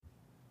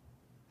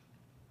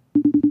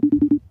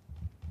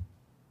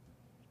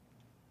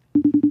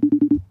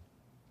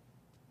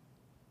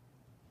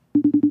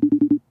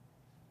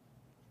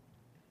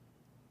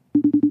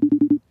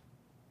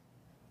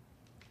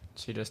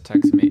She just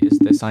texted me, "Is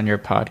this on your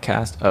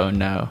podcast?" Oh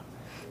no.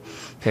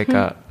 Pick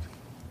up.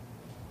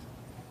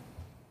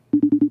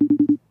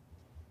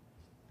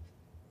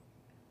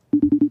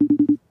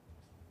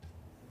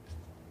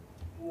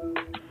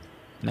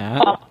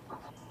 Nat?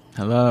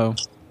 Hello.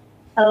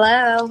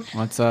 Hello.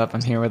 What's up?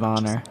 I'm here with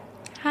Honor.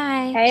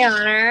 Hi. Hey,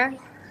 Honor.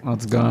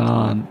 What's going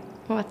on?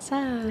 What's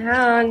up?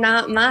 No,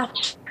 not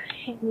much.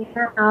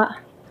 Yeah.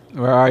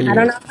 Where are you? I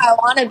don't know if I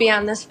want to be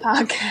on this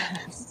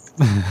podcast.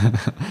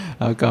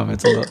 How come?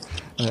 It's a little,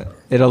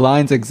 it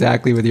aligns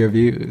exactly with your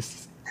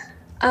views.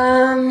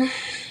 Well,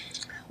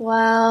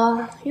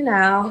 you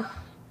know.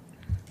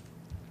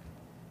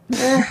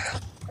 I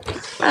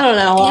don't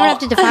know. You don't have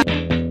to define.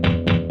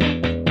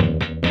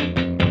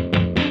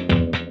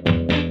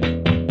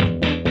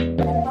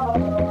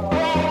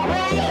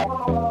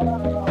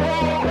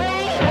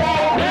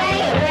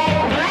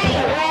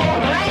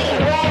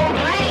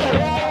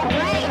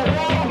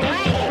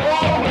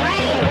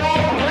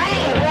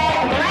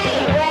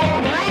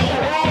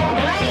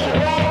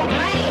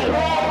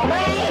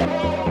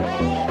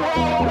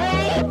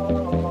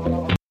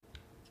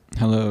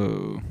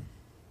 Hello.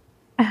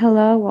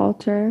 Hello,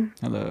 Walter.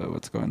 Hello.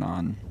 What's going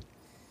on?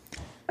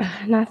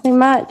 Nothing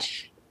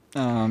much.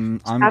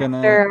 I'm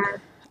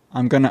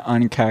gonna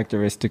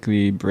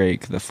uncharacteristically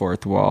break the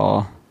fourth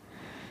wall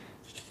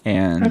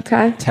and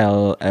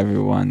tell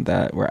everyone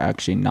that we're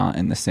actually not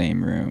in the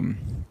same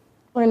room.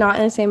 We're not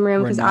in the same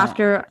room because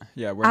after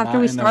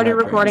we started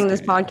recording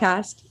this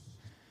podcast,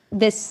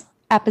 this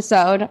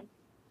episode,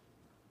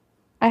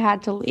 I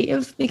had to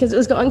leave because it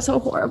was going so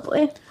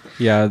horribly.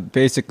 Yeah,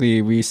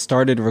 basically, we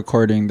started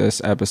recording this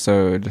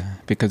episode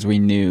because we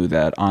knew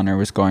that Honor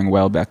was going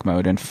Welbeck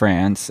mode in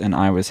France, and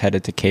I was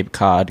headed to Cape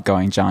Cod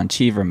going John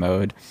Cheever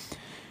mode.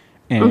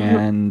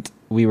 And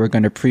we were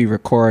going to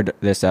pre-record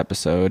this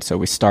episode, so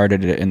we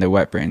started it in the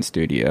Wet Brain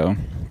studio.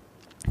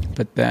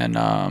 But then...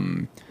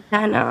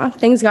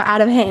 things got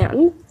out of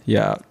hand.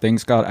 Yeah,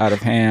 things got out of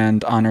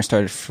hand. Honor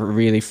started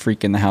really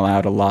freaking the hell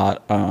out a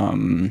lot.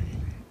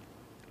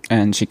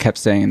 And she kept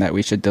saying that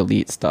we should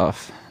delete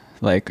stuff.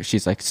 Like,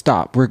 she's like,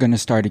 stop, we're going to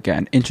start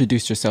again.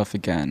 Introduce yourself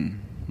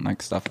again.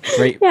 Like, stuff.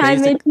 Great. Yeah, I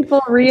made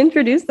people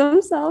reintroduce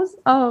themselves.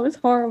 Oh, it was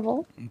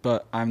horrible.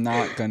 But I'm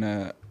not going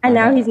to... And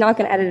now he's not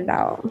going to edit it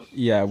out.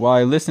 Yeah, well,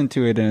 I listened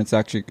to it, and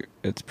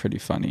it's pretty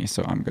funny,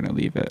 so I'm going to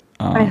leave it.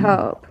 I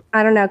hope.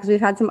 I don't know, because we've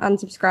had some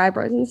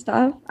unsubscribers and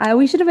stuff.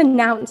 We should have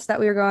announced that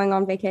we were going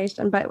on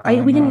vacation, but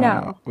we didn't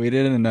know. We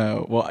didn't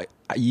know. Well,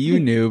 you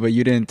knew, but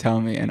you didn't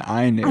tell me, and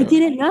I knew. I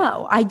didn't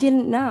know.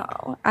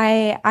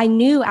 I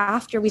knew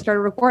after we started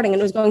recording,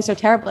 and it was going so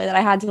terribly that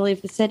I had to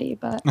leave the city,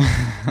 but...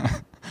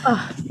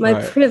 my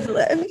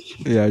privilege.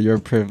 Yeah, your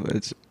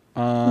privilege.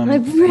 My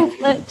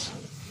privilege.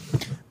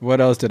 What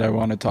else did I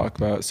want to talk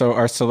about? So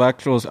our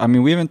Selectuals, I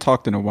mean, we haven't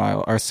talked in a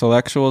while. Our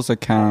Selectuals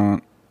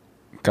account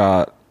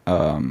got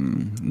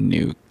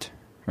nuked.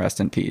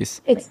 Rest in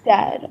peace. It's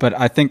dead. But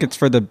I think it's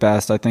for the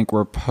best. I think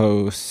we're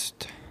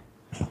post...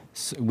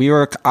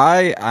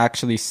 I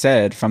actually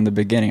said from the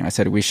beginning, I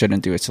said we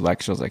shouldn't do a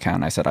Selectuals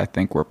account. I said I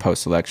think we're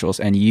post Selectuals.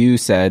 And you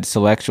said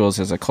Selectuals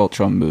is a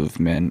cultural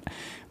movement.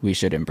 We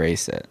should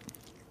embrace it.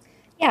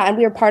 Yeah, and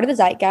we were part of the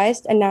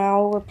zeitgeist, and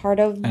now we're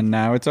part of... And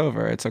now it's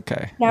over. It's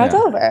okay. It's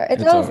over.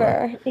 It's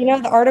over. You know,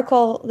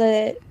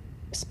 the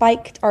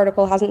spiked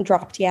article hasn't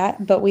dropped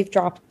yet, but we've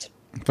dropped...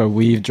 But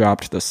we've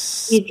dropped the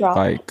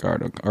spike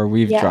article, or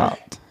we've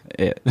dropped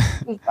it.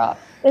 We've dropped.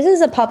 This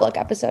is a public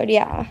episode,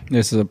 yeah.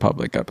 This is a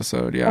public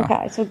episode, yeah.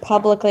 Okay, so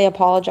publicly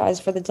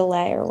apologize for the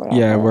delay or whatever.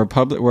 Yeah,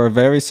 we're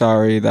very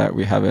sorry that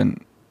we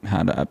haven't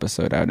had an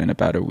episode out in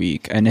about a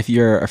week. And if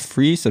you're a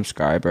free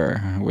subscriber,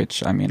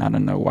 which, I mean, I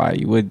don't know why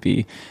you would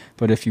be,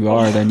 but if you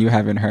are, then you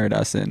haven't heard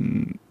us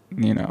in,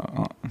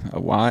 a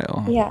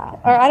while. Yeah,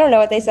 or I don't know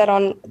what they said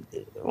on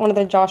one of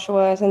the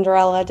Joshua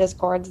Cinderella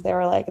discords. They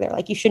were like,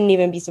 you shouldn't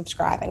even be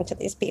subscribing to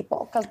these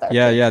people because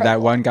they're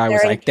that one guy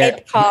was like,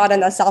 Cape Cod in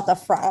the south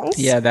of France.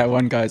 Yeah, that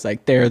one guy's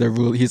like, they're the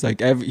rule. He's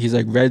like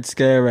Red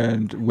Scare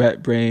and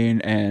Wet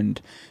Brain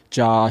and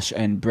Josh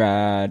and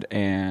Brad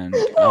and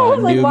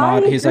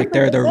Newmont. He's like,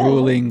 they're the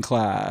ruling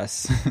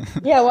class.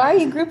 Yeah, why are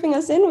you grouping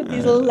us in with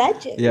these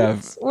legends?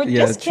 Yeah, we're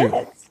just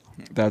kids.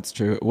 That's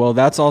true. Well,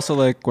 that's also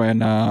like when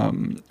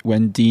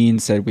Dean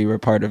said we were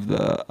part of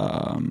the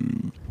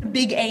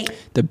Big Eight.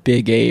 The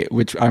Big Eight,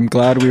 which I'm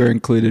glad we were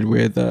included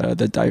with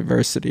the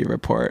diversity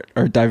report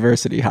or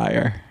diversity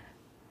hire.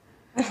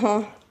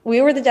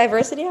 We were the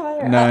diversity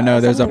hire?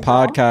 No, there's a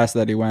podcast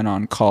that he went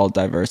on called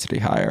Diversity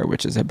Hire,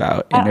 which is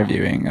about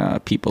interviewing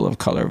people of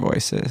color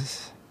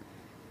voices.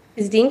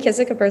 Is Dean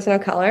Kissick a person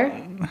of color?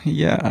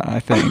 Yeah, I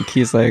think.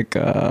 He's like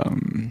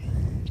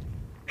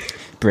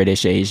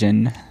British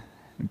Asian.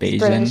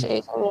 British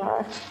Asian,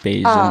 yeah.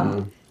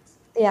 Bayesian.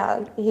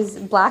 Yeah, he's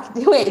black.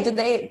 Wait, did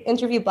they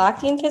interview black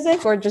Dean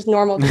Kissick or just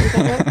normal Dean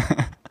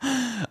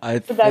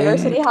Kissick? The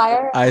diversity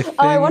hire?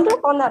 I wonder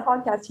if on that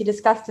podcast he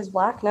discussed his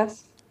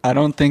blackness. I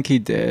don't think he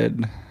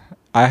did.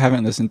 I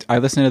haven't listened. I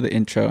listened to the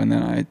intro and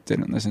then I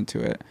didn't listen to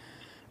it.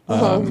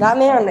 That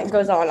man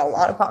goes on a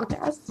lot of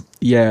podcasts.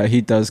 Yeah,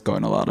 he does go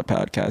on a lot of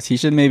podcasts. He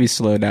should maybe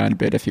slow down a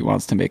bit if he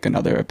wants to make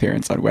another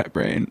appearance on Wet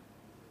Brain.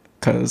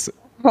 Because,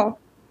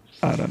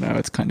 I don't know,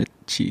 it's kind of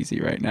cheesy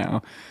right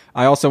now.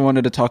 I also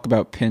wanted to talk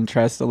about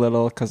Pinterest a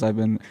little because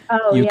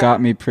you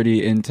got me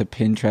pretty into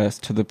Pinterest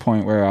to the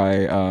point where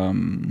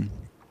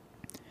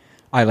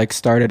I like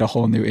started a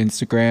whole new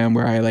Instagram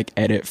where I like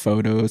edit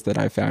photos that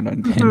I found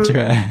on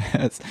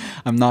Pinterest.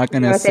 I'm not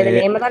going to say the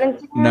name of that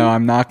Instagram? No,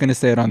 I'm not going to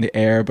say it on the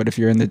air, but if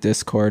you're in the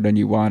Discord and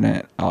you want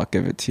it, I'll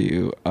give it to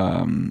you.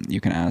 You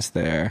can ask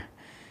there.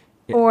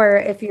 Or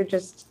if you're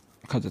just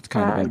because it's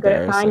kind of good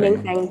embarrassing. at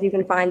finding things, you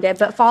can find it.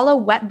 But follow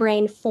Wet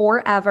Brain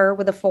Forever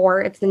with a 4.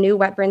 It's the new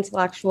Wet Brain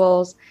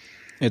Selectuals.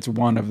 It's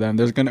one of them.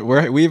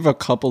 We have a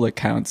couple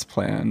accounts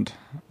planned.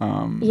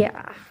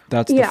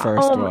 That's the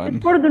first one.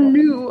 It's part of the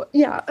new.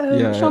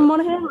 Sean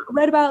Monahan,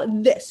 write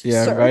about this.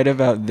 Yeah, sir. write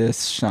about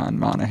this, Sean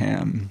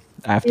Monahan.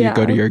 After you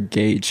go to your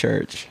gay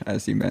church,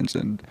 as you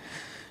mentioned.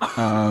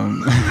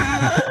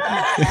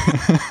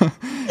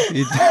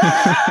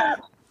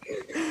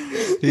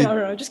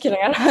 No, just kidding.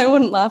 I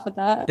wouldn't laugh at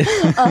that.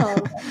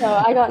 So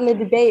I got in a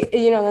debate,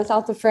 in the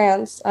south of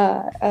France.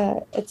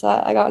 I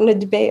got in a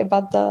debate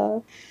about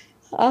the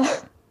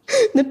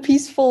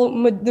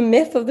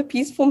myth of the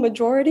peaceful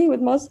majority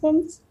with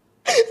Muslims.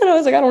 And I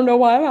was like, I don't know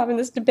why I'm having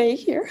this debate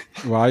here.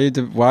 Why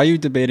are you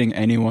debating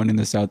anyone in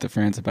the south of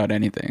France about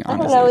anything?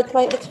 Honestly? I don't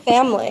know. It's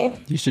family.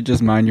 You should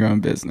just mind your own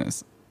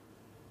business.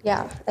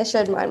 Yeah, I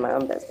should mind my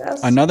own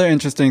business. Another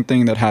interesting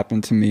thing that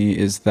happened to me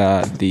is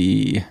that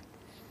the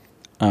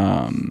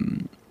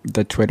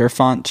Twitter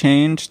font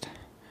changed.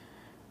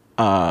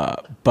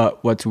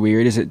 But what's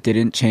weird is it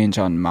didn't change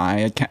on my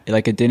account.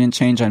 Like, it didn't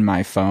change on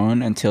my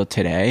phone until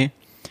today.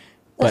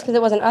 That's because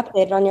it wasn't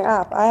updated on your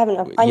app. I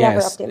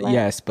never updated mine.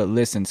 Yes, but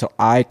listen. So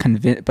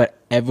but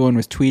everyone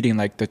was tweeting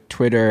like the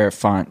Twitter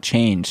font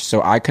changed.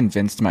 So I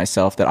convinced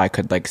myself that I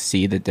could like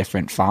see the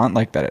different font,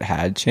 like that it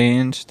had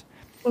changed.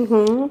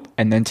 Mm-hmm.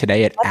 And then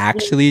today it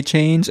actually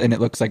changed, and it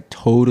looks like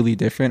totally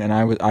different. And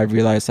I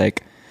realized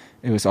like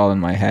it was all in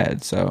my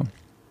head. So.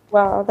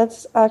 Wow,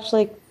 that's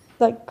actually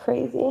like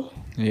crazy.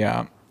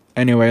 Yeah.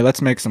 Anyway,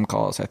 let's make some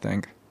calls, I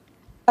think.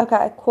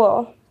 Okay,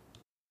 cool.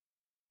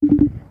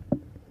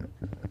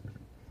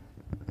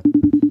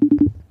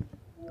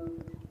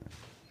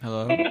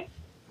 Hello.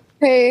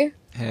 Hey.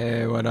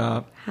 Hey, what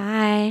up?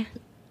 Hi.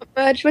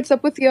 What's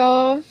up with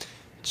y'all?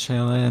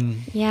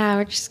 Chilling. Yeah,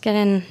 we're just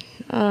getting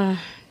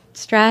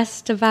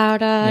stressed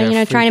about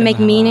trying to make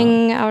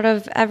meaning out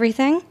of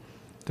everything.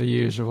 The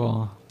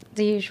usual.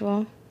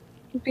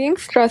 Being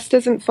stressed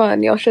isn't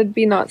fun. Y'all should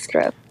be not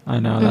stressed.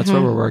 I know, that's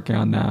what we're working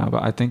on now,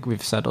 but I think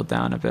we've settled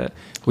down a bit.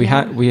 We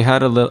got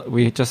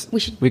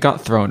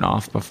thrown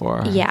off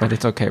before. Yeah. But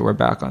it's okay, we're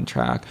back on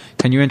track.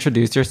 Can you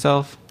introduce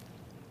yourself?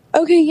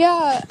 Okay,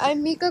 yeah.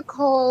 I'm Mika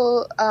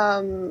Cole,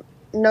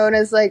 known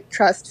as like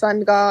Trust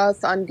Fund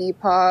Goth on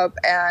Depop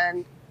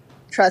and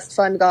Trust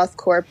Fund Goth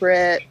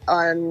Corporate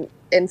on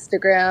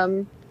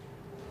Instagram.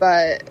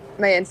 But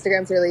my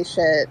Instagram's really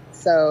shit,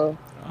 so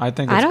I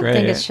think it's great. I don't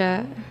think it's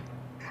shit.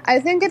 I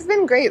think it's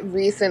been great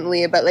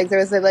recently, but like there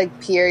was a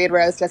like period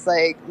where I was just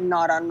like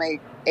not on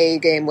my A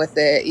game with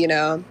it, You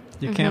can't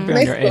be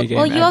on your A game.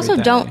 Well, you also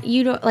don't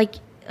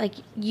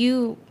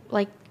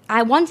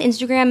once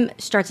Instagram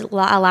starts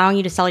allowing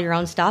you to sell your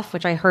own stuff,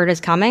 which I heard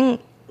is coming,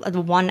 the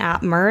one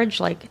app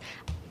merge, like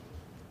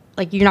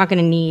you're not going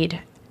to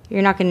need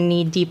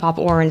Depop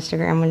or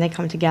Instagram when they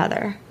come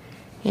together.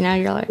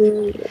 You're like,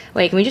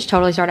 wait, can we just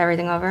totally start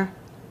everything over?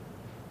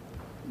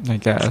 I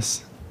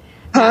guess.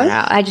 I don't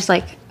know. I just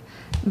like,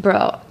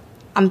 bro,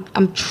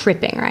 I'm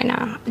tripping right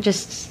now.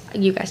 Just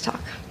you guys talk.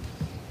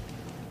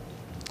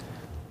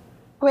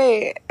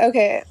 Wait,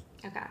 okay.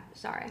 Okay,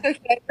 sorry.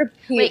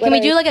 Repeat Wait, can we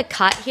do like a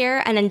cut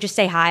here and then just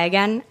say hi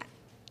again?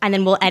 And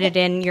then we'll edit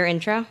in your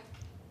intro?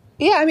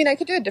 Yeah, I mean, I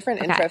could do a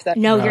different intro if that...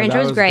 No, your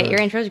intro is great.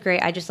 Your intro is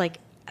great. I just like,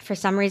 for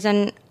some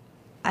reason,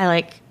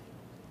 I'm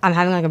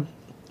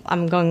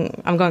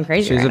going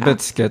crazy. She's right a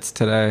bit skits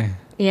today.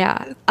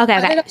 Yeah.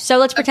 Okay. So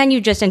let's pretend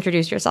you just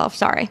introduced yourself.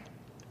 Sorry.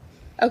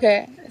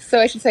 Okay, so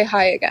I should say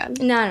hi again.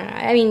 No.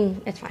 I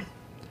mean, it's fine.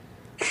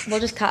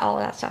 We'll just cut all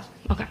of that stuff.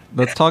 Okay.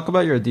 Let's talk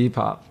about your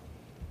Depop.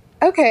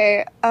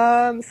 Okay,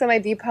 so my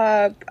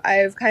Depop,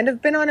 I've kind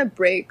of been on a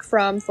break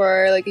from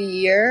for like a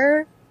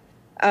year,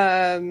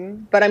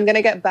 but I'm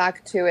gonna get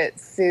back to it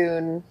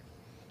soon.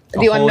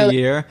 A whole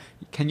year?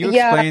 Can you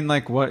explain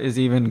like what is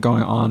even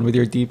going on with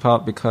your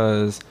Depop?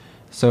 Because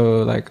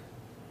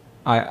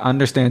I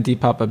understand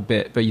Depop a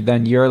bit, but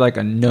then you're like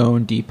a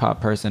known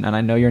Depop person, and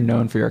I know you're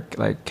known for your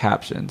like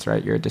captions,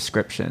 right? Your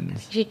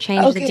descriptions. She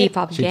changed the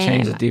Depop game. She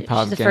changed the Depop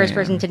game. She's the first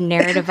person to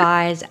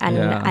narrativize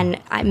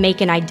and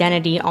make an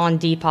identity on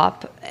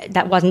Depop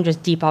that wasn't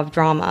just Depop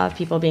drama of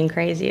people being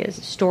crazy.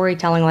 It's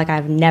storytelling like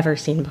I've never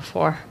seen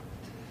before.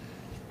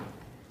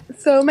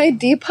 So my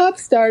Depop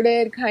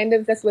started kind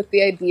of just with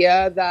the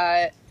idea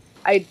that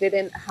I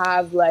didn't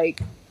have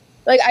like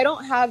I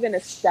don't have an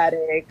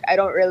aesthetic. I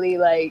don't really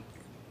like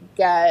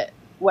get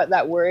what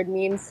that word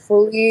means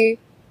fully.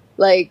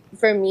 like,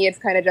 for me, it's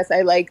kind of just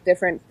I like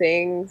different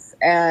things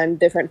and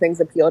different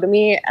things appeal to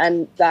me.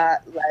 And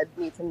that led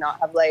me to not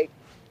have, like,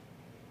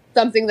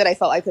 something that I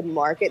felt I could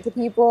market to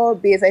people,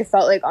 because I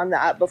felt like on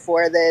the app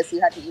before this, you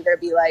had to either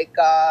be like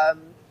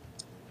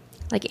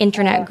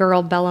internet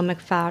girl Bella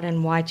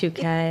McFadden,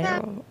 Y2K.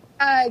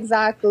 Yeah,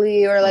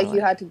 exactly. Or like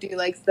you had to do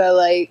like the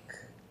like,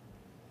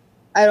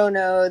 I don't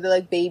know, the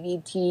like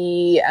Baby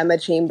T, Emma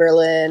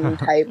Chamberlain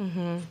type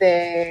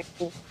thing.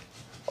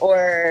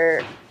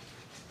 Or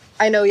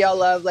I know y'all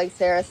love like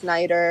Sarah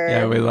Snyder.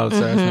 Yeah, we love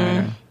Sarah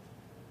Snyder.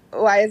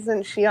 Why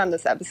isn't she on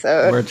this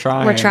episode? We're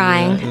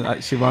trying. Yeah,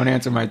 she won't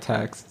answer my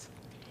text.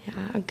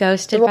 Yeah,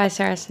 ghosted by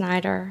Sarah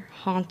Snyder,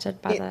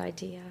 haunted by the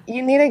idea.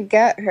 You need to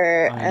get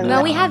her.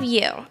 Well, we have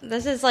you.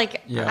 This is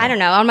like, I don't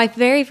know. On my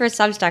very first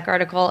Substack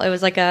article, it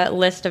was like a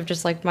list of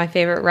just like my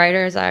favorite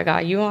writers. I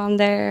got you on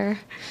there.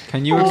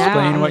 Can you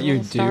explain what you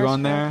do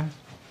on there?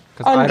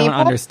 Because I don't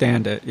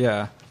understand it.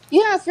 Yeah.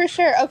 Yeah, for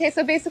sure. Okay,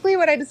 so basically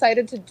what I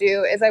decided to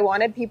do is I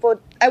wanted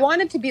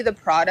to be the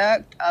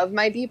product of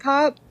my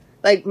Depop,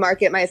 like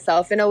market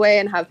myself in a way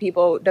and have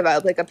people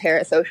develop like a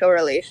parasocial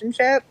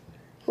relationship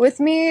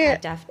with me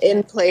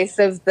in place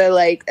of the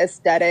like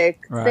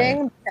aesthetic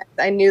thing.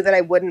 I knew that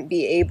I wouldn't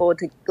be able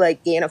to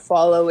like gain a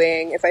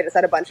following if I just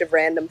had a bunch of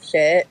random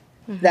shit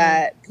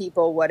that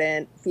people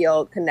wouldn't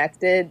feel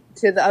connected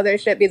to the other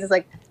shit. Because it's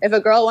like, if a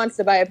girl wants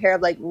to buy a pair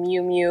of like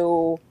Miu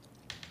Miu,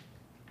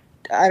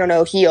 I don't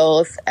know,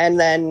 heels, and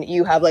then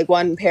you have like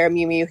one pair of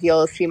Miu Miu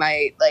heels, she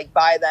might like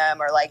buy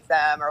them or like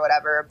them or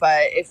whatever.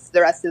 But if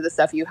the rest of the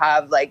stuff you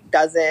have like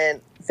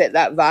doesn't fit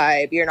that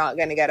vibe, you're not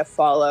going to get a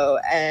follow.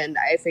 And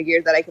I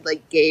figured that I could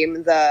like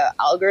game the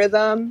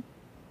algorithm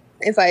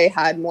if I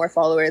had more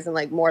followers and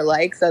like more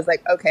likes. So I was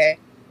like, okay,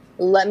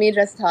 let me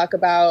just talk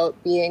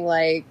about being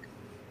like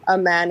a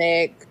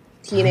manic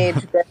teenage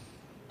bitch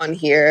on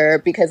here,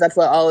 because that's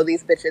what all of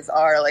these bitches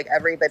are. Like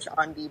every bitch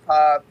on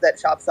Depop that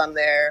shops on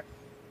there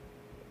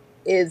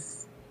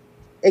is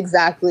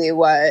exactly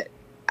what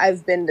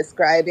I've been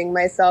describing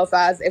myself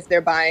as, if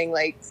they're buying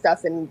like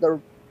stuff in the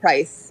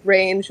price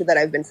range that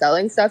I've been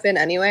selling stuff in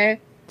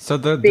anyway. So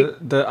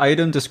the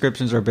item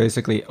descriptions are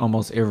basically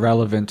almost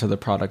irrelevant to the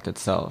product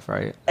itself,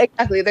 right?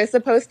 Exactly. They're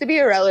supposed to be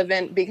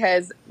irrelevant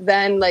because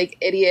then like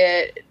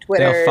idiot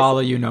Twitter, they'll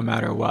follow you no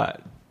matter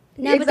what.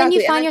 No, but then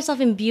you find yourself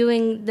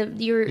imbuing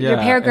your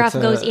paragraph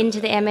goes into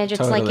the image. It's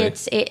totally.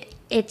 Like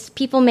it's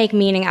people make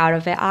meaning out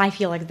of it. I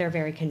feel like they're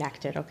very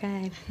connected.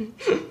 Okay.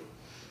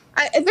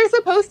 They're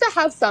supposed to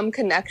have some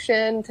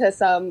connection to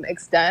some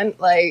extent.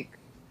 Like,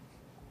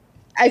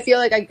 I feel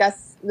like I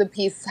guess the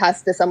piece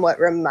has to somewhat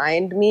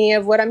remind me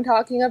of what I'm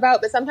talking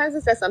about, but sometimes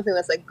it's just something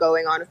that's like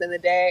going on within the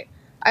day.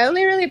 I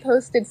only really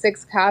posted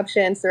 6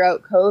 captions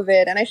throughout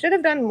COVID, and I should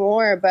have done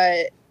more,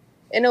 but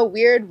in a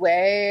weird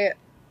way,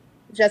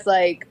 just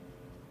like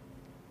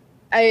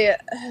I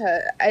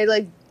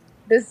like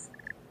this.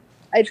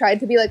 I tried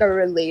to be like a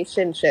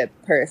relationship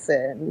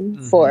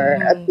person for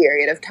a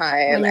period of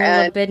time. When your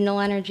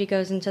libidinal energy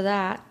goes into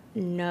that,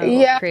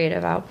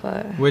 creative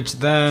output. Which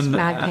then,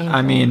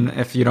 I mean,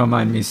 if you don't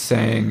mind me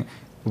saying,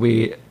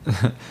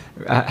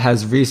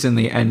 has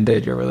recently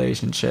ended your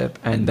relationship,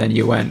 and then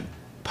you went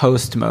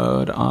post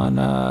mode on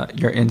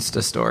your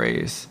Insta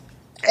stories.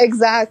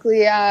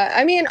 Exactly, yeah.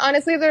 I mean,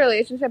 honestly, the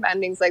relationship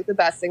ending's like the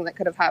best thing that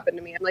could have happened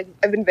to me.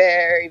 I've been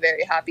very,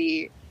 very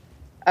happy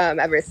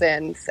ever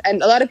since.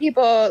 And a lot of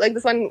people, like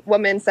this one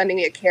woman sending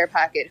me a care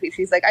package,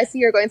 she's like, I see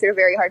you're going through a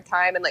very hard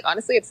time, and like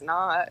honestly it's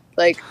not.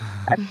 Like,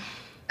 I'm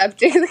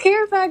accepting the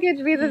care package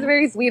because it's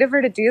very sweet of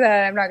her to do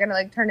that. I'm not gonna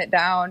like turn it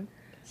down.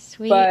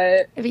 Sweet.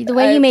 But the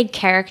way you made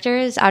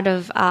characters out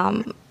of I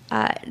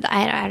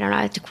don't know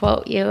how to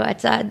quote you,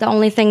 it's the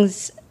only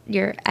things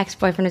your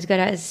ex-boyfriend is good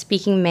at is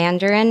speaking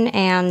Mandarin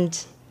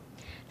and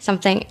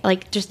something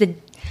like just the.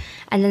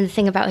 And then the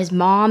thing about his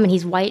mom and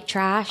he's white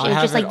trash. And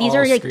it's just like, these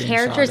are like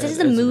characters. This is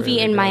a movie really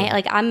in my,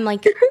 like, I'm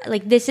like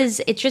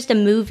it's just a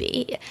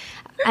movie.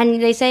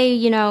 And they say,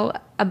 you know,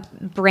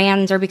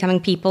 brands are becoming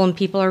people and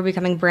people are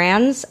becoming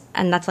brands.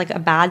 And that's like a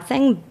bad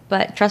thing.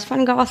 But Trust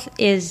Fund Goth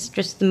is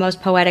just the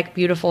most poetic,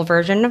 beautiful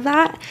version of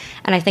that.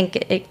 And I think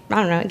it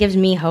gives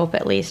me hope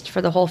at least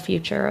for the whole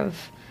future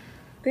of.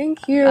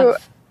 Thank you.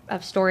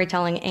 Of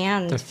storytelling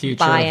and the future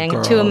buying.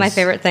 Of 2 of my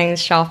favorite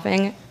things,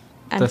 shopping.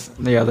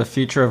 The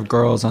future of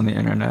girls on the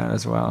internet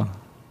as well.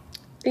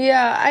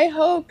 Yeah, I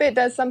hope it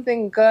does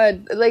something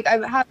good. Like,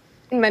 I've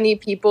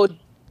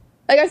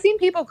seen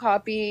people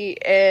copy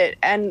it,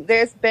 and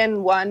there's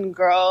been one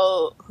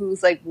girl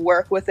whose like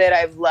work with it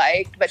I've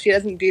liked, but she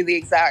doesn't do the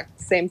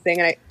exact same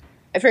thing. And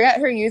I forget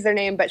her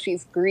username, but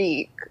she's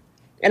Greek,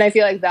 and I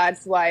feel like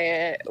that's why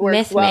it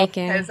works well,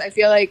 because I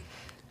feel like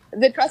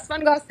the Trust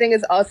Fund Goth thing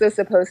is also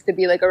supposed to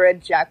be like a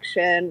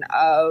rejection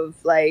of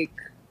like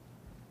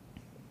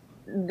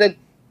the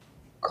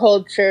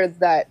culture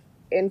that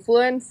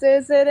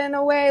influences it in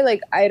a way.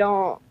 Like, I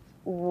don't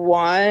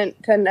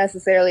want to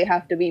necessarily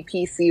have to be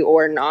PC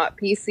or not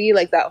PC.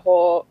 Like, that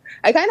whole...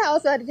 I kind of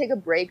also had to take a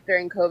break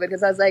during COVID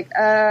because I was like,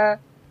 I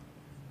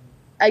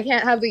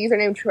can't have the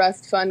username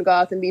Trust Fund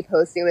Goth and be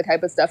posting the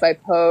type of stuff I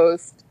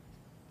post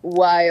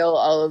while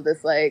all of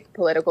this like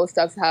political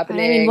stuff's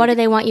happening. I mean, what do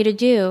they want you to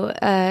do?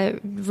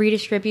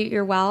 Redistribute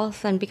your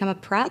wealth and become a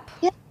prep?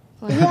 Yeah.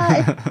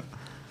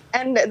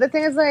 And the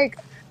thing is, like,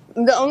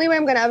 the only way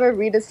I'm gonna ever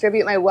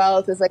redistribute my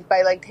wealth is like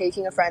by like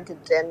taking a friend to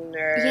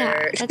dinner.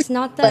 Yeah, that's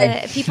not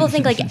the people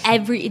think like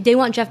they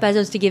want Jeff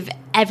Bezos to give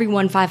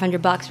everyone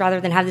 $500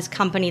 rather than have this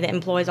company that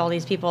employs all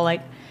these people.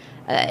 Like,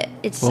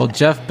 it's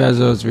Jeff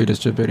Bezos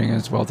redistributing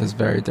his wealth is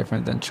very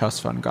different than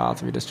trust fund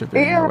goth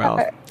redistributing their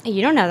wealth.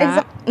 You don't know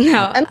that.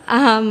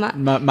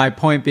 No. My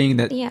point being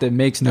that it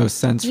makes no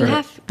sense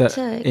for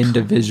the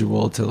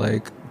individual to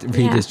like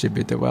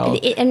redistribute the wealth.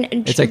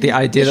 It's like the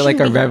idea that like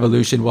a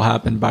revolution will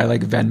happen by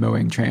like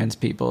Venmoing trans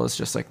people is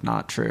just like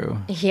not true.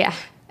 Yeah.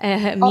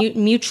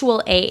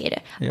 Mutual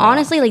aid. Yeah.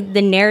 Honestly, like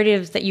the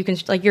narratives that you can,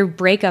 like your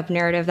breakup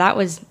narrative, that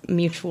was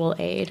mutual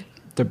aid.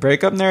 The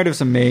breakup narrative's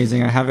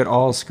amazing. I have it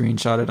all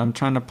screenshotted. I'm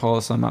trying to pull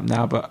some up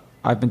now, but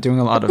I've been doing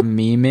a lot of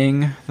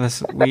memeing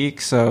this week,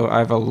 so I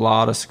have a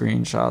lot of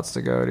screenshots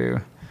to go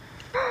to.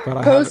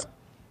 But post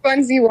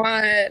ones you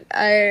want.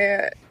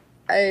 I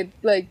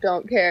like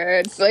don't care.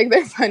 It's like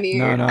they're funny.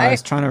 No, I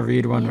was trying to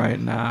read one right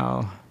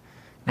now.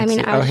 I mean,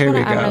 I'm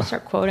gonna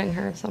start quoting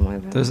her somewhere.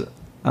 There's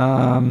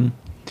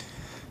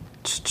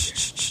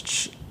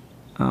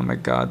oh my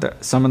god,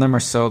 some of them are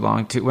so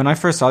long too. When I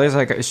first saw these,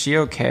 like, is she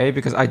okay?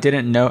 Because I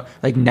didn't know.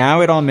 Like now,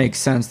 it all makes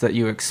sense that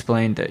you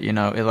explained it. You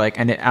know, it like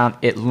and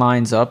it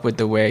lines up with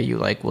the way you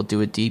like will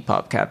do a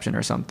Depop caption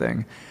or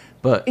something.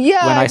 But when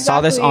I saw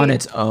this on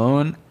its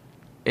own,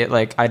 it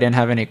like I didn't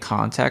have any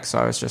context, so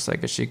I was just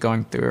like, is she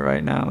going through it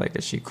right now? Like,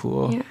 is she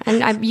cool? Yeah,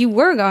 and you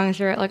were going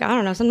through it. Like, I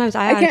don't know. Sometimes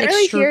I can't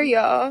really hear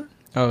y'all.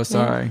 Oh,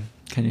 sorry. Yeah.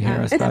 Can you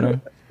hear us better?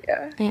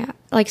 Yeah.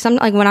 Like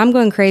when I'm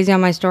going crazy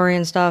on my story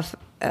and stuff.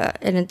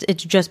 And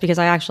it's just because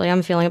I actually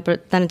am feeling it,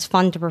 but then it's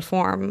fun to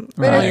perform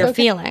while you're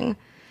feeling.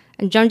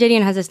 And Joan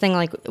Didion has this thing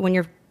like when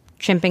you're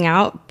chimping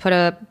out, put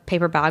a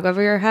paper bag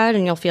over your head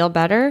and you'll feel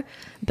better.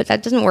 But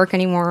that doesn't work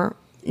anymore.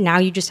 Now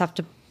you just have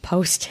to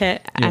post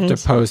it. You have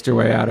to post your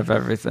way out of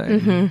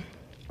everything.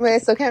 Mm-hmm. Wait, I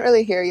still can't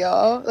really hear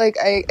y'all. Like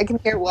I can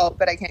hear Walt,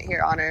 but I can't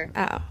hear Honor.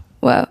 Oh,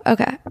 whoa,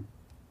 okay.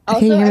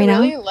 Also, can you hear me I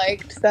really now?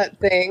 liked that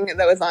thing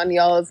that was on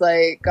y'all's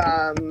like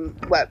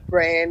Wet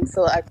Brain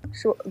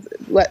Selectuals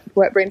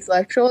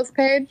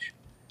page,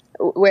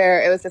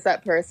 where it was just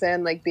that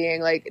person like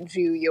being like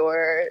Jew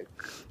York,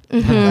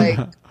 like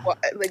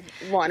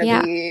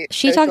wannabe.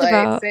 She talked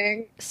about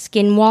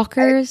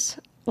skinwalkers,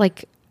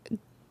 like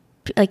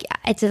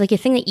it's like a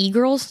thing that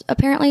e-girls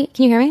apparently.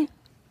 Can you hear me?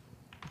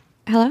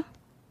 Hello?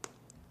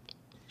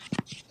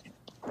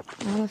 I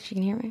don't know if she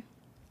can hear me.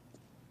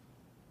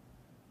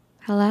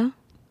 Hello?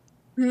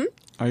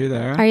 Are you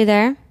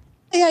there?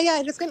 Yeah,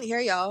 I just couldn't hear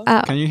y'all.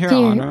 Can you hear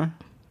Honor?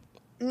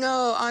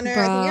 No, Honor.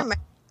 I think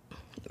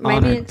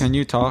Honor, can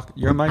you talk?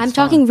 Your mic's I'm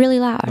talking really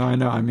loud. No, I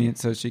know. I mean,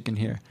 so she can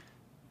hear.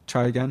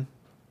 Try again.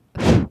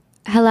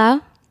 Hello?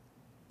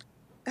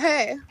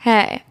 Hey.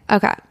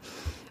 Okay.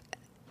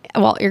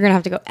 Well, you're gonna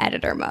have to go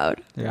editor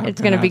mode. Yeah,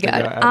 it's gonna be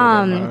good.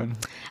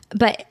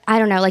 But I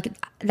don't know. Like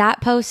that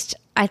post,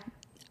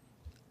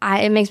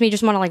 it makes me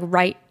just want to like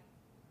write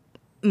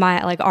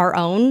my like our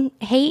own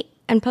hate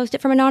and post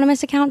it from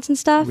anonymous accounts and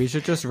stuff. We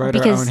should just write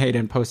our own hate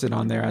and post it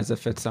on there as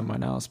if it's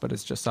someone else, but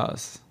it's just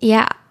us.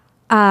 Yeah.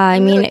 I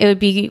mean, it would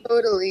be...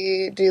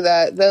 Totally do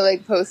that. The,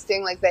 like,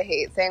 posting, like, the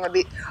hate thing would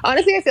be...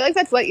 Honestly, I feel like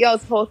that's what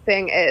y'all's whole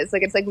thing is.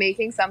 Like, it's, like,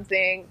 making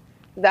something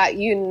that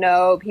you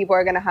know people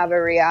are going to have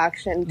a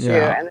reaction to.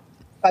 Yeah. And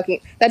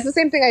that's the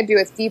same thing I do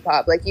with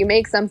Depop. Like, you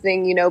make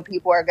something you know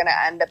people are going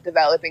to end up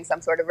developing some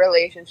sort of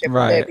relationship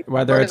with it.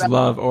 Whether it's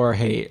love or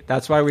hate.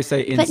 That's why we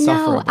say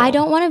insufferable. But no, I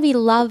don't want to be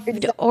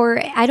loved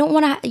or I don't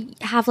want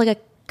to have, like, a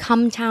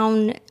come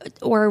town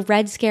or a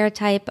Red Scare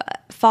type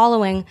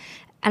following.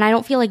 And I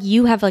don't feel like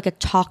you have like a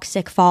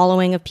toxic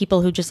following of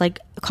people who just like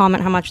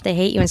comment how much they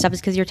hate you and stuff.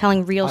 It's because you're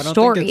telling real stories.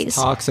 I don't think it's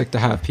toxic to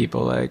have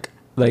people like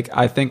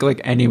I think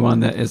like anyone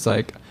that is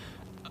like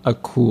a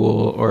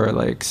cool or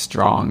like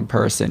strong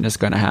person is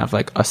going to have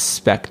like a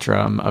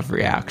spectrum of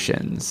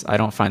reactions. I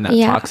don't find that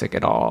toxic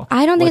at all.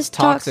 I don't think What's it's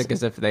toxic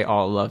is if they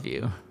all love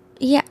you.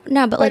 Yeah,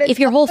 no, but like if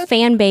your whole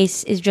fan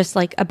base is just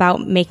like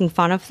about making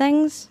fun of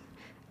things.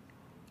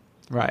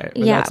 Right.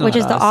 Yeah, which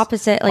is the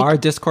opposite. Like our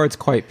Discord's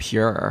quite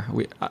pure.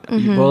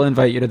 We'll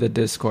invite you to the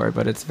Discord,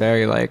 but it's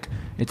very like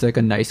it's like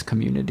a nice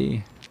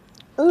community.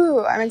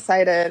 Ooh, I'm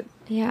excited.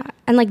 Yeah,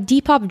 and like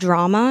Depop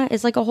drama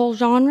is like a whole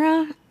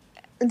genre.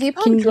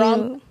 Depop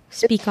drama. You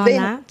speak on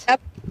that. I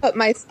put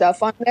my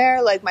stuff on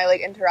there, like my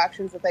like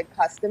interactions with like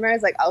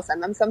customers. Like I'll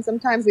send them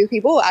sometimes. These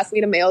people will ask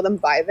me to mail them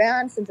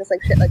Vyvanse and just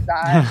like shit like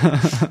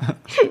that.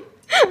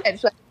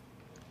 It's like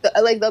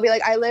they'll be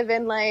like, I live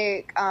in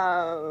like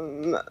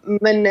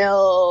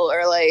Manila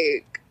or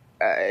like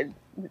I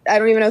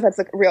don't even know if that's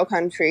like a real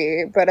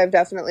country, but I've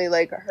definitely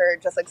like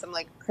heard just like some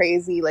like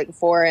crazy like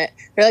foreign.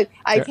 They're like,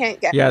 I can't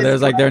get. Yeah,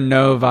 there's like there are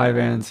no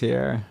Vyvanse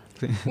here.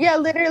 Yeah,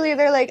 literally,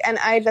 they're like, and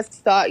I just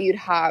thought you'd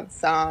have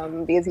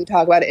some because you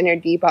talk about it in your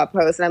Depop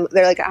post, and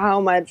they're like,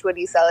 how much would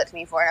you sell it to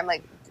me for? And I'm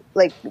like,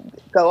 like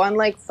go on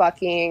like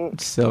fucking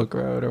Silk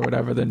Road or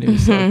whatever the new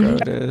Silk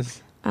Road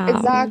is.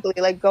 Exactly.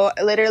 Like go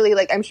literally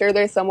like I'm sure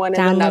there's someone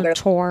in another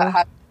tour that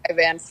has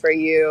advance for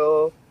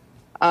you.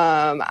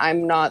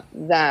 I'm not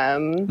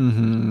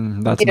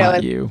them. That's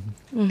not you.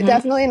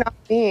 Definitely not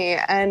me.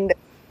 And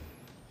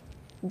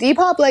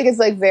Depop like is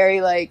like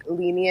very like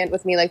lenient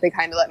with me. Like they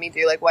kind of let me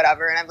do like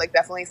whatever. And I've like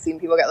definitely seen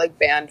people get like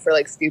banned for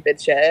like stupid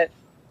shit.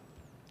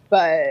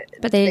 But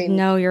they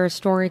know you're a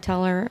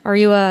storyteller. Are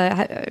you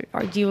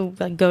do you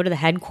like go to the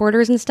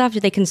headquarters and stuff?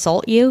 Do they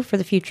consult you for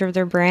the future of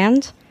their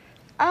brand?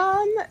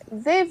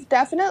 They've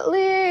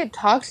definitely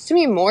talked to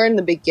me more in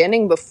the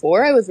beginning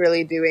before I was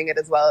really doing it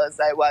as well as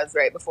I was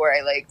right before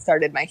I like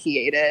started my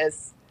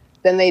hiatus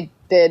than they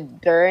did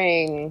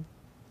during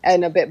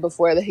and a bit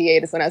before the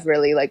hiatus when I was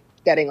really like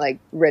getting like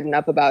written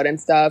up about and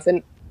stuff.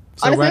 And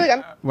so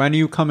honestly, when are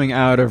you coming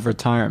out of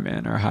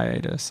retirement or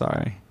hiatus?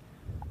 Sorry.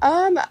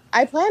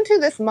 I plan to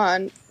this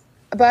month,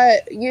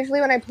 but usually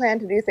when I plan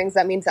to do things,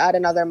 that means add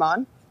another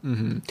month.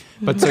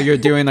 But so you're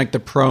doing like the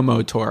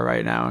promo tour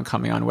right now and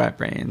coming on Wet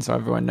Brain, so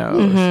everyone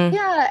knows.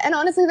 Yeah, and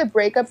honestly, the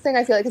breakup thing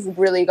I feel like has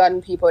really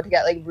gotten people to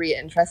get like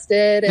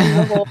reinterested in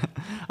the whole.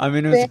 I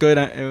mean, it was good.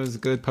 It was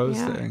good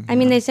posting. Yeah. I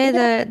mean, they say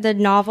the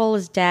novel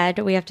is dead.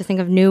 We have to think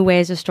of new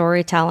ways of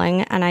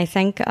storytelling, and I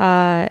think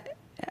a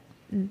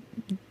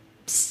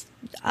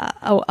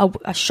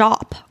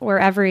shop where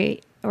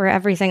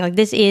everything like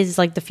this is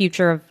like the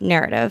future of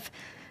narrative.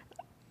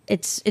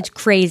 It's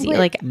crazy.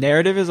 Like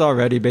narrative is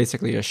already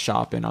basically a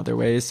shop in other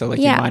ways, so like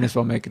you might as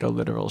well make it a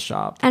literal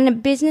shop.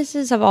 And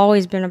businesses have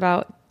always been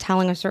about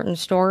telling a certain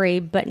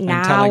story, but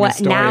now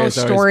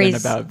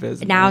stories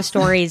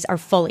are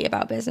fully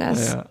about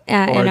business.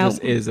 Yeah. Or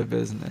just is a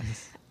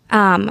business.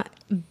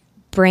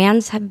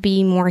 Brands have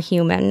be more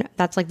human.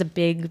 That's like the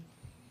big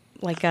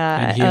like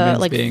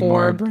like being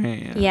more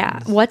brands.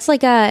 Yeah. What's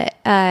like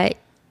a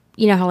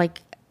you know how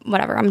like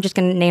whatever. I'm just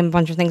gonna name a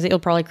bunch of things that you'll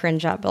probably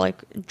cringe at, but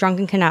like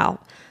Drunken Canal.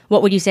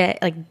 What would you say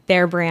like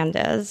their brand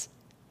is?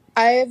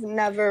 I've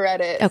never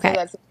read it. Okay. So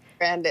that's what their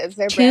brand is.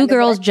 Their Two brand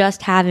girls is like,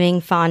 just having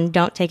fun.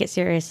 Don't take it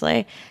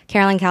seriously.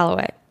 Caroline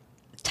Calloway.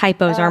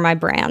 Typos are my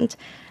brand.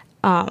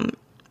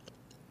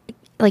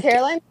 Like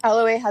Caroline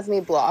Calloway has me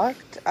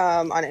blocked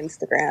on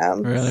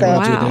Instagram. Really? So,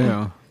 What'd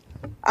you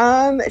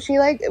do? She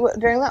like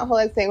during that whole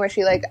like thing where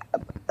she like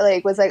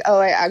was like, oh,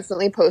 I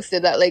accidentally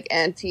posted that like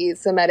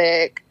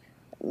anti-Semitic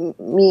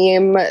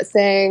meme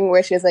thing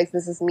where she was like,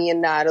 this is me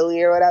and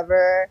Natalie or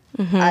whatever.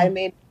 I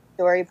made a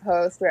story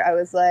post where I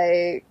was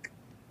like,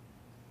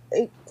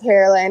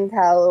 Caroline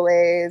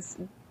Calloway's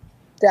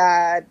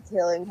dad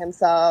killing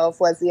himself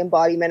was the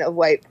embodiment of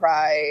white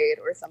pride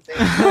or something.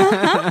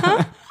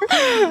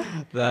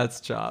 That's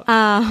chopped.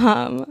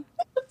 Wow.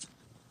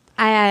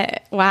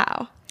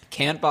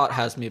 Cantbot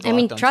has me blocked. I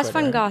mean, on Trust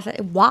Twitter. Fund Goth.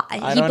 Why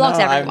I he blocks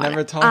know. everyone? I've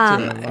never talked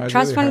to him.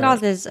 Trust Fund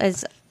Goth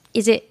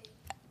is it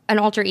an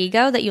alter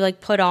ego that you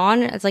like put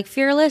on? It's like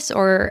fearless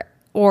or.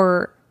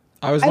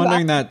 I was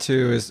wondering that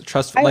too. Is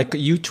Trust like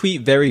you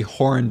tweet very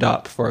horned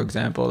up, for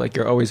example, like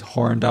you're always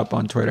horned up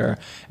on Twitter,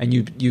 and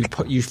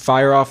you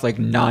fire off like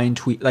 9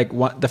 tweets. Like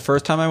the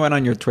first time I went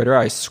on your Twitter,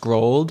 I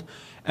scrolled.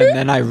 And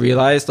then I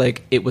realized,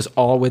 like, it was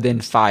all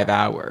within 5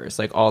 hours,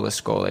 like, all the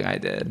scrolling I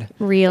did.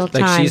 Real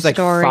time like, she's, like,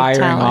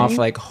 firing off, storytelling.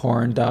 like,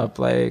 horned up,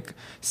 like,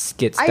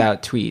 skitzed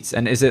out tweets.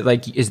 And is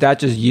that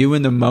just you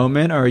in the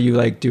moment, or are you,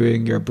 like,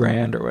 doing your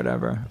brand or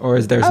whatever? Or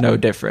is there's no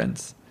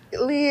difference?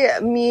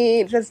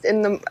 Me just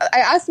I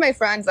asked my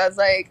friends, I was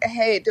like,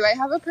 hey, do I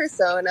have a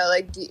persona?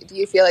 Like, do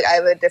you feel like I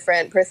have a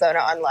different persona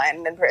online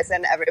and in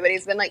person?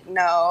 Everybody's been like,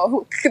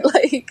 no.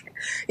 Like,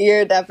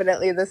 you're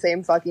definitely the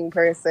same fucking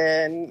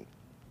person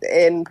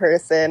in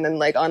person and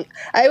like on.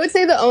 I would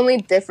say the only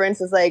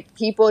difference is like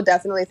people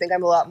definitely think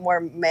I'm a lot more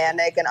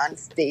manic and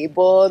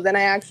unstable than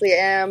I actually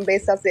am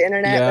based off the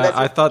internet. Yeah,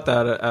 I thought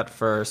that at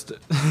first.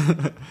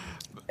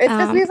 It's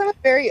just because I'm a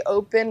very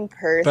open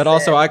person. But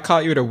also, I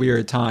caught you at a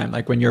weird time.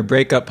 Like when you're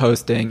breakup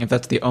posting, if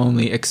that's the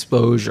only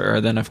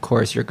exposure, then of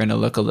course you're going to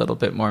look a little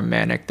bit more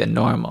manic than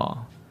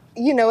normal.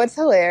 You know, it's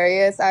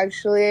hilarious,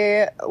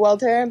 actually,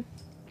 Walter.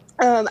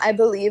 I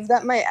believe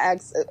that my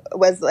ex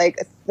was like,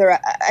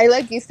 I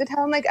like used to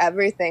tell him like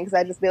everything because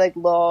I'd just be like,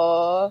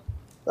 lol.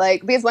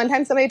 Like, because one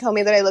time somebody told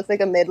me that I looked like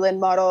a Midland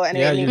model. And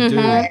yeah, it made you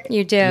me do.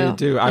 You do. You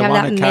do. I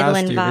want to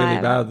cast you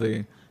really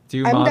badly. Do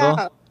you model?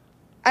 Down.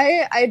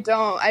 I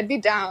don't. I'd be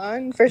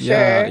down for sure.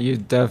 Yeah, you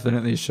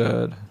definitely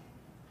should.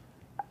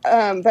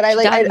 But I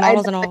like I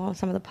models in all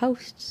some of the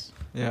posts.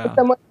 Yeah.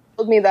 Someone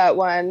told me that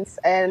once,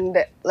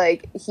 and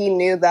like he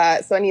knew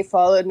that. So when he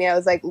followed me, I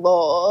was like,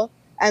 lol.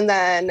 And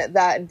then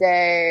that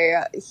day,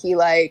 he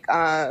like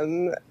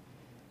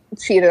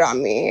cheated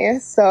on me.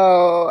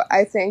 So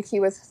I think he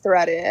was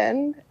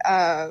threatened.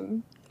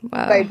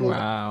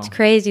 Wow. It's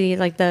crazy.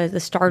 Like the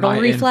startle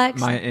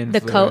reflex. My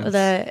influence.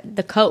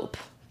 The cope.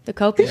 The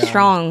cope is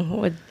strong.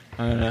 With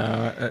I don't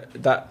know.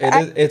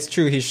 It's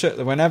true. He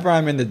should. Whenever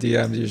I'm in the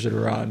DMs, you should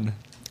run.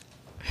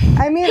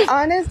 I mean,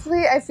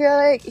 honestly, I feel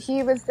like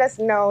he was just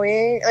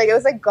knowing. Like it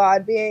was like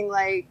God being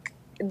like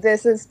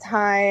this is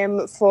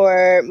time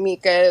for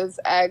Mika's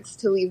ex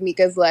to leave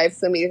Mika's life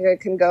so Mika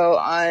can go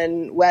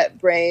on Wet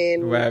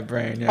Brain. Wet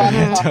Brain,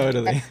 yeah,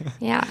 totally.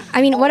 Yeah.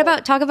 I mean,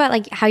 talk about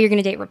like how you're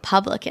going to date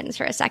Republicans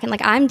for a second.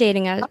 Like I'm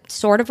dating a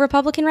sort of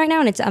Republican right now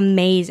and it's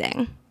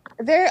amazing.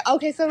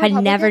 I'd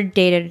never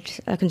dated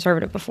a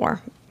conservative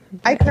before.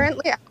 I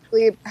currently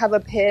actually have a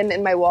pin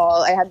in my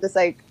wall. I had this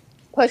like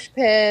push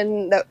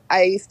pin that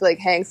I used to like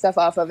hang stuff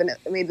off of, and it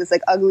made this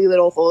like ugly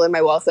little hole in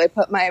my wall. So I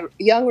put my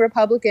Young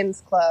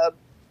Republicans Club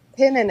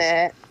pin in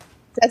it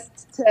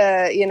just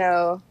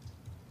to,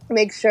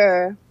 make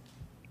sure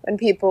when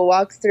people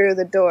walk through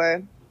the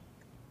door,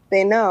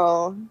 they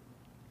know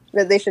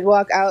that they should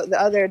walk out the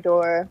other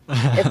door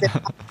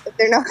if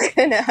they're not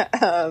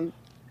gonna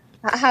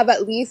have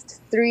at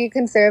least 3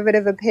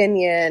 conservative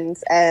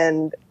opinions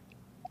and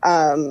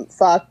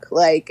fuck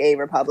like a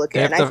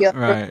Republican. I feel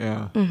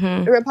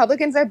like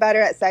Republicans are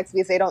better at sex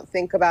because they don't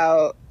think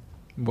about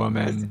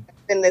women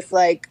in this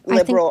like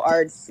liberal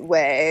arts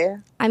way.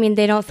 I mean,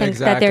 they don't think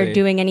that they're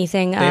doing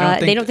anything.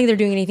 They don't think they're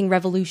doing anything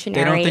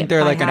revolutionary. They don't think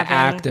they're like an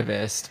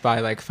activist by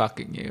like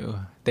fucking you.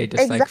 They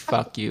just like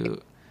fuck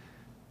you.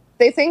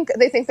 They think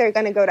they're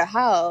gonna go to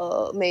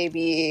hell.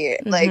 Maybe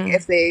like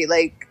if they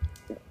like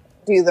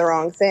do the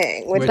wrong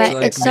thing, which like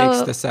makes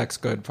the sex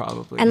good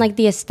probably. And like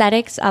the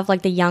aesthetics of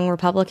like the Young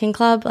Republican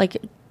Club, like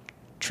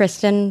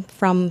Tristan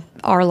from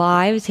Our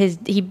Lives,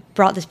 he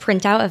brought this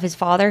printout of his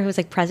father who was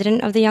like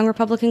president of the Young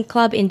Republican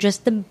Club in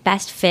just the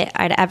best fit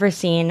I'd ever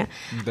seen.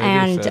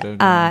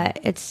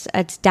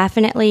 It's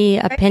definitely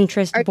a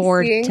Pinterest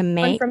board to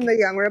make. From the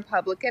Young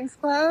Republicans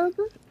Club.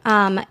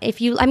 If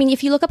you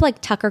look up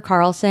like Tucker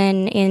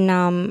Carlson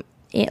in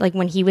like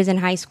when he was in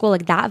high school,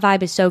 like that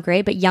vibe is so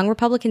great. But Young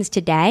Republicans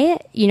today,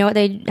 you know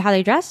how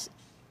they dress?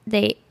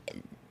 They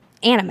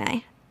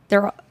anime.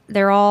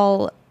 They're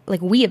all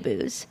like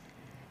weeaboos.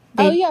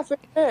 For sure.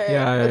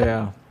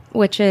 Yeah.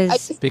 Which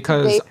is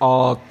because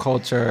all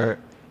culture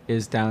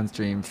is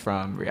downstream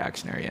from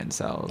reactionary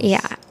incels.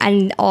 Yeah,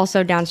 and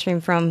also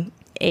downstream from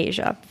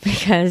Asia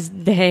because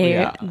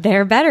they're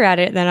better at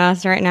it than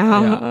us right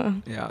now.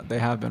 Yeah, they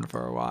have been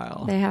for a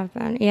while. They have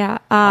been, yeah.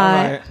 All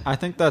right, I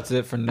think that's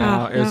it for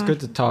now. It was good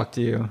to talk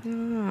to you.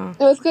 It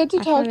was good to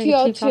talk to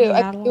y'all too.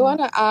 I do want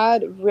to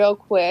add real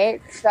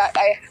quick that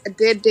I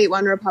did date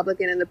one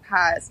Republican in the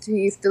past who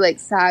used to like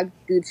sag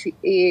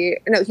Gucci.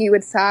 No, he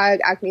would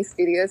sag Acme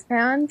Studios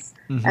pants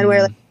and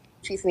wear like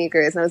Gucci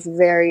sneakers, and I was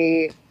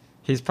very.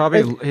 He's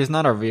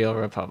not a real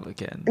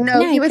Republican.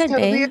 No, he was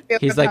totally a real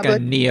He's Republican.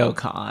 Like a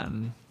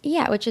neocon.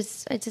 Yeah, which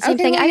is it's the same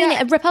thing. I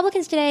mean,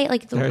 Republicans today,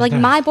 like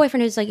my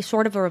boyfriend is like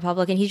sort of a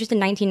Republican. He's just a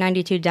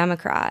 1992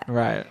 Democrat.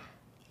 Right.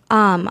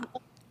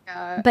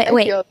 But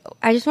wait,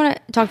 I just want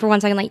to talk for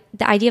 1 second. Like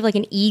the idea of like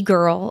an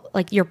e-girl,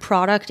 like your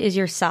product is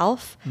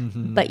yourself,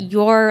 but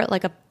you're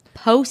like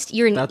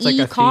you're an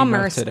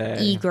e-commerce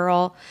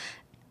e-girl.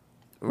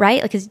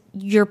 Right? Because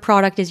your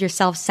product is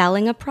yourself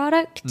selling a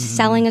product,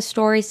 selling a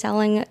story,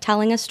 telling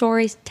a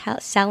story,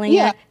 telling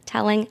and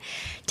selling.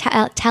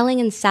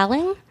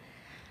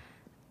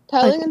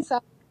 Telling and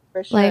selling,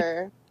 for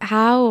sure.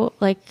 How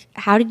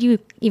did you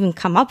even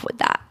come up with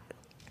that?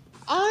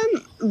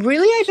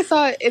 Really, I just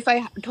thought if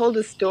I told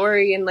a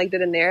story and like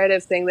did a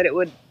narrative thing that it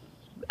would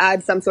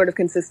add some sort of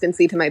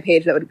consistency to my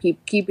page that would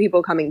keep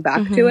people coming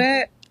back to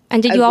it.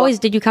 And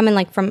did you come in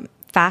like from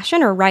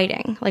fashion or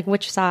writing? Like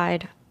which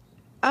side?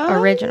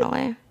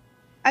 Originally,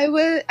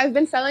 I've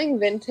been selling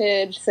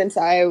vintage since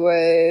I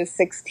was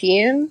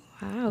 16.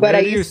 Wow, but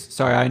I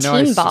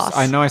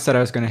know I said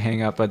I was going to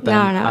hang up, but then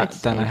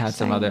I had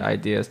some other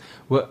ideas.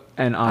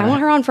 I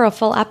want her on for a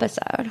full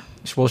episode.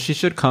 Well, she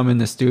should come in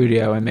the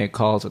studio and make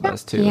calls with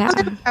us too. Yeah,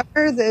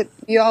 whenever that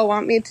y'all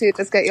want me to,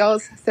 just get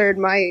y'all's third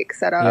mic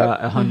set up.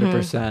 Yeah,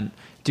 100%.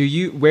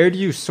 Where do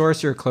you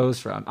source your clothes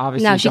from?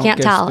 Obviously, no, she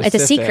can't tell. Specifics.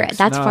 It's a secret.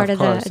 That's part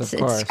of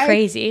it's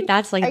crazy.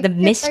 That's like the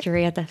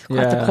mystery at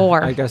the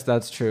core. I guess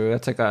that's true.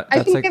 That's like I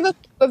can give a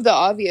few of the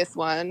obvious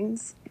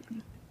ones.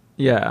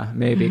 Yeah,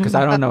 maybe, because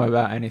I don't know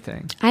about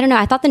anything. I don't know.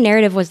 I thought the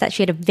narrative was that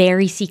she had a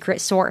very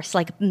secret source,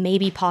 like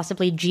maybe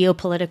possibly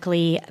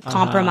geopolitically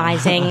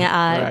compromising,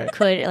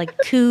 could like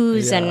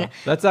coups and.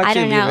 Let's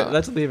actually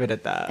let's leave it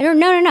at that.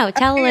 No.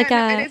 Tell it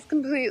is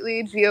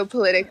completely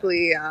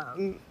geopolitically.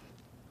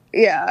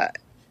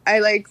 I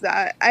like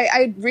that.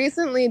 I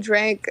recently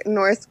drank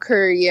North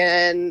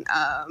Korean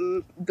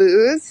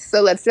booze,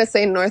 so let's just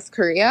say North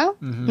Korea.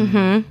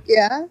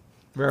 Yeah,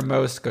 where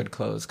most good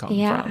clothes come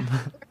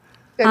from.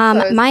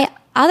 My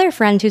other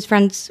friend, who's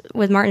friends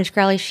with Martin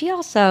Shkreli, she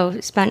also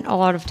spent a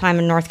lot of time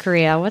in North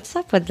Korea. What's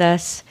up with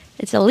this?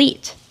 It's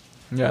elite.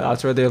 Yeah,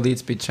 that's where the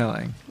elites be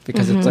chilling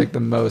because it's like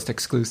the most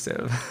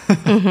exclusive.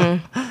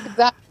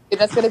 Exactly.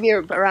 That's going to be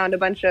around a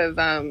bunch of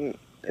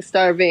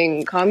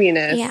starving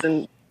communists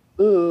and.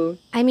 Ooh,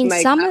 I mean,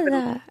 some of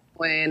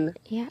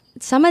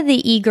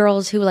the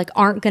e-girls who like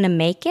aren't gonna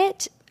make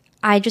it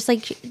I just I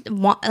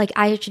want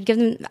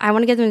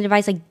to give them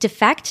advice, like,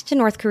 defect to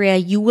North Korea.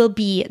 You will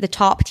be the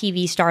top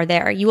TV star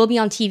there. You will be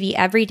on TV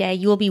every day.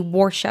 You will be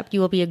worshipped. You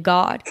will be a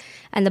god.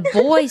 And the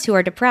boys who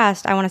are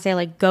depressed, I want to say,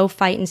 like, go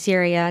fight in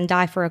Syria and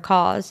die for a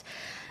cause.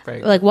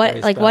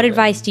 What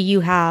advice do you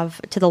have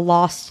to the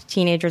lost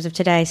teenagers of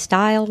today,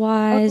 style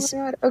wise,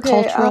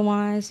 cultural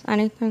wise,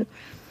 anything?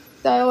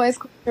 Style wise,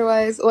 culture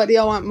wise, what do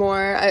y'all want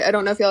more? I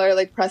don't know if y'all are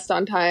like pressed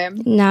on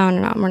time.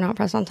 No, we're not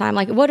pressed on time.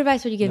 Like, what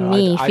advice would you give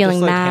me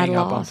feeling mad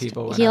lost?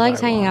 He likes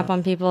hanging up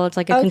on people. It's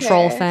like a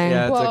control thing.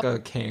 Yeah, it's like a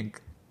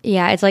kink.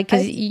 Yeah, it's like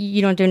because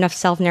you don't do enough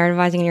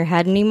self-narrativizing in your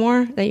head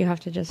anymore that you have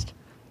to just...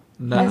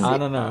 No, I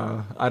don't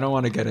know. I don't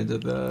want to get into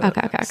the...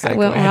 Okay.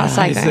 We're not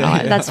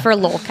psychoanalysis. That's for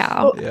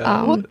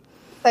LOLcow. We'll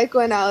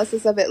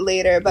psychoanalysis of it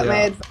later, but my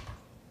advice to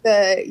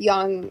the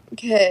young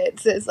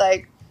kids is,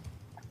 like,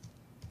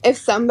 if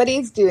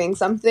somebody's doing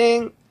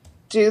something,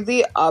 do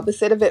the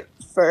opposite of it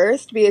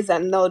first, because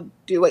then they'll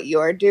do what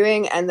you're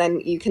doing, and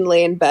then you can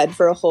lay in bed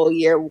for a whole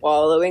year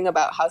wallowing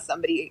about how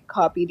somebody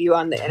copied you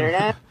on the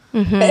internet.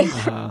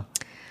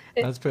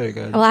 That's pretty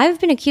good. Well,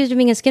 I've been accused of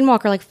being a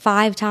skinwalker like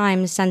 5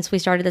 times since we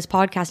started this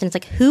podcast, and it's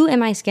like, who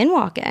am I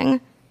skinwalking?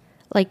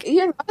 Like,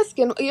 you're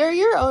not you're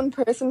your own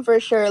person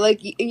for sure. Like,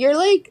 you're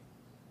like,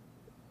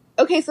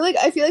 okay, so like,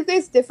 I feel like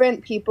there's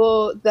different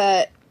people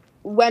that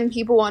when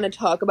people want to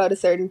talk about a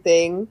certain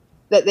thing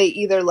that they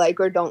either like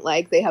or don't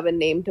like, they have a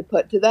name to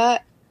put to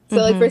that. So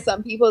like, for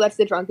some people that's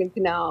the Drunken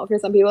Canal, for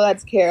some people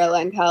that's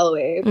Caroline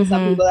Calloway, for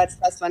some people that's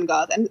Trust Fund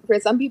Goth, and for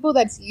some people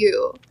that's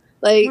you.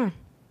 Like,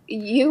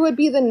 you would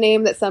be the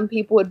name that some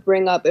people would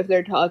bring up if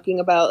they're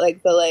talking about,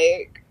 like, the,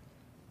 like,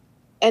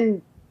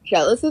 and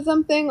jealous of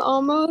something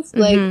almost.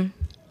 Like,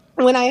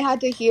 when I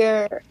had to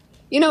hear,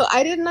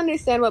 I didn't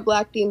understand what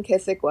Black Dean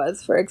Kissick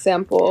was, for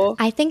example.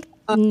 I think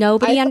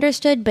nobody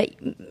understood, but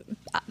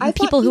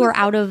people who are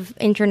out of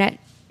internet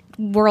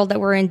world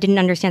that we're in didn't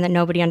understand that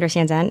nobody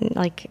understands that.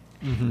 Like,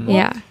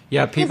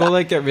 yeah, people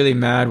like get really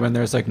mad when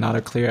there's like not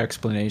a clear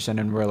explanation,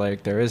 and we're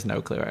like, there is no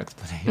clear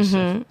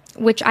explanation.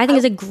 Which I think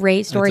is a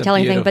great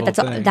storytelling thing, but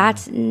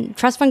that's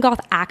Trust Fund Goth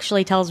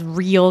actually tells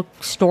real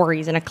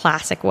stories in a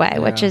classic way,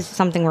 which is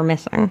something we're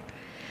missing.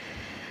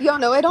 Yo,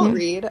 no, I don't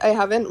read. I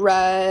haven't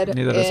read.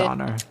 Neither does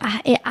Honor.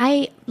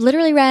 I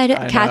literally read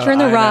Catcher in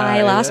the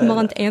Rye last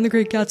month and The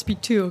Great Gatsby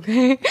too,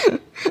 okay?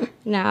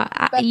 No,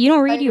 you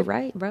don't read, you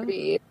write, bro.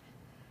 In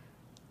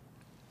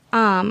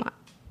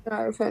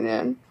our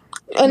opinion.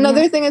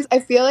 Another thing is, I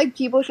feel like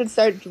people should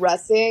start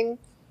dressing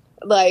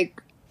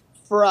like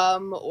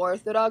from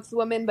Orthodox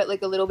women, but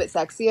like a little bit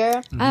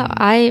sexier. Oh,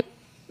 I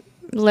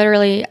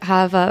literally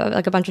have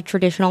a bunch of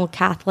traditional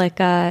Catholic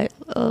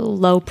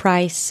low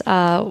price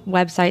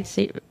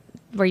websites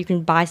where you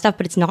can buy stuff,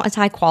 but it's not as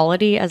high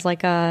quality as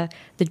like the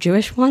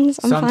Jewish ones.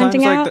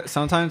 Finding out.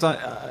 Sometimes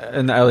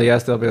in the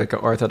LES there'll be like an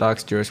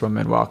Orthodox Jewish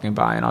woman walking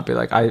by, and I'll be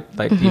like,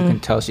 you can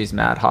tell she's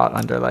mad hot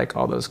under like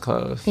all those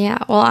clothes. Yeah,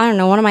 well, I don't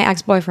know. One of my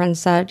ex-boyfriends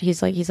said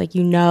he's like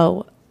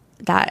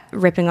that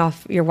ripping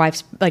off your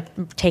wife's,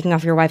 like, taking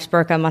off your wife's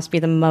burqa must be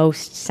the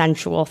most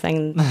sensual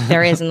thing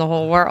there is in the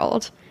whole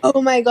world.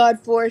 Oh my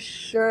God, for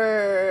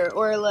sure.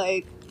 Or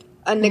like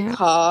a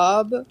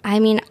niqab. I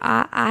mean,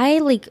 I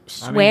like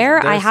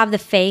swear I have the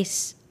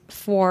face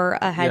for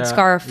a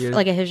headscarf,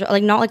 like a hijab,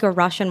 like not like a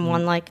Russian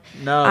one. Like,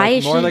 no,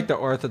 more like the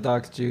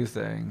Orthodox Jew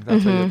thing.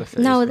 That's what the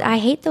face. No, I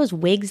hate those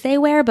wigs they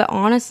wear, but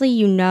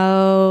honestly,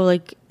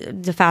 like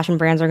the fashion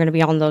brands are going to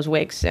be on those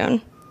wigs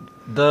soon.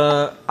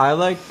 I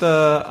like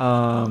the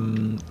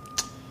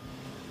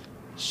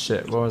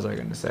what was I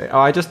going to say? Oh,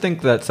 I just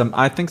think that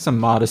some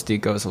modesty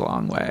goes a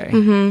long way.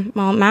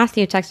 Well,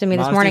 Matthew texted me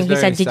this morning. He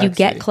said, "Did you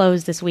get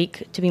clothes this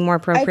week to be more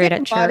appropriate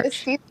at church?"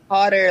 Modesty's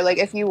hotter. Like,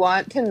 if you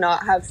want to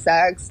not have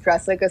sex,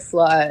 dress like a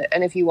slut,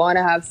 and if you want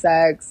to have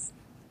sex,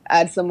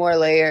 add some more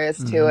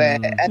layers to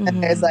it. And then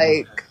there's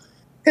like,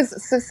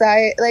 because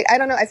society, like, I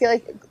don't know. I feel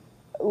like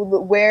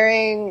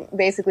wearing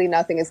basically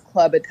nothing is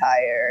club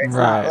attire. It's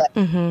right.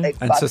 Not like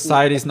and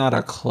society's not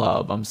a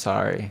club. I'm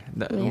sorry.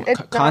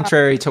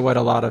 Contrary to what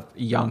a lot of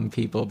young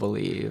people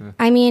believe.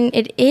 I mean,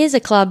 it is a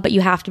club, but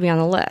you have to be on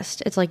the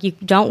list. It's like you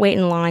don't wait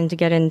in line to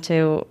get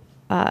into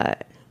the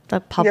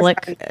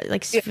public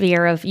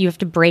sphere of, you have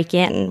to break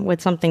in with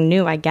something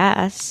new, I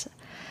guess,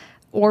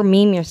 or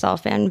meme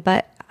yourself in.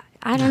 But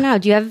I don't know.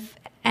 Do you have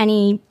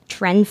any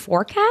trend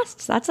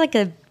forecasts? That's like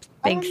a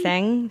big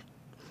thing.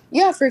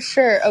 Yeah, for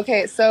sure.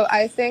 Okay, so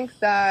I think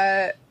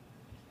that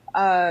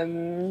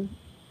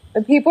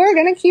people are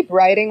going to keep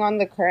riding on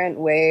the current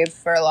wave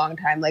for a long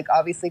time. Like,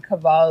 obviously,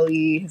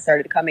 Cavalli has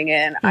started coming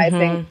in. I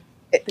think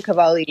the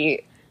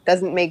Cavalli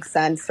doesn't make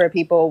sense for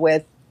people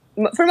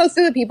for most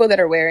of the people that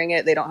are wearing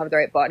it, they don't have the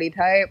right body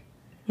type.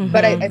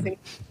 But I think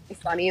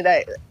it's funny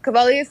that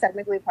Cavalli is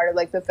technically part of,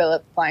 like, the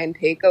Philip Plein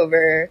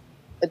takeover.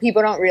 But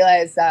people don't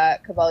realize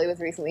that Cavalli was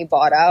recently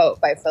bought out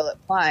by Philip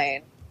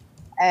Plein.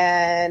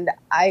 And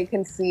I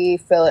can see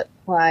Philip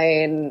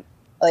Plein,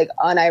 like,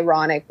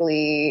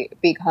 unironically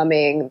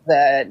becoming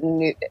the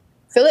new...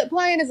 Philip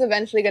Plein is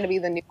eventually going to be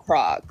the new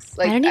Crocs.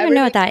 Like, I don't even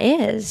know what that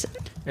is.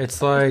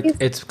 It's like,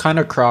 it's kind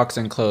of Crocs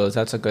and clothes.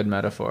 That's a good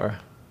metaphor.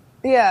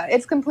 Yeah,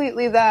 it's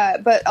completely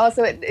that, but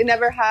also it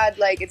never had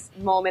like its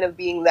moment of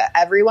being the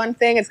everyone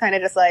thing. It's kind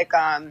of just like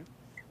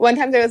one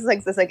time there was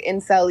like this like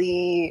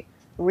incel-y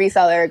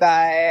reseller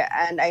guy,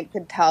 and I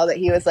could tell that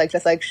he was like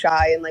just like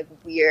shy and like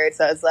weird.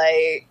 So I was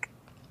like,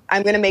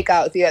 I'm gonna make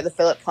out with you at the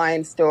Philip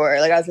Klein store.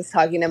 Like I was just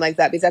talking to him like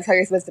that because that's how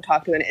you're supposed to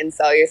talk to an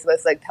incel. You're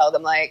supposed to like tell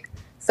them like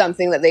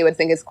something that they would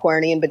think is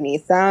corny and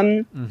beneath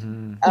them,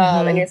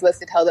 and you're supposed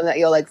to tell them that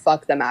you'll like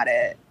fuck them at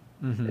it.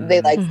 They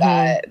like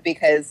that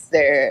because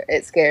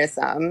it scares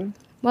them.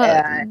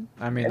 Well,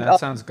 I mean, that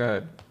sounds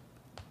good.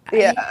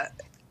 Yeah.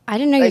 I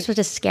didn't know you were supposed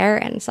to scare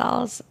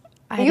incels.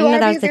 I didn't know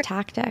that was the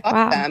tactic.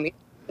 Wow. Them. You're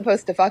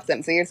supposed to fuck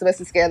them, so you're supposed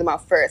to scare them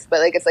off first. But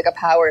like, it's like a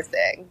power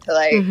thing to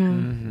like,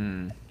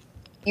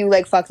 you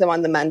like fuck them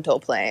on the mental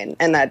plane,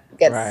 and that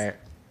gets right.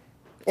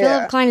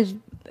 Philip Klein is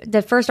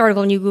the first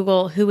article when you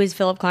Google who is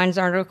Philip Klein's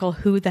article.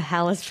 Who the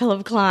hell is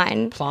Philip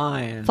Klein?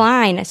 Klein.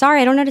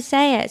 Sorry, I don't know how to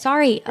say it.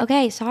 Sorry.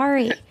 Okay,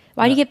 sorry.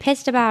 Why do you get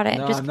pissed about it?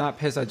 No, I'm not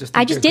pissed. I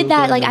just did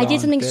that. Like I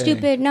did something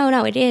stupid.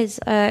 No, it is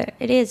the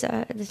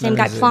same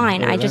guy,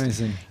 Klein.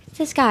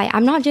 This guy.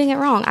 I'm not doing it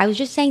wrong. I was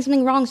just saying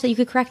something wrong so you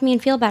could correct me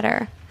and feel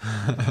better.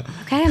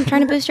 Okay, I'm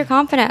trying to boost your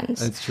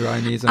confidence. That's true. I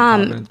need some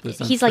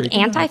confidence. He's like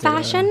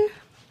anti-fashion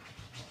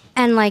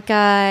and like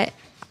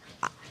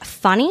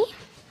funny.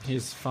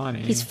 He's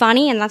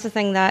funny, and that's the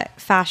thing that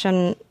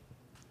fashion.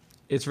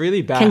 It's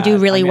really bad. Can do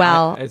really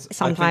well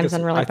sometimes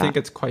and really bad. I think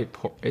it's quite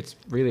poor. It's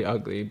really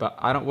ugly,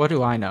 but what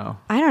do I know?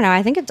 I don't know.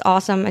 I think it's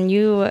awesome, and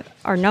you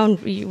are known.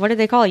 What do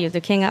they call you?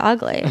 The king of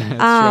ugly. That's true.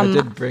 I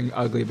did bring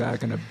ugly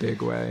back in a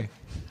big way.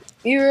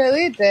 You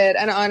really did,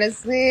 and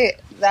honestly,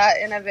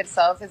 that in of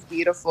itself is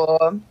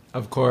beautiful.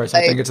 Of course,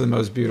 I think it's the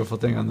most beautiful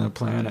thing on the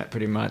planet,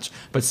 pretty much.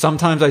 But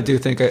sometimes I do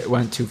think it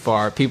went too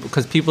far.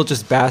 Because people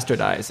just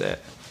bastardize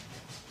it.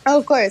 Oh,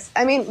 of course.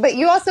 I mean, but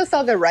you also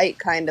saw the right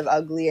kind of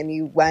ugly, and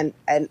you went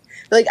and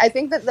like I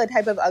think that the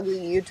type of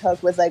ugly you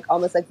took was like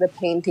almost like the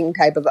painting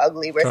type of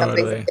ugly, where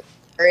something's like,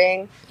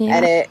 glittering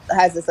and it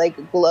has this like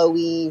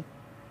glowy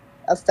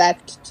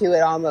effect to it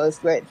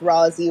almost, where it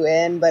draws you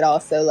in, but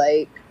also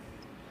like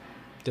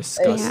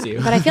disgusts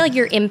you. But I feel like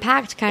your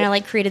impact kind of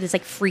like created this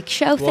like freak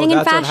show thing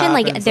in fashion.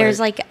 Like there's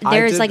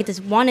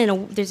this one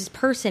there's this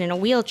person in a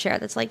wheelchair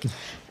that's like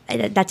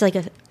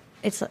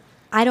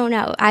I don't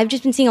know. I've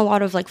just been seeing a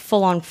lot of like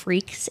full on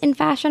freaks in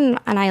fashion,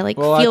 and I like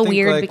feel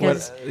weird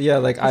because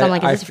I'm like,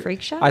 is this a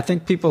freak show? I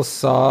think people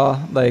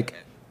saw like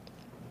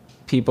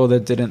people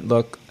that didn't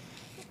look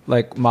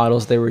like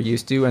models they were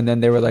used to, and then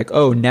they were like,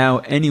 oh, now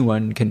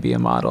anyone can be a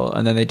model,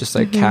 and then they just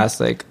like cast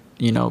like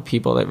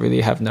people that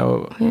really have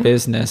no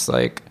business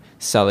like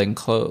selling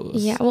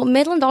clothes. Yeah, well,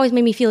 Midland always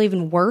made me feel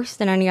even worse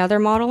than any other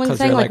modeling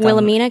thing, like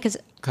Wilhelmina, because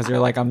you're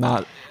like, I'm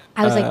not.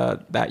 I was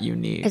that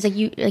unique. It's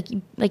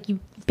like you.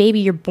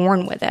 Baby, you're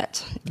born with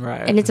it,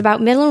 right? And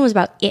Midland was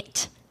about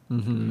it.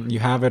 You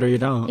have it or you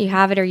don't. You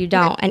have it or you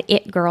don't. And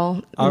it,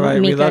 girl. All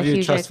right, we love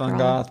you, Trust Fund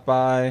Goth.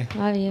 Bye.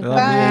 Love you.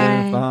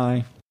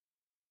 Bye.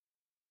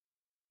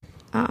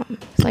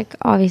 It's like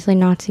obviously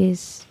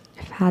Nazis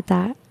had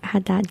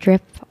that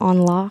drip on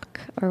lock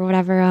or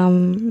whatever.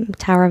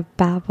 Tower of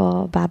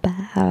Babel,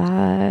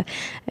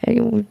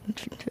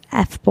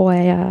 F-boy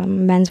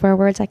menswear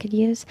words I could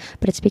use,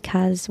 but it's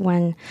because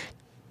when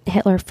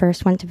Hitler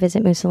first went to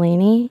visit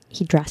Mussolini,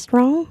 he dressed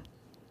wrong,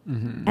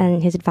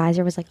 and his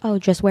advisor was like, "Oh,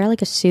 just wear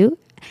like a suit."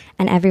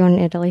 And everyone in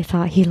Italy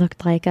thought he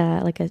looked like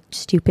a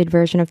stupid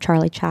version of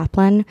Charlie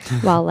Chaplin,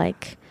 while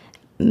like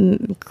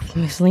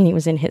Mussolini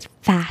was in his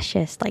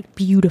fascist, like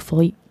beautiful,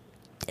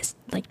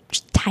 like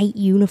tight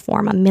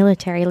uniform, a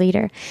military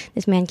leader.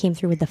 This man came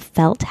through with the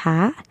felt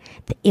hat,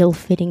 the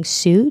ill-fitting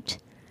suit.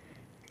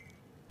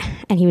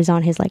 And he was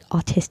on his like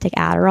autistic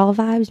Adderall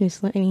vibes.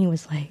 Mussolini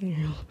was like,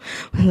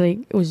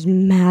 was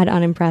mad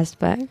unimpressed,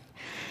 but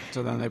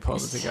so then they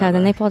pulled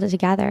it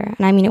together.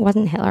 And I mean, it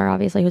wasn't Hitler,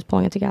 obviously, who was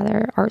pulling it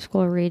together. Art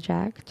school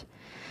reject,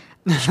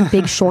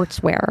 big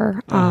shorts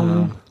wearer.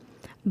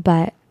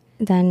 But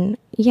then,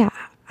 yeah,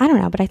 I don't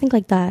know. But I think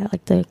like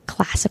the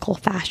classical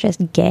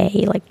fascist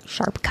gay like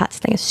sharp cuts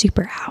thing is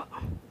super out.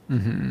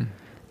 And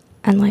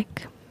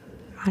like,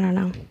 I don't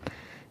know.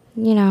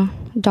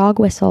 Dog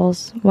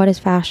whistles. What is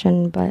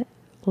fashion but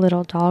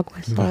little dog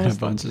whistles? A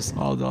bunch of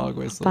small dog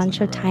whistles. A bunch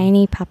of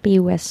tiny puppy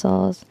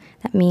whistles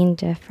that mean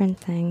different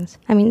things.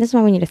 I mean, this is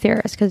why we need a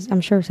theorist, because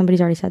I'm sure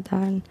somebody's already said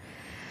that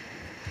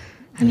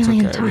a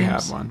million times. We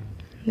have one.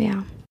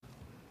 Yeah.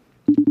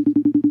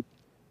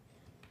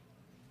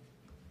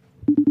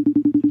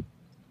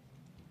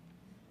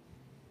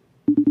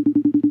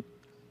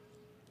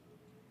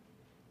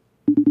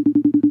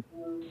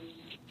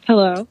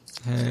 Hello.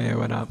 Hey,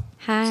 what up?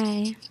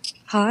 Hi.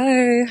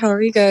 Hi, how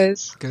are you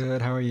guys?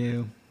 Good, how are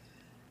you?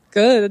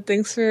 Good,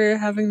 thanks for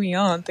having me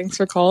on. Thanks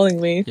for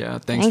calling me. Yeah,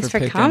 thanks for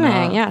coming.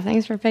 Up. Yeah,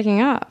 thanks for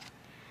picking up.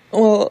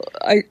 Well,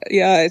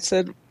 I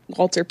said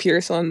Walter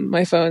Pierce on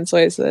my phone, so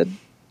I said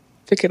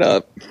pick it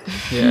up.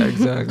 Yeah,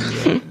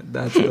 exactly.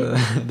 That's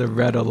the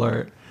red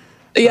alert.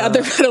 Yeah,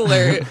 the red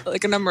alert,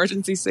 like an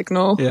emergency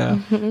signal. Yeah.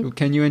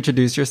 Can you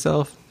introduce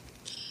yourself?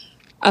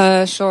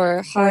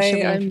 Sure.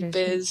 Hi, I'm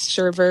Biz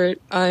Sherbert.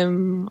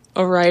 I'm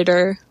a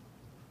writer.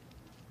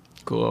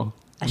 Cool.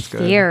 That's good.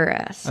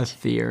 Theorist. A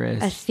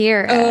theorist. A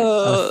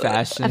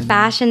theorist. A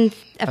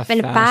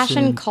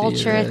fashion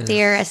culture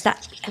theorist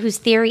whose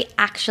theory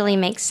actually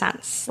makes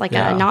sense, like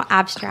a not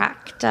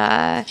abstract.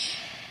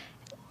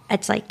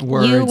 It's like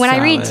word when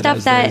I read salad, stuff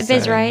that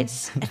Biz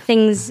writes,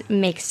 things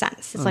make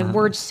sense. It's like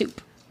word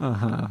soup.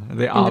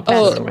 The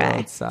opposite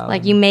way.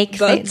 Like you make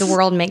the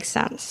world make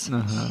sense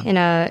in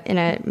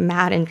a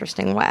mad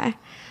interesting way.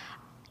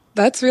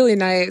 That's really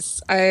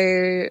nice.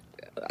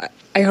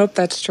 I hope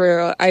that's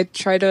true. I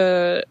try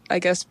to, I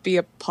guess, be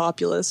a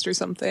populist or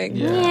something.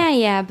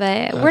 Yeah,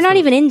 but we're not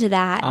even into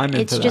that. I'm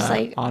it's into just that.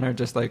 like Honor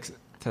just likes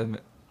to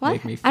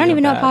make me feel I don't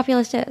even know bad. what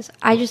populist is.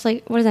 I just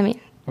like, what does that mean?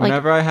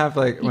 Whenever I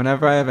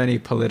have any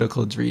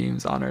political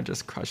dreams, Honor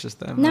just crushes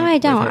them. No, I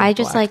don't. I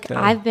just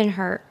I've been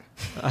hurt.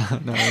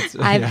 No,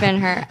 I've been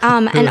hurt.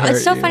 And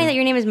it's so funny that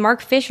your name is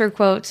Mark Fisher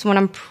quotes when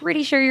I'm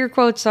pretty sure your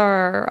quotes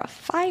are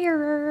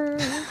fire.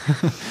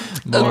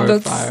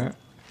 Fire.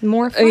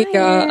 More fire.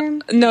 Yeah.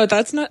 No,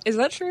 that's not. Is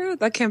that true?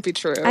 That can't be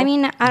true. I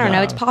mean, I don't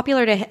know. It's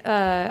popular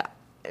to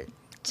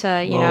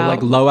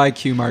like low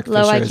IQ Mark Fisher.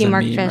 Low IQ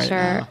Mark Fisher. Fisher.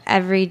 Right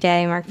every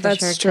day Mark Fisher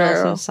That's kills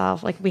true.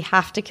 himself. Like we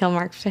have to kill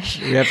Mark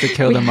Fisher. We have to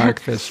kill the Mark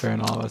Fisher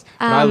in all of us.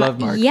 But I love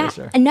Mark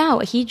Fisher. No,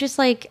 he just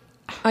like.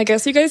 I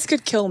guess you guys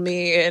could kill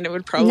me, and it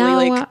would probably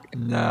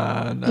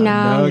No,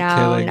 no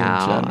killing in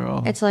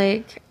general. It's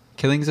like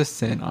killing's a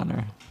sin,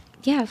 Honor.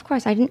 Yeah, of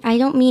course. I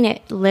don't mean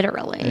it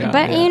literally, Yeah,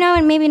 but yeah.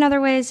 and maybe in other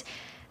ways.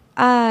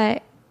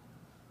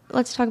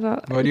 Let's talk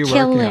about what are you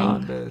killing. working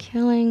on, Biz?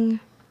 Killing.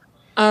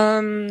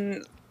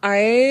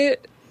 I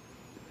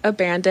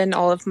abandoned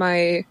all of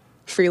my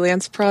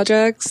freelance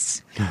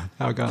projects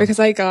How come? because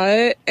I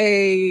got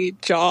a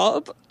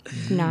job.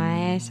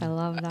 Nice, I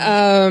love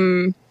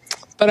that.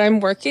 But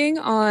I'm working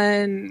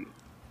on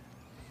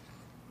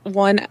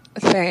one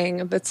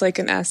thing that's like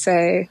an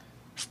essay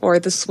for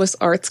the Swiss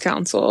Arts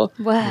Council.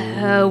 Whoa,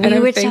 and we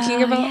I'm were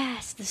thinking about.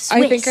 yes, the Swiss.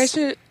 I think I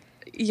should.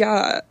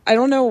 Yeah, I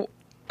don't know.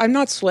 I'm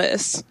not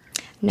Swiss.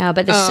 No,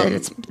 but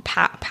it's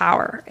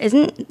power.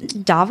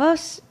 Isn't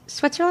Davos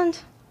Switzerland?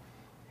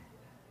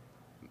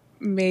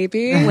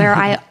 Maybe. Where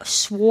I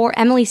swore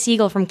Emily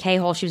Siegel from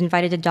K-Hole, she was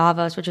invited to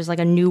Davos, which is like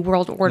a New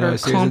World Order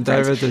she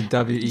conference. was invited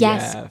to WEF.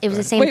 Yes, it was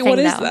the same Wait, thing. what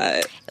though. is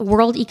that?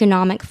 World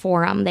Economic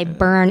Forum. They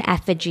burn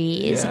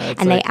effigies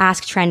it's and they like-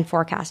 ask trend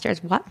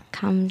forecasters, what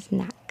comes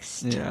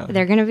next? Yeah.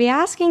 They're going to be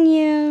asking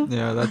you.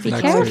 Yeah, that's Be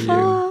next for you.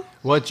 careful.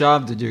 What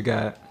job did you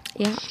get?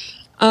 Yeah.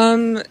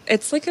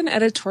 It's like an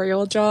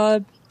editorial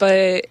job,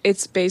 but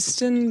it's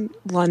based in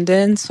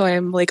London, so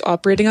I'm like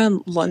operating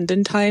on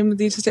London time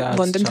these That's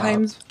London chopped.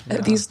 times Yeah.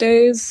 these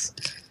days,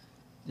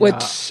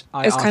 which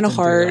I is kind often of do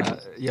hard.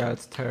 that. Yeah,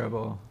 it's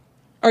terrible.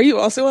 Are you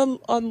also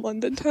on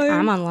London time?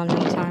 I'm on London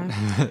time.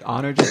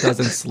 Honor just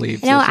doesn't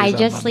sleep. No, so she's I on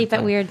just London sleep at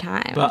time. weird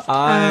times. But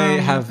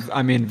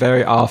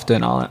very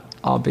often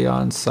I'll be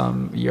on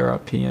some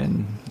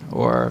European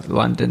or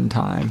London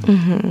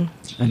time,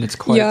 and it's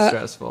quite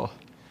stressful.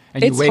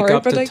 And you It's wake hard,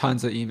 up but, to like-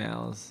 tons of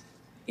emails.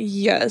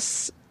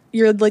 Yes,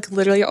 you're like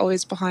literally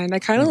always behind. I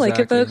kind of like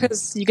it though Exactly.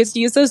 because you get to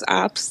use those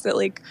apps that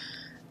like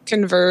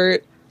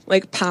convert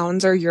like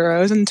pounds or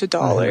euros into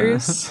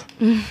dollars.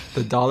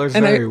 The dollar's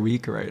And very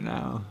weak right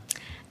now.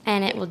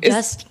 and it will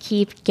just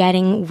keep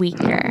getting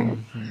weaker.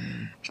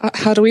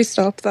 How do we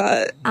stop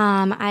that?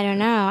 I don't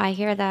know. I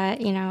hear that,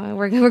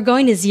 we're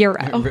going to zero.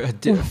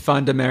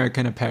 Fund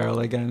American Apparel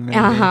again. Maybe.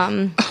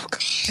 Oh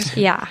god.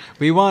 Yeah.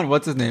 We want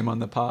what's his name on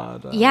the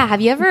pod? Yeah.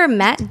 Have you ever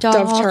met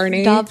Dov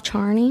Charney? Dov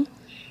Charney?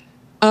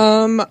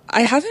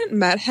 I haven't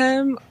met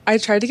him. I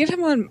tried to get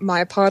him on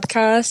my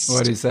podcast.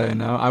 What do you say?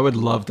 No, I would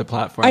love to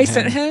platform. I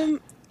sent him.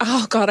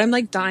 Oh god, I'm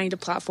like dying to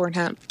platform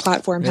him.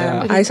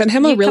 Yeah. I sent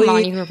him a Come on,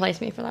 really. you can replace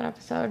me for that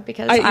episode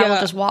because I- I will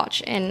yeah. just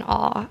watch in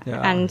awe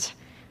Yeah. and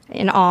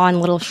in awe and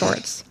little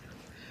shorts,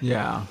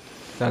 Yeah,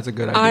 that's a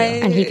good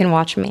idea. and he can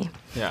watch me.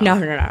 Yeah. No.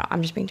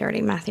 I'm just being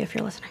dirty, Matthew. If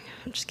you're listening,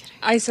 I'm just kidding.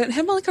 I sent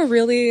him like a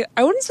really.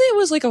 I wouldn't say it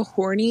was like a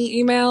horny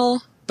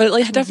email, but it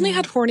like definitely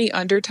had horny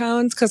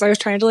undertones because I was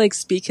trying to like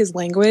speak his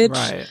language.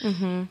 Right.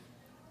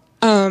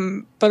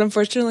 But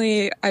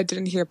unfortunately, I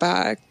didn't hear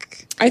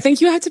back. I think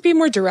you have to be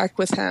more direct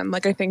with him.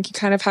 Like I think you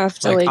kind of have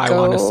to Like, like I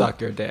go. want to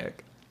suck your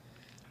dick.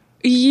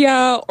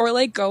 Yeah, or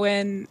like go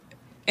in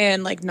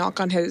and like knock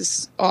on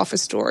his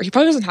office door. He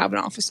probably doesn't have an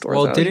office door.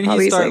 Well, though. didn't he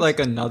Probably is, start like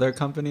another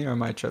company, or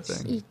am I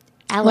tripping?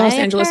 LA Los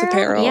Angeles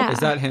Apparel. Yeah. Is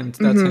that him?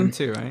 That's him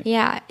too, right?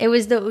 Yeah, it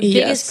was the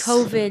Yes. biggest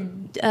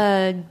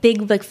COVID,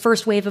 big like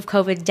first wave of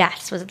COVID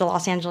deaths was at the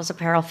Los Angeles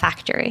Apparel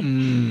factory,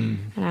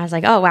 and I was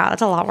like, oh wow,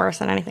 that's a lot worse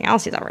than anything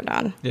else he's ever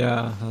done.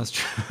 Yeah, that's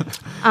true.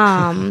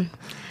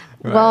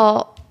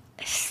 Well,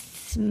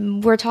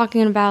 we're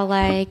talking about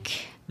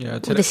like Yeah,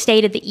 the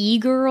state of the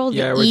e-girl,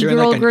 yeah, the we're doing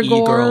e-girl like an Gregor,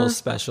 e-girl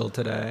special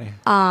today.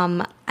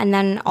 and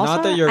then also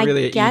Not that you're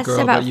really I an guess e-girl,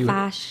 about but you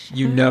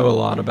fashion. know a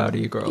lot about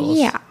e-girls.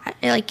 Yeah,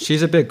 like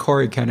she's a big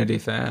Corey Kennedy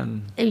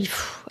fan.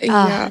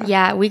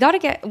 Yeah, we got to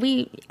get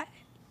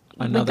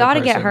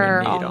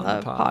her on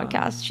the pod.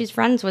 podcast. She's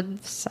friends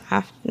with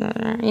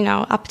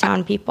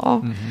uptown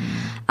people.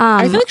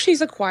 I feel like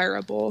she's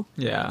acquirable.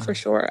 Yeah, for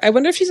sure. I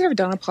wonder if she's ever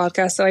done a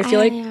podcast. So I feel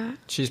like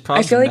she's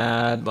probably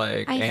mad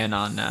and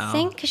on now. I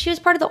think because she was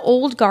part of the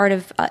old guard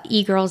of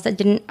e-girls that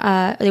didn't.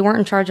 They weren't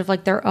in charge of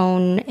like their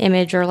own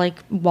image or like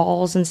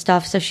walls and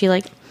stuff. So she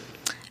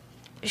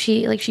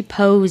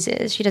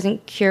poses. She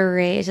doesn't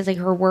curate. It's just like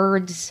her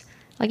words.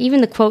 Like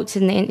even the quotes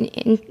in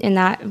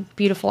that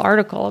beautiful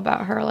article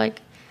about her,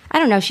 like I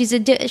don't know, she's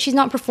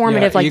not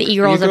performative like the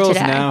e-girls of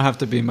today. Now have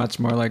to be much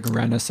more like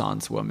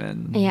Renaissance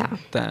women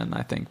than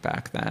I think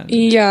back then.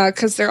 Yeah,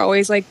 because they're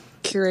always like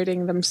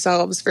curating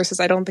themselves versus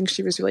I don't think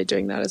she was really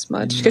doing that as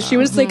much because she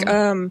was like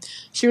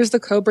she was the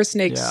Cobra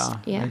Snake's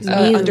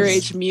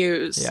underage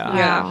muse.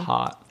 Yeah,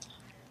 hot.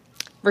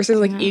 Versus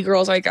like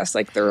e-girls, I guess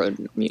like their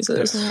own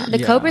muses. Yeah.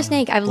 The Cobra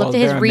Snake, I've looked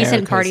at his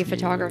recent party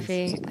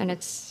photography, and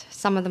it's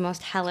some of the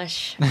most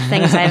hellish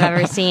things I've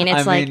ever seen.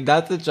 It's I mean,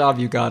 that's a job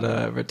you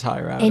gotta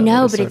retire out of. I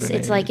know, but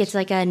it's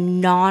like a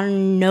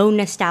no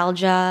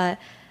nostalgia,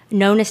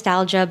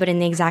 but in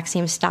the exact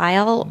same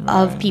style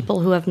of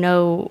people who have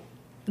no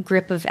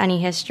grip of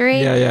any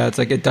history. Yeah. It's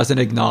like it doesn't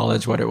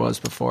acknowledge what it was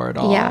before at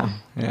all.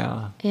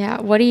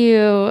 Yeah. What do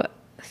you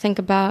think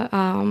about?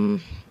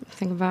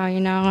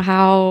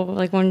 How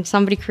like when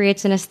somebody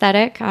creates an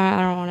aesthetic,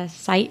 I don't want to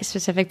cite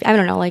specific, I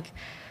don't know, like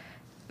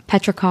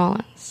Petra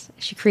Collins,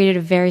 she created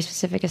a very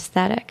specific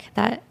aesthetic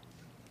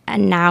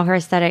and now her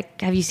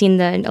aesthetic, have you seen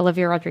the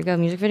Olivia Rodrigo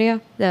music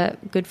video, the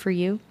Good For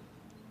You?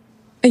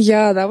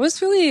 Yeah, that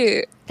was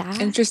really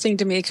interesting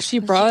to me because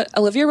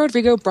Olivia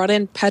Rodrigo brought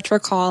in Petra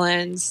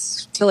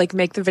Collins to like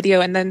make the video,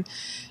 and then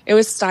it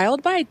was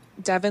styled by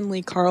Devin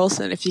Lee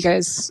Carlson, if you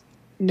guys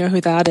know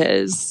who that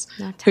is,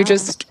 who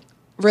just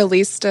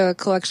released a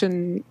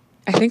collection,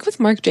 I think with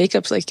Marc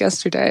Jacobs like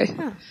yesterday.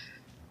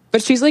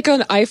 But she's like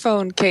an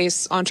iPhone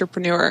case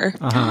entrepreneur.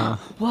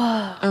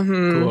 Whoa.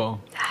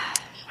 Cool.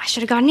 I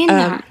should have gotten in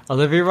there.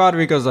 Olivia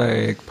Rodrigo's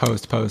like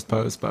post.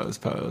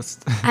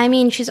 I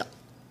mean, she's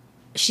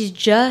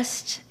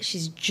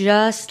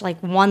just like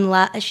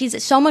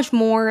she's so much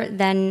more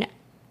than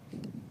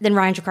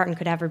Ryan Jacartin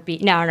could ever be.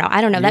 No, I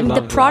don't know.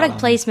 The product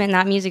placement in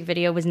that music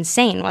video was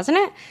insane, wasn't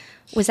it?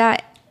 Was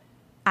that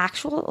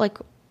actual like?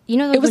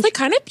 It was like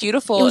kind of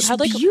beautiful. It had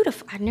like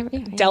beautiful. I've never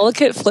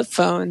delicate flip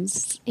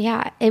phones.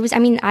 Yeah, it was. I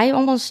mean, I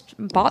almost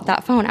bought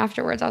that phone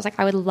afterwards. I was like,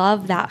 I would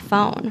love that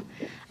phone.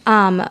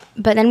 But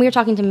then we were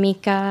talking to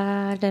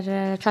Mika,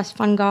 Trust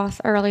Fund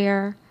Goth,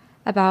 earlier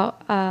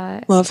about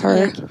love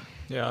her. Like,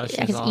 yeah,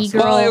 she's awesome.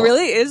 Well, it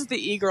really is the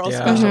e-girl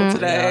special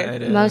today.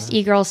 Yeah, most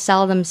e-girls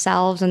sell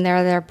themselves and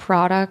they're their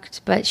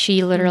product, but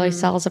she literally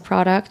sells a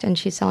product and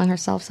she's selling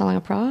herself selling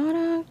a product.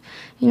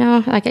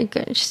 Like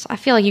I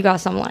feel like you got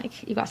some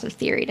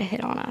theory to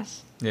hit on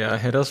us. Yeah,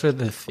 hit us with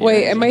the theory.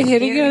 Wait, am I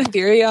hitting a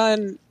theory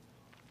on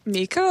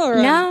Mika or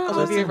no? On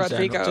Olivia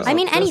Rodrigo? I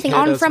mean anything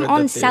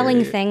on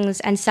selling things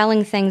and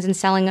selling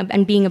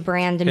and being a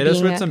brand and hit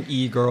us with some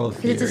e-girl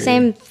theory. It's the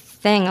same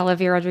thing.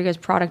 Olivia Rodrigo's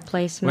product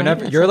placement.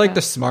 Whenever you're like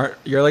the smart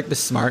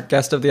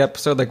guest of the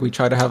episode. Like we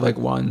try to have like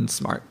one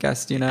smart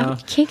guest. You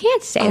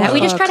can't say that.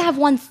 We just try to have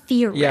one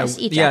theorist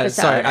each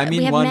episode. Sorry, I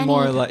mean one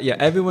more. Like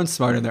everyone's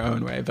smart in their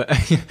own way, but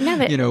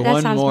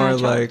one more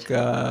like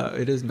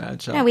it is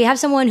mad show. No, we have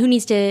someone who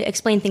needs to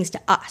explain things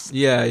to us.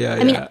 Yeah.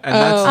 I mean, and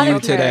that's you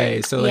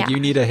today. So like you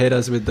need to hit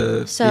us with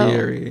the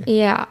theory.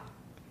 Yeah.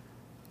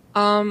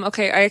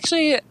 Okay.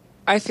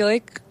 I feel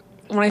like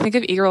when I think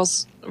of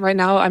e-girls right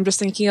now, I'm just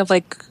thinking of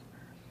like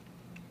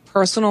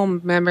personal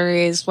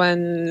memories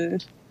when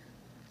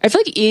I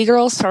feel like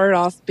e-girl started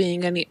off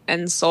being an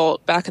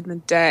insult back in the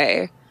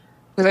day,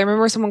 because I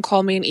remember someone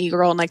called me an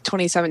e-girl in like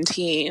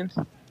 2017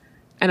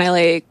 and I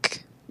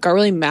like got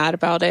really mad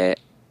about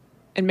it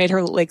and made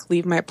her like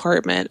leave my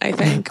apartment, I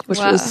think, which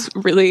was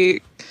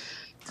really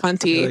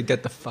cunty. Really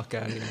get the fuck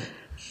out of here.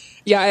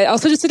 Yeah, I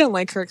also just didn't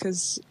like her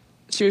because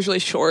she was really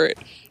short,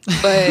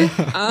 but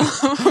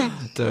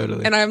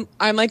totally. And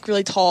I'm like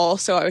really tall,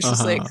 so I was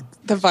just like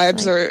the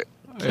vibes are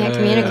can't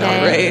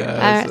communicate.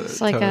 Right. It's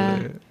like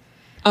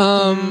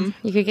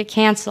you could get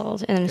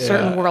canceled in a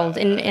certain world.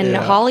 In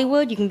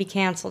Hollywood, you can be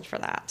canceled for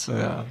that.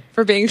 Yeah.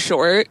 For being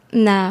short?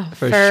 No.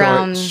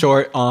 For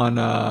short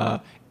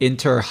on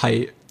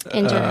inter-height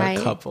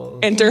couples.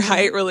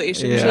 Inter-height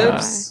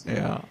relationships.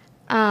 Yeah.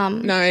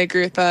 No, I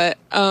agree with that.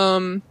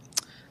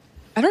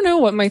 I don't know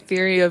what my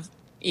theory of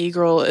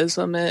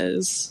e-girlism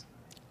is.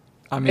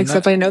 I mean,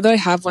 except I know that I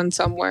have one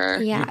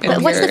somewhere. Yeah,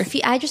 but what's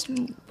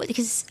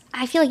because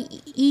I feel like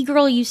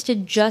e-girl used to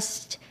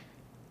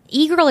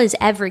e-girl is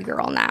every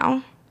girl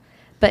now,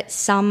 but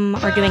some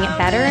are doing it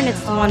better, and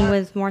it's the one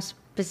with more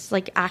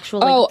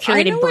actual curated brands.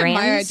 I know what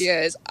my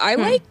idea is. I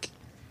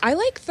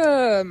like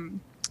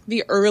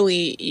the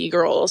early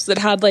e-girls that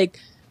had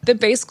that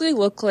basically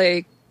look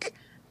like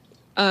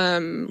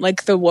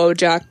the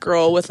Wojak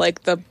girl with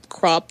the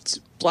cropped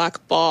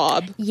black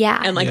bob,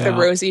 and the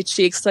rosy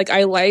cheeks.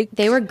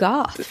 They were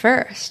goth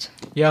first.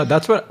 Yeah,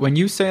 that's what, when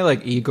you say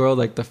like e-girl,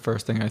 like the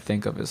first thing I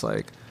think of is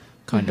like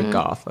kind of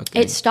goth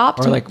looking. It stopped,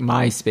 or like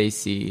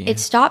MySpace-y. It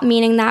stopped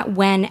meaning that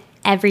when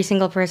every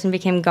single person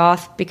became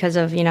goth because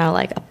of, you know,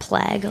 like a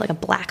plague, like a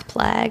black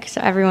plague. So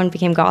everyone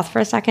became goth for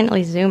a second, at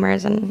least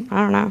Zoomers, and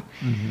I don't know.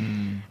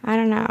 I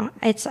don't know.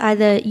 It's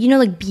either, you know,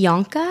 like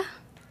Bianca.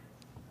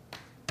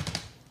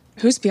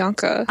 Who's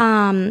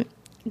Bianca?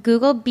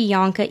 Google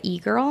Bianca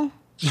e-girl.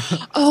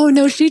 Oh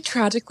no, she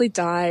tragically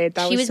died.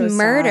 She was so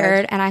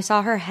murdered, and I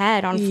saw her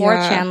head on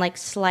 4chan, like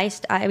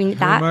sliced. I mean,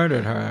 Who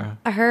murdered her?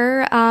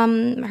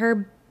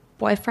 Her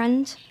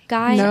boyfriend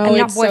guy. No, I mean,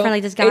 not boyfriend,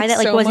 like this guy that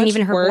like so wasn't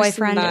even her worse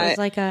boyfriend. than It that. was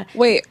like a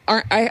wait.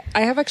 I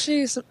have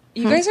actually.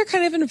 You guys are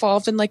kind of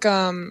involved in like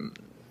a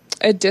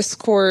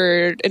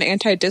Discord, an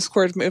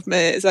anti-Discord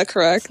movement. Is that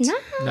correct?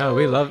 No,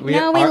 we love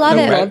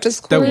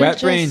it. The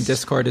Wet Brain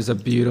Discord is a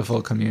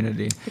beautiful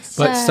community,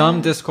 but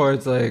some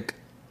Discords like.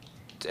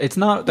 It's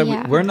not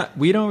that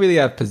we don't really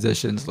have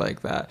positions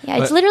like that. Yeah,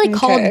 it's literally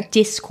called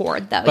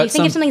Discord, though. You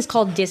think if something's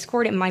called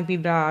Discord, it might be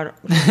bad.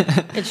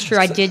 It's true.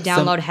 I did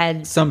download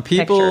heads. Some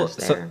people,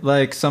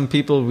 some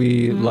people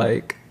we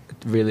like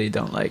really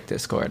don't like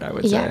Discord. I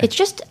would say. Yeah, it's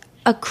just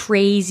a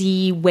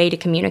crazy way to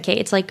communicate.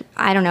 It's like,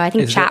 I don't know. I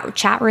think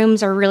chat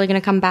rooms are really going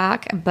to come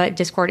back, but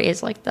Discord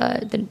is like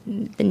the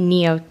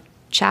neo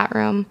chat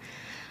room.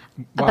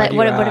 But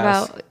what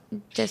about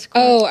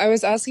Discord? Oh, I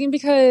was asking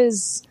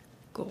because.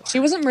 She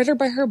wasn't murdered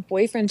by her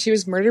boyfriend. She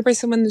was murdered by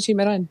someone that she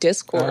met on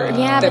Discord.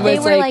 Yeah, but they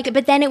were like,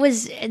 but then it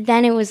was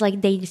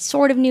like they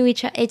sort of knew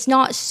each other. It's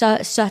not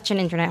such an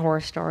internet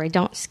horror story.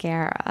 Don't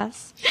scare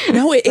us.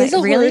 No, it is a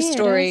horror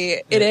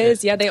story. It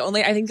is. Yeah, I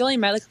think they only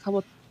met like a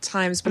couple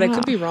times, but I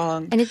could be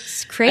wrong. And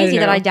it's crazy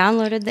that I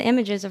downloaded the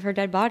images of her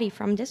dead body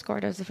from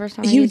Discord. It was the first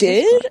time I used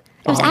did? Discord.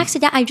 It was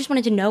accidental. I just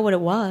wanted to know what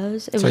it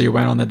was. So you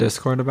went on the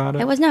Discord about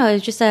it? It was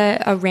just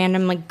a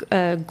random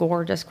like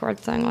gore Discord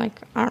thing.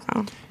 Like, I don't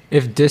know.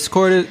 If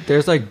Discord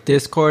there's like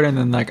Discord, and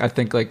then like I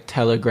think like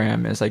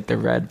Telegram is like the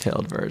red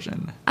pilled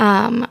version.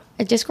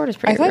 Discord is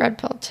pretty red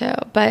pilled too,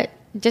 but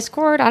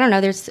Discord, I don't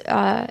know. There's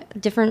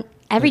different.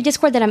 Every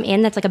Discord that I'm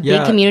in that's like a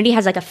big community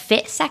has like a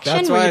fit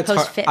section where you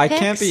post fit pics. I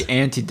can't be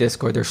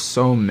anti-Discord. There's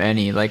so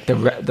many. Like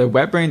the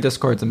Wet Brain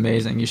Discord's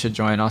amazing. You should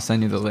join. I'll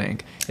send you the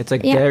link. It's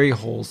like very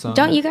wholesome.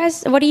 Don't you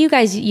guys? What do you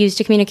guys use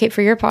to communicate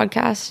for your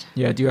podcast?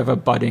 Yeah. Do you have a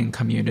budding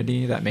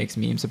community that makes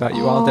memes about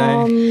you all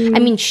day? I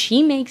mean,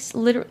 she makes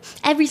literally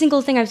every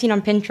single thing I've seen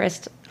on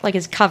Pinterest like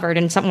is covered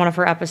in one of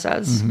her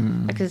episodes.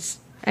 Because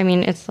I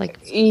mean, it's like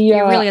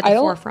you're really at the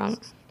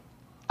forefront.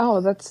 Oh,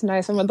 that's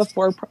nice. I'm at the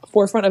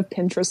forefront of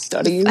Pinterest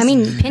studies. I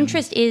mean,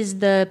 Pinterest is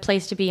the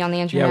place to be on the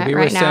internet right now. Yeah,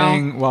 we were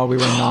saying while we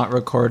were not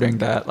recording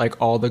that, like,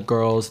 all the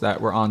girls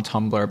that were on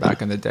Tumblr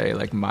back in the day,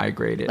 like,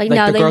 migrated. Like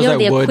no, the girls know that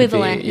the would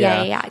equivalent. be,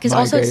 Yeah. Because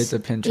also it's to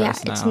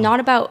Pinterest now. It's not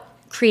about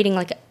creating,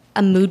 like,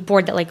 a mood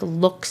board that, like,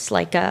 looks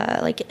like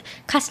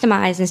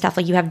customized and stuff.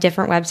 Like, you have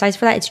different websites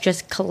for that. It's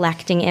just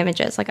collecting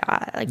images.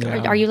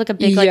 Are you, like, a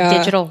big, like,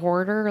 digital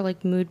hoarder or,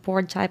 like, mood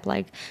board type,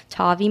 like,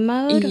 Tavi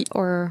mode?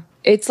 Or...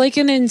 It's like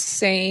an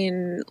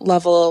insane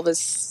level of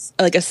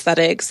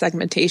aesthetic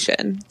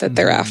segmentation that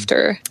they're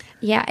after.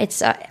 Yeah,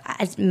 it's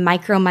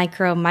micro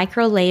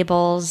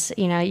labels.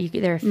 You know,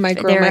 they're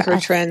micro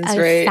trends,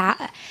 right?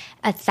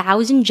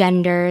 1,000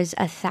 genders,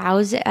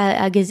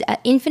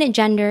 infinite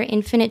gender,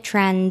 infinite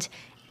trend,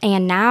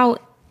 and now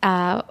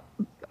But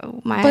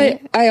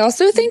I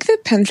also think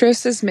that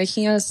Pinterest is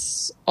making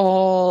us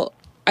all.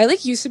 I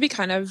used to be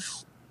kind of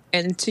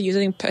into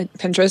using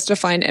Pinterest to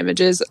find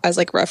images as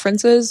like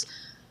references.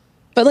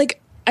 But,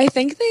 like, I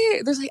think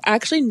there's, like,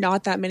 actually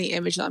not that many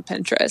images on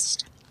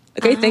Pinterest.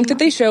 Like, I think that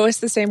they show us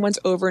the same ones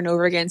over and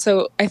over again.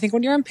 So, I think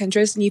when you're on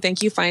Pinterest and you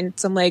think you find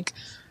some, like,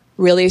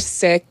 really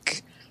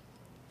sick,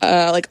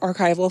 like,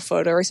 archival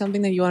photo or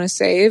something that you want to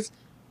save,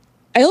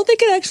 I don't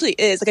think it actually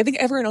is. Like, I think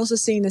everyone else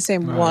is seeing the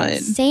same one.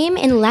 Same,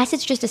 unless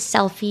it's just a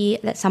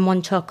selfie that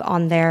someone took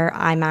on their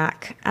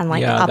iMac and,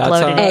 like,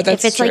 uploaded it.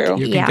 That's if it's true. Like,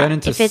 you can get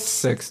into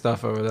sick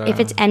stuff over there. If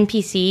it's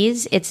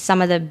NPCs, it's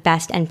some of the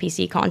best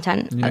NPC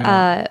content.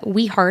 Yeah.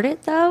 We Heart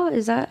It, though?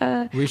 Is that...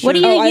 what do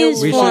you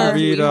use we for... should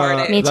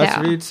read, Me too. Let's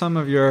read some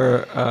of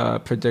your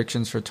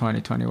predictions for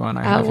 2021.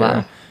 I have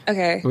here.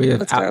 Okay,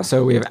 let's go.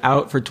 So we have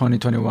out for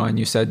 2021.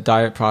 You said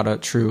Diet Prada.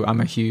 True, I'm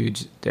a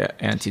huge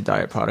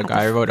anti-Diet Prada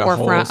guy. I wrote a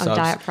whole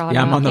Prada.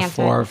 Yeah, I'm on the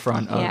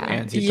forefront of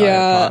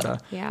anti-Diet Prada.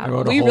 Yeah, I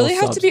wrote we a whole really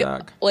have to be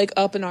Substack. like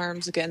up in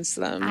arms against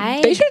them.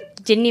 They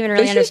didn't even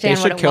really understand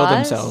what it was. They should kill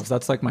themselves.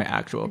 That's like my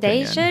actual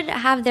opinion. They should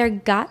have their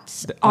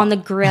guts on the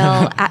grill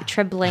at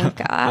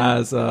Treblinka.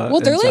 As they're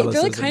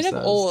like kind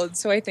of old,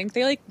 so I think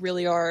they like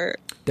really are.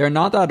 They're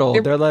not that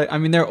old. They're like, I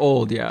mean, they're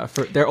old, yeah.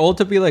 They're old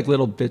to be like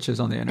little bitches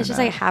on the internet. It's just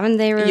like, haven't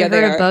they heard of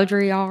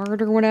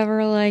Baudrillard or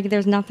whatever? Like,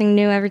 there's nothing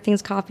new.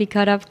 Everything's copy,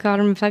 cut up, cut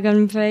and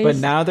paste. But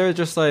now they're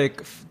just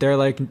like, they're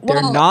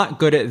not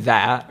good at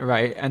that,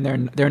 right? And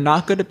they're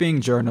not good at being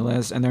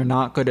journalists, and they're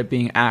not good at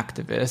being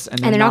activists, and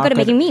they're not good at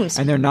making memes.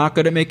 And they're not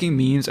good at making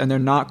memes, and they're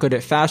not good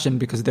at fashion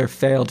because they're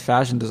failed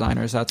fashion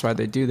designers. That's why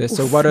they do this.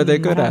 So what are they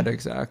good at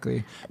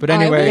exactly? But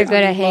anyway, they're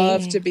good at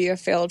love to be a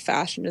failed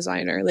fashion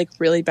designer, like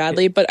really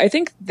badly. But I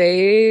think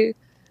they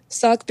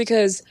suck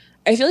because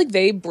I feel like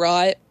they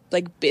brought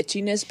like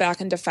bitchiness back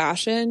into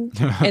fashion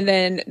and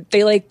then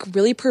they like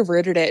really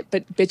perverted it,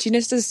 but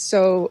bitchiness is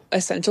so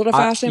essential to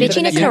fashion.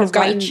 Bitchiness in a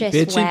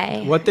righteous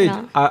way.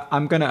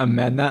 I'm gonna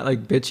amend that.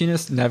 Like,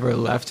 bitchiness never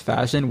left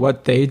fashion.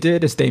 What they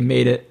did is they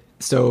made it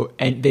so,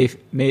 and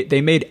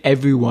they made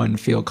everyone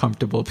feel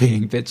comfortable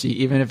being bitchy,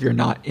 even if you're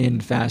not in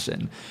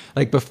fashion.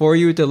 Like, before,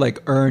 you had to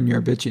like earn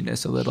your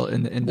bitchiness a little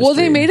in the industry. Well,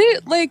 they made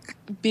it like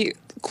be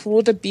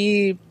cool to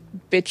be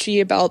bitchy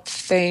about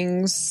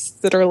things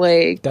that are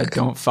like that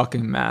don't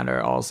fucking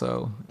matter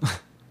also.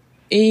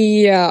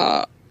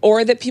 Yeah,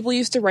 or that people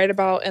used to write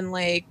about in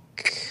like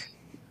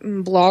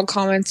blog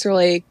comments or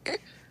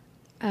like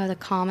the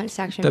comment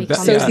section,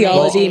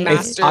 sociology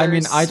masters. I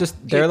mean,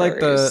 they're like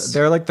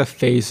the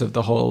face of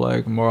the whole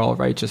like moral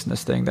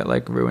righteousness thing that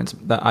like ruins,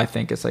 that I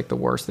think is like the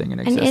worst thing in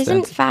existence. And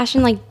isn't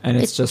fashion like, and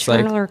it's just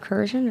like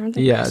recursion? Aren't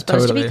they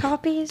supposed to be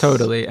copies?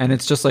 Totally. And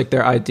it's just like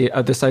their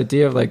idea, this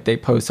idea of like they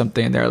post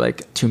something and they're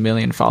like 2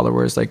 million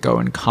followers like go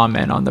and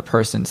comment on the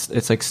person's.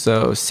 It's like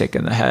so sick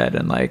in the head,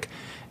 and like,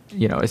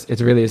 you know, it's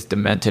really as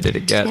demented as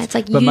it gets. Yeah, it's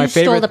like, but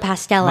stole the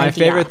pastel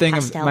idea.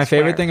 My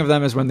favorite thing of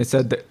them is when they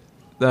said that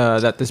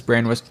that this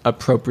brand was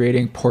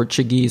appropriating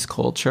Portuguese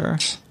culture.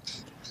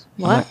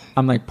 What?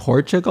 I'm like,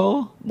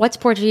 Portugal? What's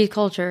Portuguese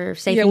culture?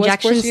 Safe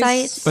injection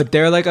sites? But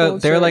they're like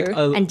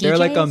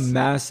a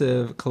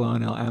massive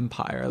colonial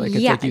empire. Like,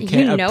 it's like you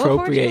can't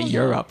appropriate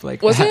Europe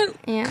like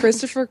wasn't that.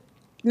 Christopher?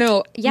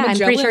 No, yeah, I'm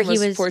pretty sure he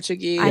was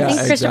Portuguese. I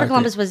think Christopher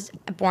Columbus was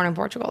born in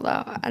Portugal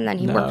though, and then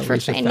he worked for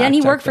Spain. And then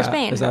he worked for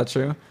Spain. Is that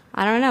true?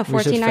 I don't know,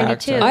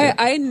 1492.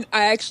 I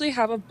actually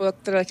have a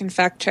book that I can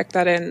fact check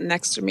that in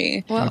next to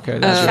me. Well, okay,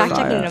 that's fact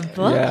checking in a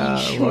book? Yeah.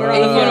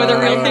 With a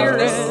real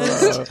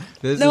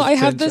theorist. No, I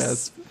have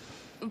this.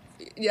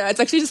 Yeah, it's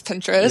actually just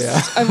Pinterest.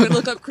 Yeah. I would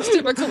look up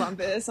Christopher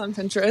Columbus on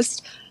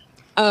Pinterest.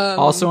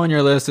 Also on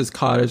your list is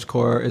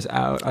Cottagecore is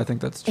out. I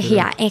think that's true.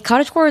 Yeah, and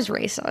Cottagecore is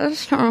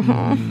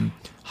racist.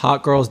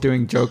 Hot girls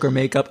doing Joker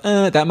makeup.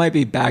 That might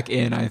be back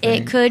in, I think.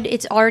 It could.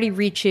 It's already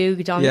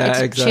re-chugged on. Yeah,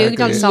 it's chugged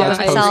on Solve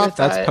itself.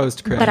 That's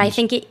post-cringe. But I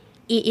think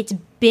it's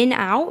been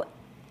out,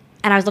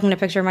 and I was looking at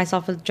a picture of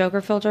myself with Joker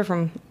filter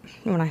from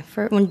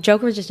when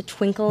Joker was just a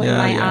twinkle in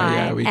my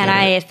eye, and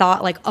I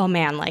thought like, oh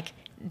man, like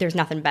there's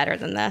nothing better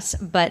than this.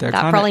 But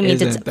that probably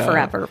means it's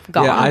forever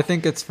gone. Yeah, I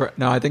think it's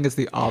I think it's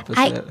the opposite.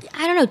 I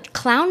don't know.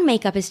 Clown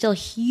makeup is still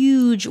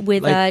huge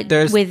with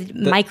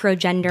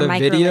microgender,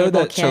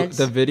 micro-label kids.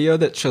 The video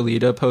that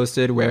Cholita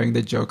posted wearing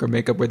the Joker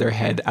makeup with her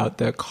head out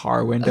the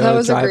car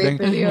window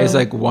driving is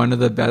like one of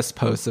the best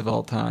posts of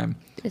all time.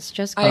 It's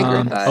just I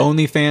agree with that.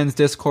 OnlyFans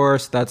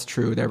discourse, that's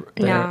true.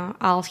 No,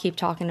 I'll keep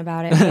talking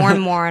about it more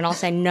and more, and I'll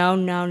say no.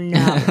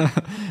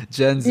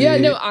 Gen Z. Yeah,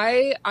 no,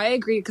 I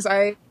agree, because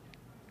I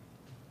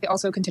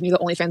also continue the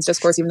OnlyFans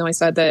discourse, even though I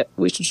said that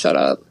we should shut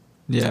up.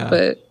 Yeah.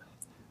 But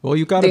well,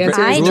 you got to.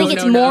 I think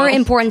it's more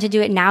important to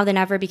do it now than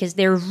ever, because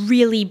they're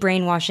really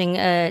brainwashing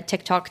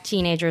TikTok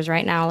teenagers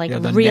right now. Like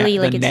really,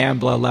 the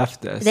Nambla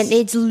leftists. Then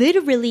it's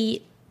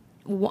literally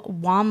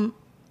Wamga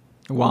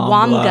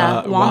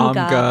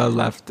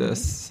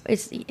leftists.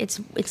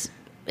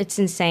 It's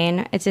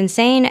insane. It's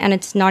insane, and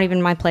it's not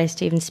even my place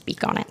to even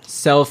speak on it.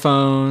 Cell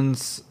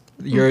phones.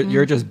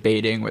 You're just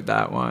baiting with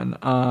that one.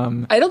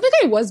 I don't think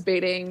I was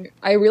baiting.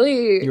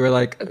 You were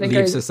like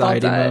leave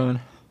society mode.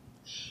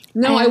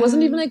 No, I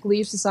wasn't even like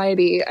leave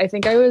society. I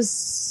think I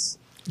was.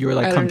 You were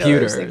like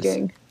computers.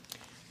 Thinking.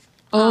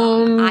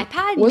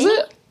 iPad. Was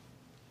it?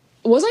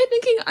 Was I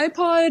thinking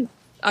iPod?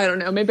 I don't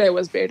know. Maybe I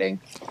was baiting.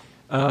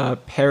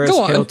 Paris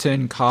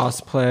Hilton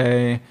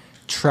cosplay,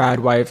 trad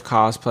wife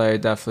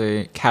cosplay,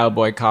 definitely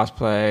cowboy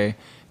cosplay.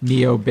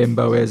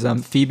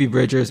 Neo-bimboism. Phoebe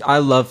Bridgers. I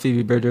love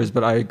Phoebe Bridgers,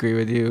 but I agree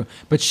with you.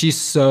 But she's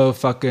so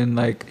fucking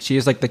like, she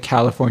is like the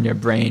California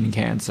brain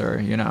cancer,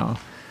 you know?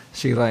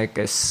 She like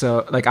is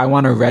so, like, I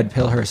want to red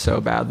pill her so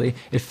badly.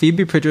 If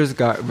Phoebe Bridgers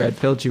got red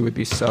pilled, she would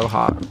be so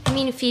hot. I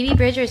mean, Phoebe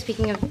Bridgers,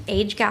 speaking of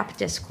age gap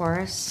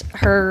discourse,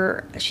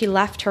 she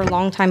left her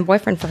longtime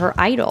boyfriend for her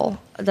idol,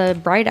 the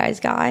Bright Eyes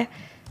guy.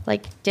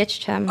 Like,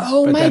 ditched him.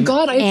 Oh my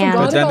god, I forgot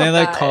about that. But then they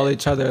like call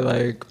each other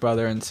like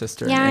brother and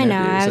sister. Yeah, I know.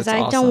 I was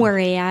like, awesome. Don't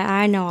worry,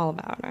 I know all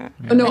about it.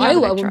 Yeah. Oh, no, I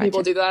love when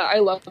people do that. I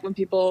love when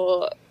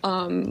people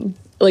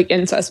like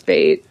incest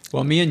bait.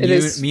 Well, me and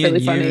you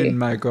and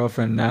my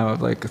girlfriend now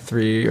of like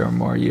 3 or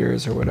more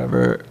years or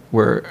whatever,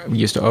 we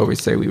used to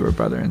always say we were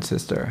brother and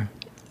sister.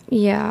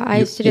 Yeah, I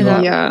used to do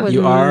that with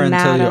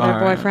mad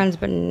other boyfriends,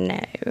 but no,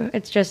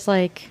 it's just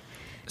like.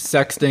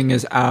 Sexting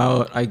is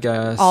out, I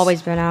guess.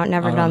 Always been out.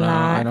 Never done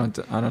that.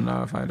 I don't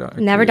know if I don't.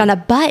 Never done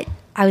that. But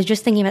I was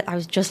just thinking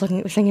about.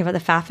 Thinking about the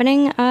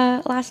fappening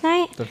last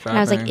night, and I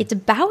was like, it's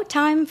about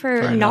time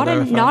for not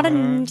a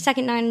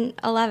second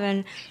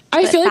 9/11.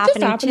 I feel like the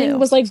fappening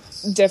was like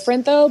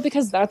different though,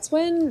 because that's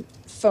when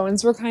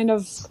phones were kind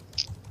of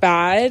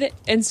bad,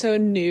 and so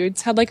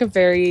nudes had like a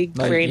very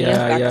grainy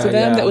effect to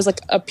them that was like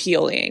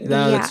appealing.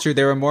 No, that's true.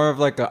 They were more of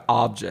like an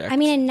object. I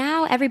mean, and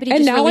now everybody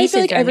and just now I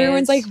feel like nudes.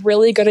 everyone's like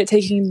really good at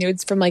taking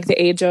nudes from like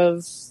the age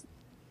of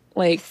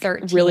like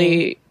 13.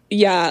 really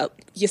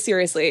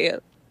seriously.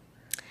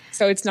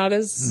 So it's not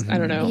as I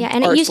don't know. Yeah,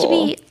 and artful. it used to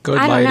be good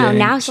I don't lighting. know.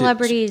 Now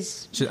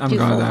celebrities. I'm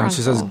going down.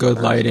 She says good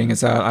lighting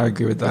is out. I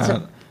agree with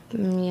that.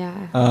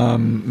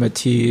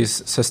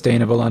 Matisse,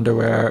 sustainable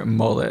underwear,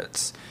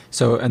 mullets.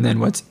 So, and then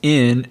what's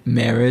in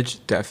marriage?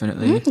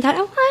 Definitely.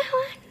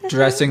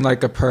 Dressing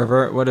like a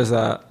pervert. What is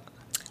that?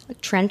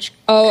 Trench.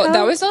 Oh, coat?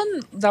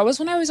 that was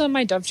when I was on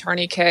my Dove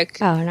Charney kick.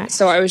 Oh, nice.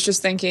 So I was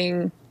just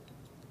thinking.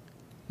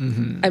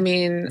 I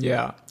mean,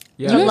 yeah.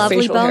 The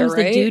Lovely facial Bones,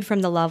 hair, right? the dude from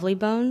the Lovely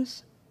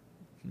Bones,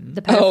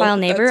 the pedophile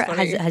neighbor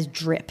has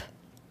drip.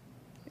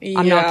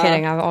 I'm not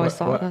kidding. I've always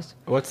thought this.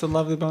 What's the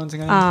Lovely Bones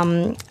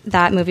again?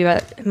 That movie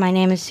about my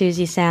name is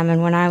Susie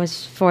Salmon. When I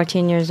was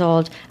 14 years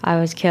old, I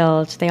was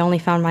killed. They only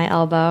found my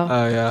elbow.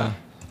 Oh yeah.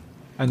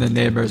 And the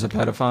neighbor is a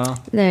pedophile.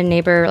 The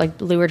neighbor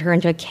like lured her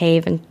into a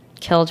cave and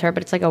killed her.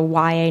 But it's like a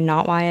YA,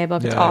 not YA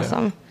book. It's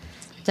awesome.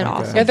 It's an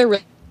awesome. Yeah, there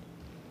really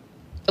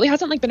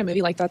hasn't like been a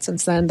movie like that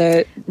since then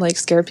that like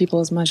scared people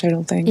as much. I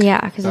don't think. Yeah,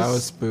 because that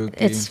was spooky.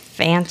 It's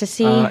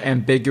fantasy.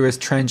 Ambiguous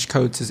trench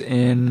coats is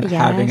in. Yes.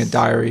 Having a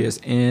diary is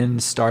in.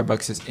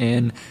 Starbucks is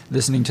in.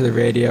 Listening to the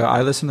radio.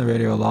 I listen to the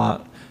radio a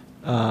lot.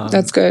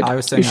 That's good. I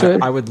was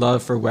saying I would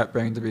love for Wet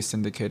Brain to be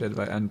syndicated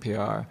by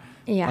NPR.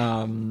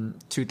 Yeah.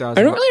 2000.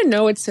 I don't really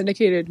know what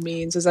syndicated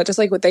means. Is that just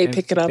like what they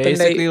pick it up?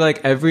 Basically,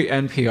 like every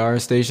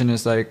NPR station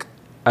is like,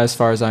 as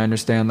far as I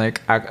understand, like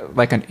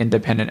an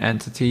independent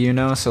entity, you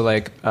know. So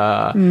like,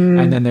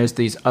 and then there's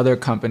these other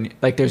company,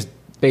 like there's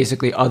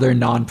basically other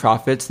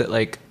nonprofits that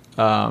like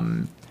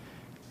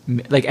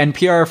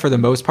NPR for the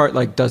most part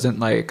like doesn't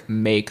like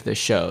make the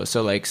show.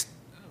 So like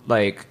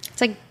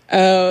it's like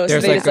there's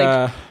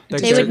so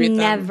they would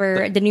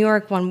never. The New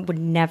York one would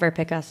never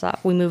pick us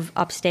up. We move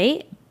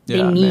upstate.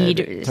 They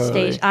need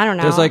stage. I don't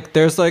know.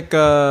 There's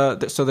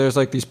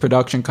like these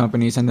production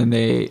companies, and then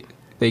they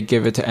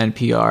give it to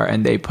NPR,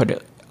 and they put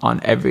it on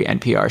every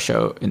NPR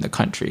show in the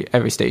country,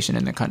 every station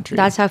in the country.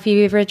 That's how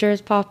Phoebe Bridgers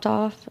popped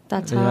off.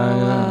 That's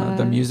how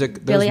the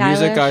music. Billie Those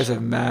music Eilish. guys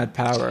have mad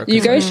power.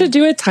 You guys should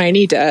do a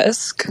tiny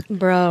desk,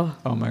 bro.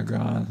 Oh my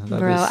god,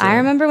 Bro, I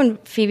remember when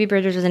Phoebe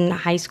Bridgers was in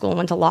high school and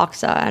went to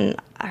Loxa, and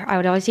I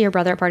would always see her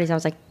brother at parties. I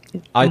was like,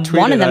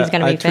 one of them is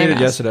going to be famous. I tweeted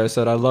yesterday. I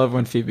said I love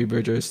when Phoebe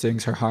Bridgers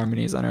sings her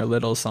harmonies on her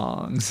little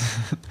songs.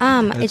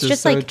 It's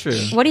just so like, true.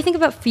 What do you think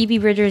about Phoebe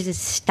Bridgers'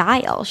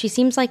 style? She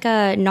seems like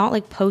a not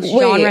like post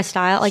genre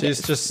style, like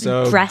she's just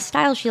so dress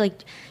style.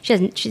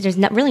 There's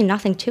really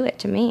nothing to it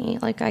to me.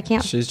 Like I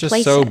can't. She's just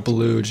place so it.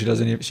 blued.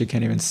 She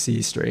can't even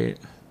see straight.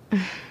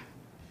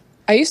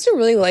 I used to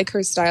really like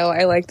her style.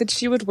 I like that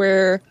she would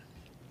wear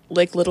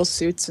like little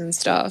suits and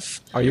stuff.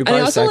 Are you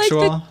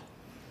bisexual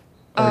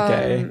or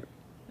gay?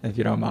 If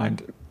you don't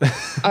mind.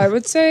 I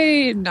would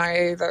say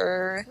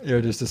neither. You're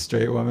just a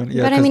straight woman.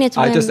 Yeah, but I mean, it's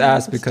I just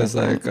asked because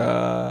different.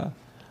 like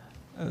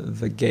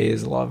the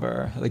gays love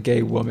her, the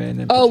gay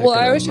woman. Oh well,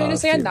 I was trying to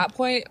say on that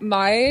point,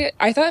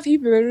 I thought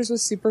Phoebe Bridgers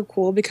was super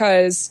cool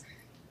because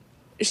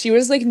she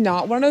was like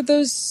not one of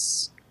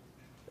those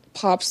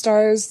pop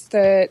stars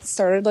that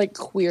started like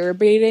queer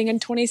baiting in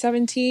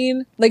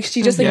 2017. Like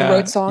she just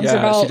wrote songs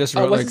about she just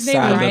wrote, what's his name,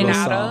 Ryan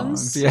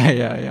Adams.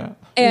 Yeah.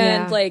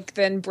 And like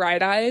then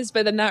Bright Eyes,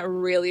 but then that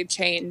really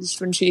changed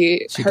when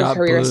her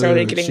career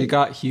started getting. She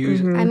got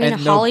huge. I mean,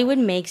 Hollywood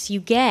makes you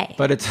gay,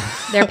 but it's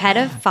they're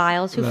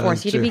pedophiles who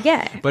force you to be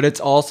gay. But it's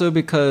also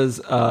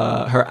because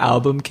her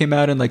album came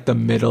out in like the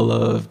middle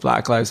of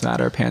Black Lives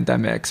Matter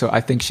pandemic, so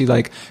I think she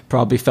like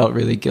probably felt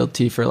really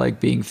guilty for like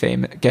being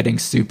famous, getting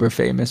super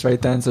famous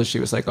right then. So she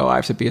was like, "Oh, I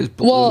have to be as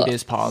blued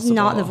as possible." It's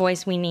not the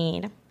voice we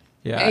need.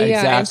 Yeah,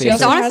 exactly.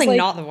 It's honestly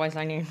not the voice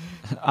I need.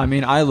 I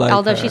mean, I like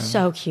although her. she's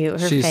so cute.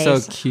 She's so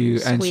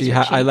cute, and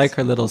I like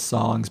her little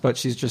songs, but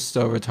she's just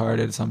so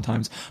retarded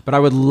sometimes. But I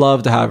would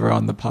love to have her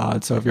on the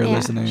pod. So if you're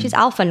listening, she's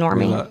alpha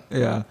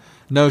normie.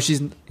 No,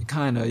 she's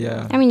kind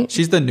of I mean,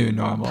 she's the new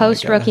normal.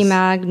 Post Rookie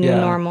Mag, new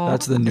normal.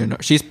 That's the new.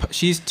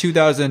 She's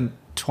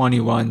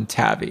 2021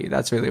 Tabby.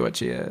 That's really what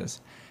she is.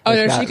 Oh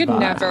no, she could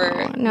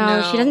never.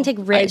 No, she doesn't take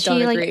risks.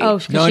 She like she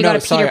got a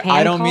Peter Pan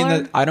I don't collar? mean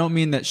that. I don't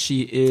mean that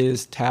she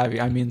is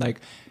Tavi. I mean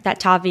like that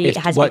Tavi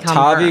has what become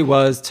Tavi her.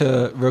 was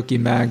to Rookie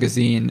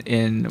Magazine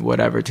in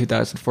whatever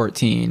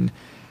 2014.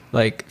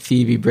 Like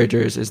Phoebe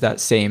Bridgers is that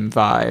same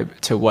vibe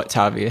to what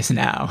Tavi is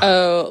now.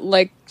 Oh,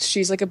 like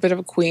she's like a bit of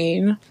a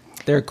queen.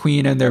 They're a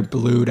queen and they're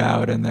blued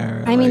out and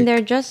they're. I mean,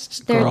 they're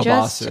just.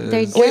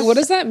 Bosses. Wait, what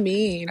does that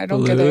mean? I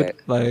don't get it.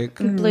 Like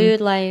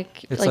blued,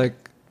 like it's like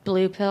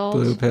blue pills.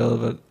 Blue pill,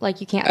 but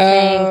like you can't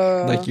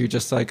think. Like you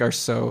just like are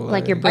so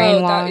like you're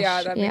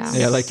brainwashed. That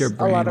makes like you're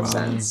brainwashed. a lot of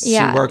sense. She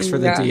works for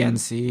the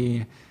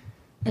DNC.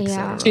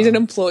 Yeah, she's an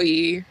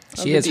employee.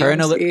 She is. Her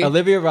and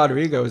Olivia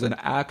Rodrigo is an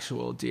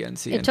actual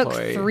DNC employee. It took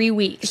 3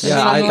 weeks.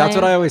 Yeah, that's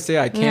what I always say.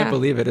 I can't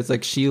believe it. It's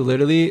like she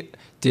literally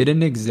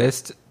didn't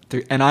exist.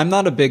 And I'm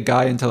not a big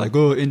guy into like,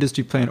 oh,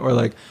 industry plan or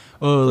like,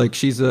 oh, like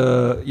she's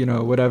a, you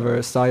know, whatever,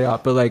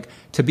 psyop. But like,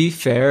 to be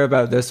fair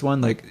about this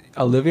one, like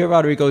Olivia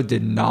Rodrigo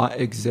did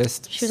not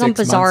exist. She was on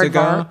Bizarre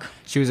Dark.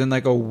 She was in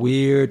like a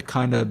weird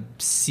kind of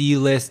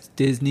C-list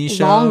Disney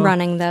show. Long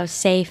running though,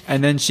 safe.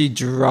 And then she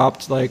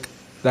dropped like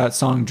that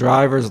song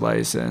Driver's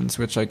License,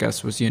 which I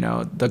guess was, you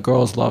know, the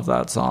girls love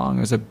that song.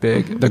 It was a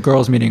big, the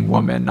girls meaning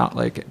women, not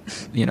like,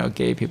 you know,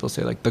 gay people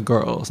say like the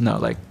girls. No,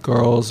 like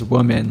girls,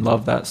 women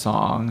love that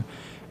song.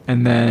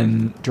 And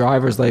then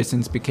Driver's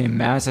License became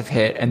massive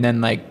hit, and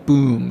then like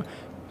boom,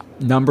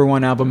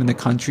 #1 album in the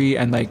country,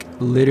 and like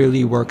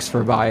literally works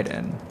for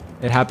Biden.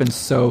 It happened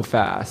so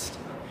fast.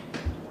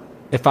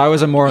 If I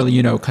was a more,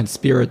 you know,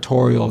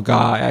 conspiratorial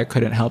guy, I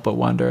couldn't help but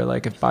wonder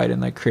like if Biden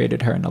like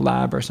created her in a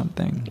lab or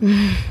something.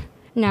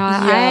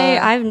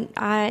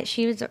 No,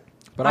 she was.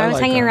 But I was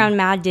like hanging her. around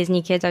mad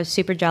Disney kids. I was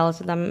super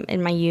jealous of them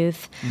in my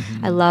youth.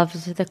 I loved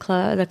the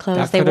clothes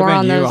That they could wore have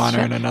on been you, those. Honor,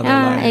 in another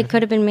life. It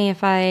could have been me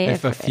if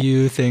a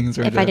few things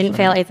were if I didn't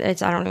different.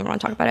 fail. I don't even want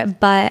to talk about it.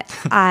 But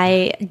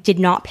I did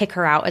not pick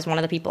her out as one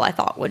of the people I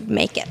thought would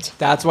make it.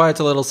 That's why it's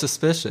a little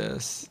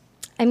suspicious.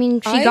 I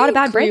mean, she got a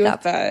bad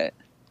breakup. That.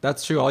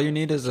 That's true. All you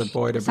need is a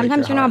boy to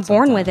Sometimes break you're your not heart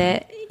born sometimes. with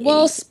it.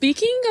 Well,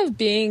 speaking of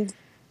being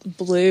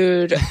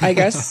blued, I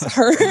guess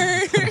her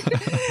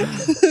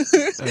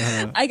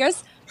I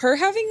guess her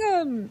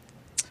having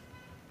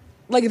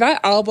like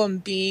that album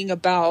being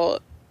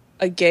about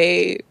a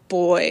gay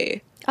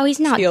boy. Oh, he's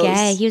not feels-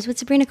 gay. He was with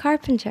Sabrina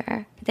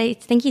Carpenter. They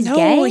think he's No,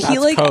 gay. he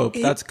like cope.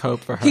 That's cope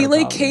for her. He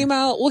like probably. came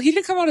out. Well, he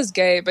didn't come out as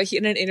gay, but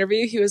in an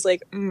interview he was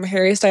like,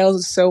 "Harry Styles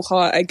is so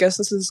hot. I guess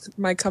this is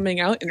my coming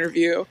out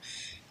interview."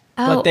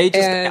 Oh, But they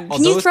just and-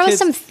 can you those throw kids-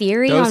 some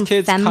theory those on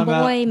kids come out-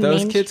 femboy?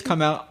 Those kids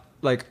come out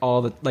like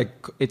all the like.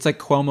 It's like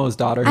Cuomo's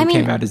daughter who I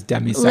mean, came out as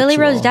demisexual. Lily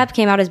Rose Depp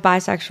came out as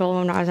bisexual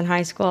when I was in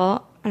high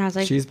school, and I was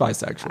like, She's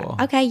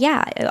bisexual. okay,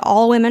 yeah,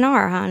 all women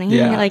are, honey.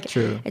 Yeah, like,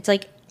 true. It's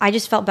like I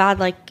just felt bad.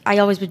 Like I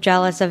always was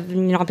jealous of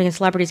not being a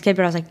celebrity's kid,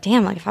 but I was like,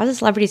 damn, like if I was a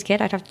celebrity's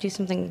kid, I'd have to do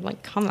something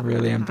like come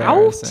Really out.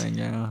 embarrassing.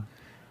 Yeah.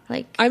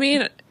 Like, I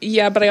mean,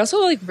 yeah, but I also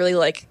like really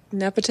like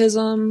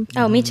nepotism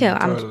oh, me too.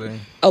 Totally.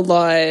 a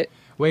lot.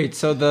 Wait,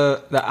 so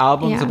the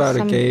album's Yeah, about a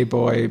some- gay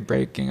boy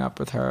breaking up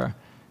with her.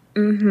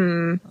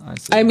 Mm-hmm. I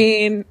see. I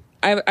mean,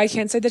 I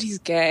can't say that he's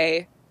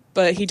gay,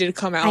 but he did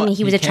come out. I mean,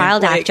 he was He a can't,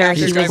 child like, actor.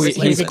 after He Driver's was a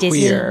License. Disney.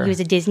 Queer. He was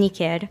a Disney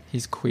kid.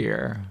 He's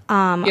queer,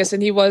 yes,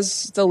 and he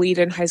was the lead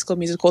in High School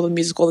Musical,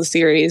 the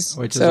series,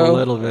 which is so, a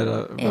little bit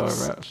of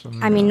It's-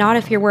 I mean, not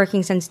if you're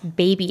working since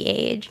baby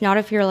age. Not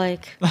if you're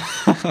like,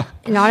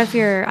 not if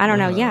you're. I don't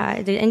know.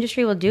 Yeah, the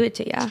industry will do it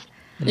to you.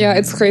 Yeah,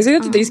 it's crazy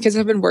that these kids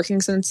have been working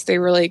since they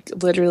were like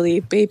literally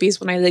babies.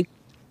 When I like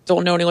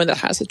don't know anyone that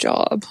has a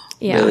job.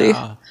 Yeah. Really.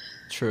 Yeah,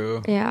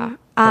 true. Yeah.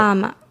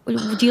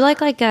 Do you like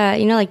like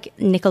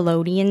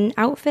Nickelodeon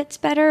outfits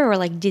better or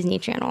like Disney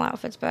Channel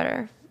outfits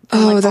better? From,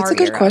 Oh, like, that's our a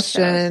good era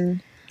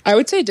question. I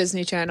would say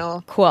Disney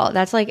Channel. Cool.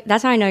 That's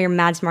how I know you're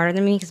mad smarter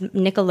than me because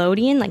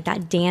Nickelodeon, like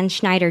that Dan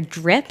Schneider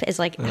drip, is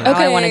like how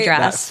I want to Okay. That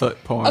dress.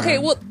 foot porn. Okay,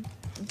 well,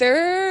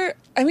 there's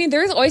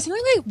always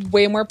something like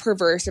way more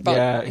perverse about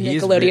yeah,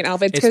 he's Nickelodeon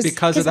outfits It's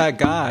because of that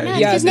guy. No,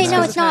 Yeah, it's it's because,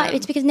 it's because not. of him.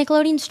 It's because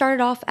Nickelodeon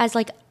started off as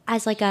a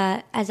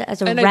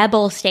And I-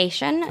 rebel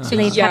station, so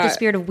they Uh-huh. kept Yeah. the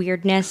spirit of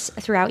weirdness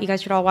throughout. You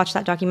guys should all watch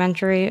that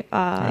documentary, Which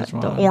the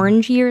one?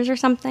 Orange Years or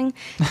something.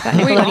 About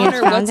Wait, Nickelodeon's Honor, what's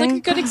like a founding.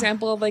 good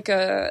example of like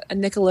a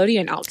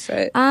Nickelodeon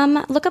outfit?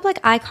 Look up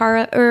like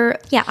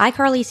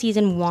iCarly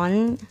season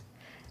 1.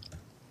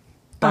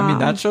 I mean,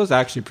 that show's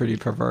actually pretty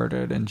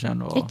perverted in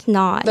general. It's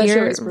not. That show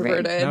You're is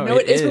perverted. No, No,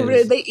 it it is is.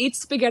 perverted. They eat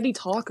spaghetti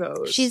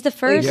tacos. She's the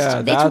first.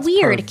 Yeah, that's it's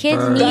weird. Kids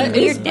perverted. need That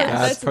is- weirdness.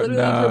 that's literally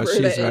no, she's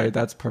perverted. right.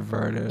 That's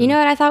perverted. You know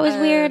what I thought was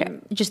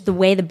weird? Just the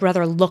way the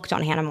brother looked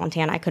on Hannah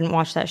Montana. I couldn't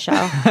watch that show.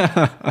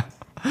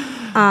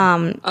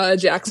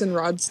 Jackson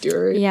Rod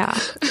Stewart. Yeah.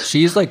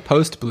 She's like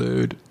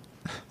post-blued,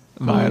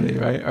 Miley,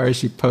 right? Or is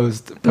she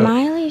post?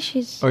 Miley,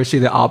 she's. Or is she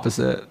the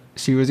opposite?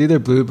 She was either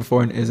blue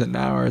before and isn't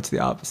now, or it's the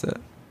opposite.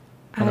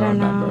 I don't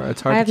remember. know.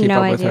 It's I hard have to keep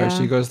no up with her. idea.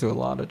 She goes through a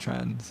lot of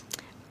trends.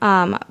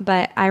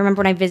 But I remember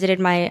when I visited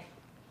my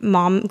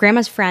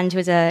grandma's friend who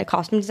was a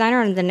costume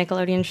designer on the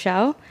Nickelodeon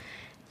show.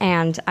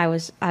 And I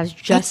was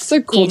just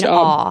a cool in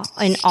job.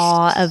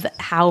 awe of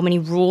how many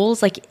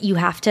rules. Like you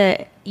have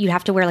to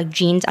wear like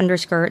jeans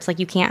underskirts. Like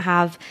you can't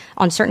have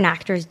on certain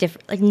actors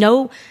different. Like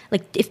no,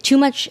 like if too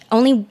much,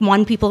 only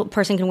one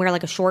person can wear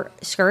like a short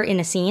skirt in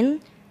a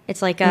scene.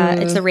 It's like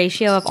it's the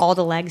ratio of all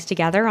the legs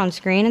together on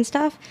screen and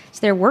stuff. So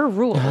there were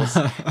rules,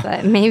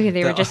 but maybe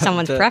they were just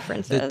someone's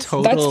preferences.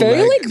 That's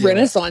very like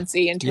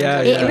Renaissance-y in terms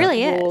of It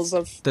really is. rules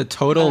of The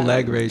total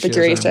leg ratio is an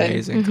figuration.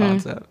 amazing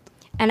concept.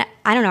 And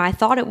I don't know. I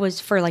thought it was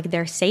for like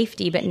their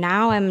safety, but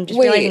now I'm just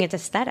Wait. realizing it's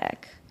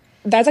aesthetic.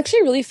 that's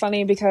actually really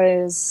funny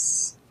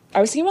because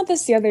I was thinking about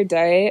this the other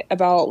day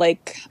about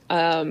like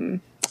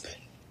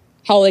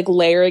how like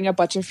layering a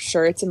bunch of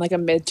shirts in like a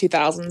mid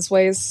 2000s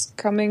way is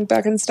coming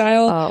back in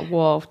style. Oh,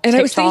 whoa. And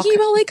I was thinking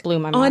about like blew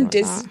my mind on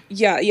Disney.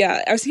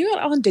 Yeah. I was thinking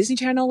about on Disney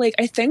Channel. Like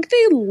I think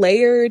they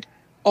layered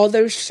all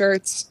those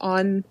shirts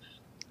on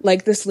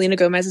like the Selena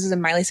Gomez's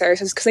and Miley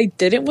Cyrus's because they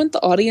didn't want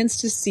the audience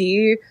to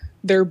see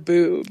their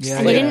boobs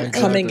coming in.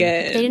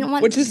 They didn't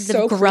want which is the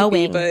so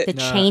growing, creepy, the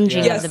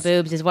changing of the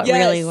boobs is what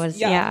really was.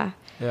 Yeah.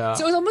 So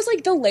it was almost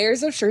like the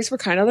layers of shirts were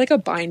kind of like a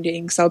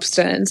binding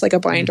substance, like a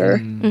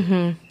binder.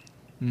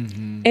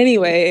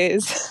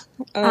 Anyways,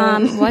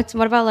 what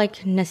about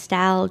like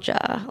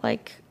nostalgia?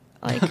 Like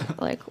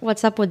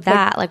what's up with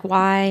that? Like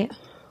why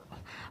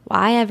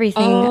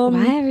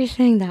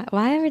everything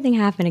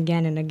happened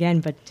again and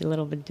again, but a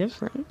little bit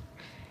different?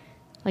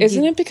 Like,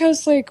 isn't it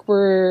because like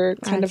we're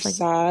kind of like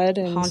sad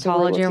and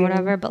hauntology or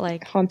whatever? But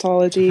like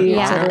hauntology,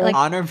 like,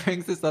 Honor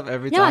brings this up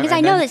every time. No, because I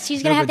know that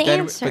she's gonna have the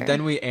answer. But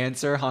then we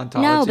answer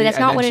hauntology. No, but that's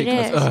not what it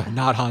is.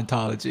 Not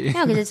hauntology.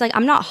 No, because it's like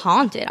I'm not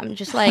haunted. I'm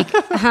just like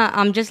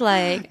I'm just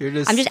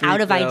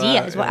out of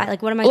ideas. What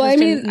am I supposed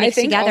to mix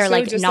together? Also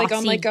like just not like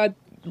on see like a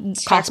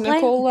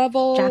technical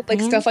level, like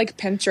stuff like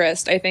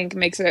Pinterest, I think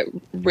makes it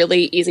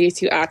really easy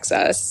to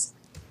access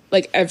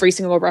like every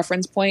single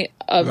reference point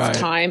of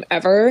time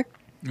ever.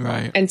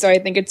 Right. And so I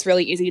think it's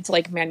really easy to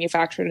like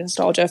manufacture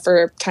nostalgia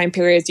for time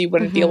periods you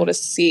wouldn't be able to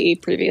see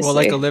previously. Well,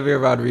 like Olivia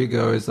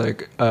Rodrigo is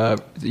like,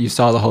 you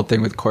saw the whole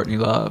thing with Courtney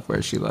Love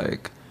where she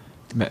like,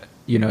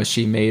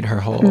 she made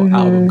her whole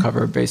album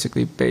cover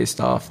basically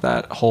based off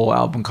that whole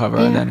album cover.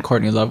 And then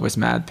Courtney Love was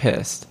mad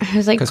pissed.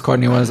 Because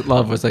Courtney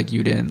Love was like,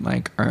 you didn't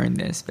like earn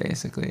this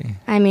basically.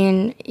 I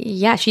mean,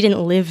 yeah, she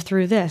didn't live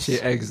through this.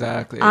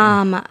 Exactly.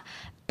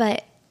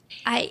 But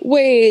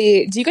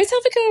Wait, do you guys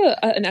have like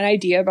an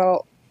idea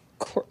about...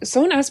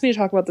 Someone asked me to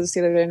talk about this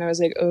the other day, and I was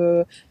like,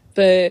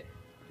 but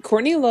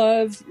Courtney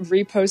Love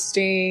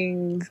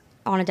reposting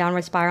on a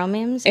downward spiral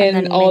memes and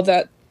then all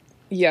that,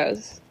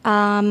 yes.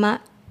 Yeah,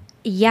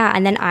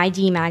 and then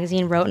ID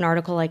Magazine wrote an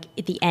article like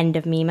at the end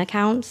of meme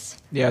accounts.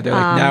 Yeah, they're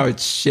like, now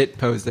it's shit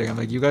posting. I'm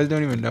like, you guys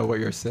don't even know what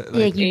you're saying.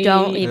 Like, you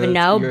don't even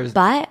know,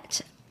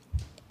 but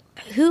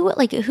who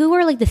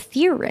are like the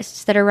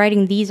theorists that are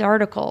writing these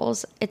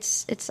articles?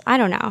 It's I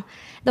don't know.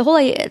 The whole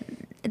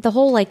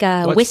like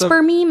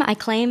whisper meme, I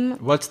claim.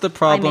 What's the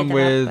problem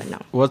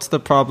what's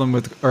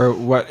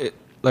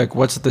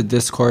the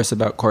discourse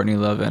about Courtney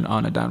Love and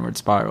On a Downward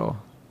Spiral?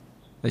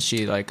 Is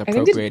she like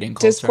appropriating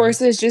culture?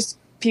 Discourse is just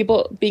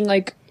people being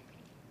like,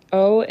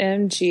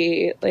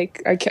 OMG,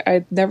 like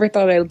I never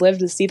thought I'd live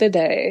to see the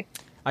day.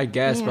 I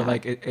guess, but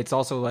like it's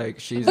also like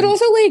she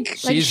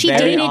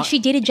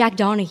dated Jack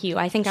Donahue.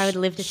 I think I would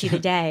live to see the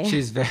day.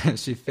 She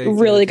faked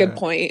really good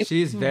point.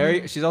 She's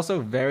also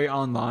very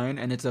online,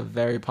 and it's a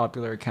very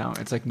popular account.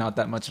 It's like not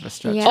that much of a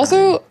stretch. Yeah.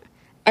 Also,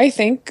 I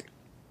think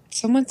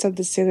someone said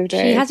this the other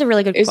day. She has a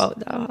really good quote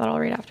though that I'll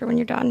read after when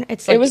you're done.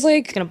 It's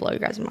gonna blow you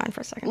guys' mind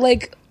for a second.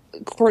 Like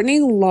Courtney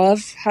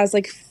Love has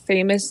like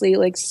famously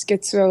like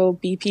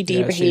schizo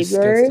BPD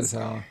behaviors,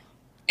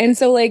 and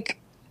so like.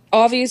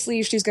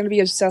 Obviously, she's going to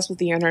be obsessed with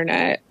the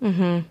internet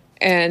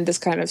and this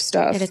kind of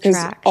stuff because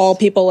all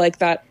people like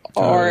that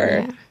are.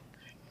 Yeah.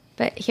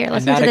 But here,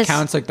 listen to this. And that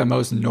account's like the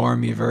most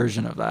normie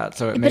version of that,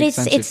 so it makes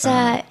sense. It's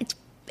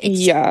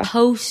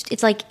post.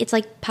 It's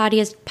like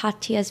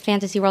Patia's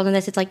fantasy world in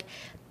this. It's like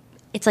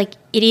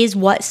it is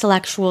what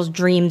Selectuals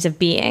dreams of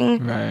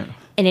being, right?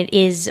 And it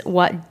is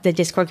what the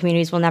Discord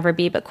communities will never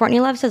be. But Courtney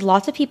Love says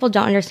lots of people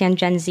don't understand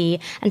Gen Z,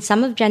 and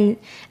some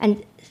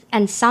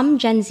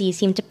Gen Z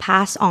seem to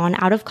pass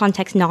on out of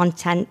context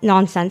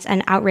nonsense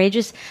and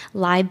outrageous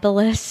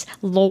libelous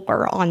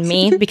lore on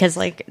me because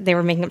like they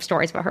were making up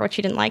stories about her, which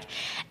she didn't like.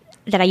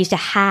 That I used to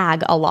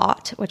hag a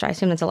lot, which I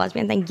assume that's a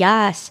lesbian thing.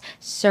 Yes,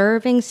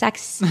 serving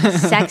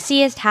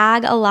sexiest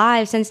hag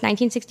alive since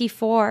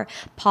 1964.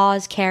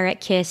 Pause, carrot,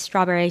 kiss,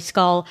 strawberry,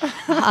 skull,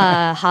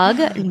 hug,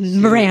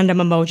 random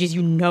emojis.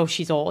 You know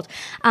she's old.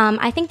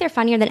 I think they're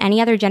funnier than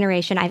any other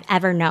generation I've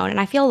ever known, and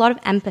I feel a lot of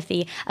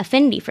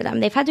affinity for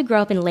them. They've had to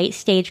grow up in late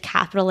stage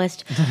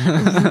capitalist,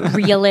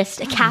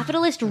 realist,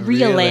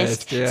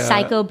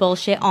 psycho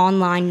bullshit,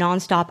 online,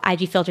 nonstop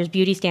IG filters,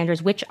 beauty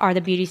standards, which are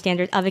the beauty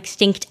standards of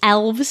extinct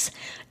elves.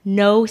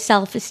 No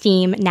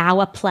self-esteem, now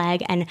a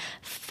plague, and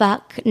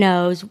fuck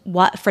knows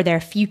what for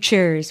their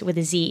futures with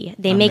a Z.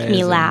 They make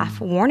me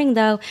laugh. Warning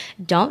though,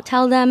 don't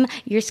tell them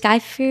your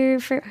Ferreira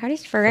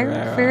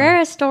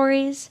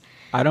stories.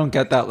 I don't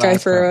get that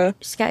last part.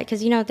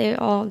 Because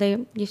they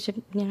used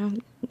to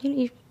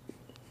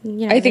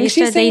I think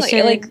she's saying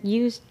they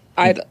used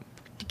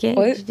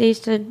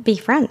to be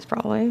friends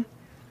probably,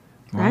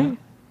 right?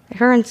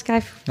 Her and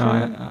Sky.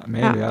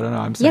 Maybe I don't know.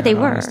 I'm saying they I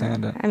don't were.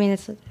 understand it. I mean,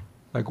 it's.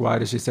 Like, why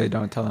does she say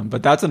don't tell him?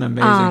 But that's an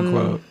amazing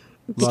quote.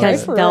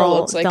 Because Ferrell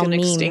looks like an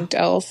extinct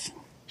elf.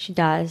 She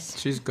does.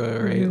 She's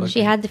great. Mm-hmm.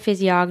 She had the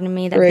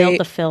physiognomy that built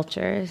the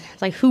filters.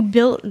 It's like, who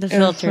built the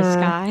filter,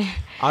 Sky?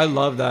 I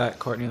love that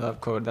Courtney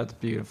Love quote. That's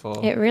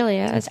beautiful. It really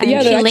is. And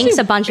she links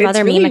a bunch of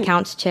other meme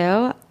accounts,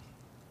 too.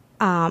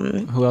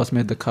 Who else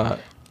made the cut?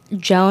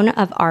 Joan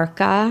of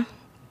Arca.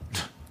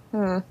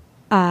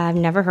 I've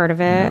never heard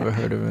of it.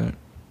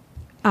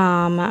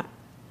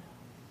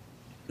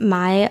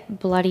 My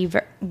bloody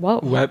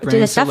Wet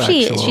dude, the stuff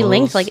she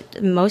linked,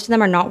 like most of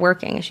them are not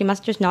working. She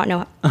must just not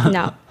know.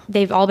 No,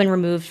 they've all been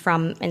removed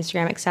from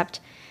Instagram except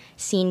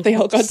Scene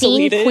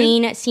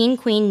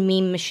Queen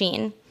Meme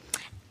Machine.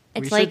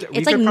 It's like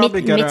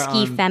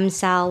Mitski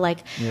Femcel,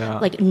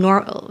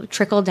 like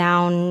trickle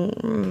down.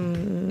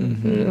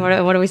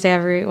 What do we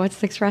say what's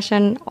the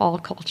expression? All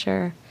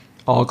culture.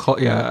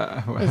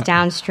 Is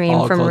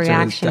downstream from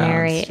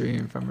reactionary.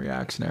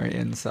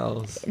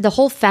 Incels. The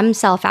whole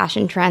femcel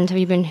fashion trend. Have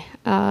you been?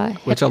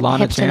 Which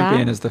Alana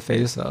Champion is the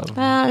face of.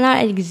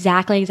 Not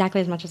exactly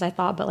as much as I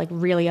thought, but like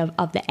really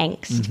of the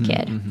angst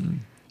kid.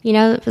 You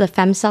know, the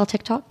femcel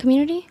TikTok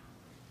community.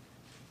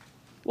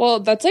 Well,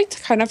 that's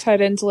like kind of tied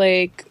into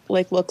like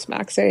looks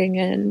maxing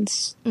and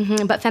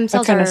but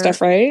femcels kind of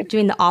stuff, right?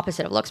 Doing the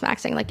opposite of looks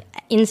maxing. Like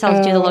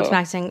incels do the looks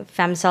maxing.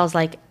 Femcels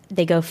like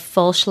they go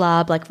full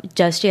schlub, like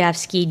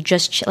Dostoevsky,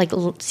 like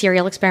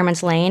Serial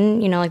Experiments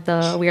Lane. You know, like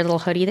the weird little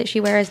hoodie that she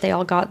wears. They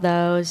all got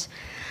those.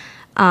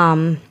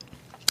 And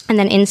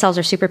then incels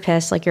are super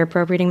pissed, like you're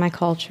appropriating my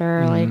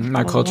culture. Like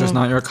my culture's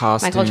not your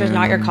costume. My culture's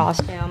not your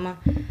costume.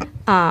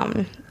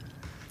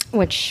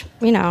 Which,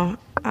 you know,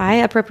 I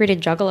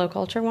appropriated Juggalo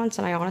culture once,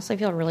 and I honestly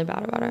feel really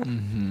bad about it.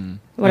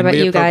 What about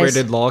you guys? We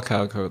appropriated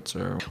lolcow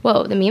culture.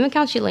 Whoa, the meme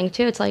account you linked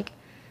to, it's like,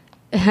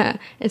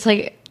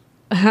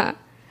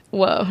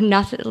 whoa,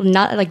 not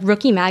like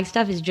Rookie Mag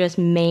stuff is just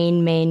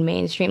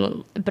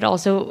mainstream, but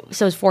also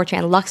so is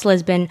 4chan. Lux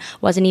Lisbon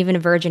wasn't even a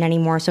virgin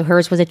anymore, so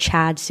hers was a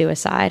Chad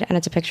suicide, and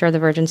it's a picture of the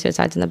virgin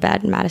suicides in the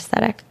bed, mad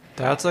aesthetic.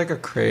 That's like a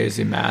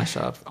crazy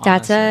mashup.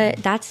 Honestly.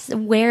 That's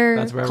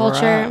where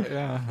culture.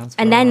 Yeah,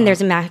 and then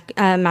there's a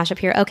mashup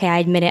here. Okay, I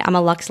admit it. I'm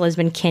a Lux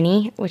Lisbon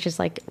Kinney, which is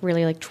like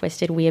really like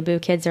twisted weeaboo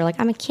kids. They're like,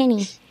 I'm a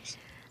Kinney.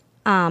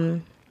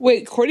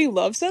 Wait, Courtney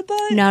Love said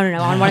that? No.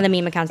 On one of the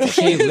meme accounts.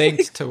 She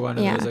linked to one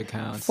of those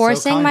accounts.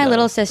 Forcing my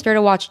little sister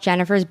to watch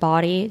Jennifer's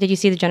Body. Did you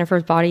see the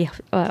Jennifer's Body?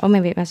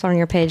 Maybe I saw it on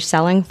your page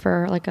selling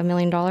for like $1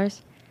 million.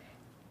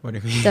 What do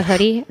you mean? The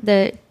hoodie.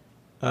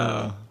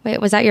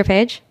 Wait, was that your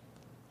page?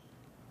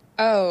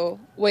 Oh,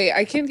 wait,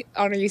 I can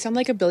Honor, you sound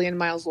like a billion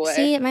miles away.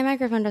 See, my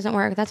microphone doesn't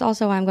work. That's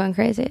also why I'm going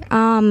crazy.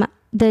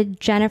 The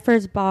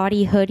Jennifer's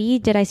Body hoodie.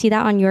 Did I see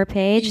that on your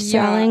page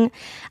selling?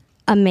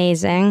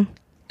 Amazing.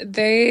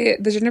 The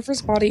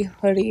Jennifer's Body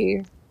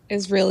hoodie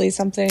is really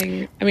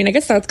something. I mean, I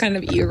guess that's kind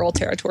of e-girl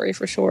territory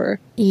for sure.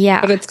 Yeah.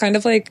 But it's kind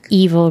of like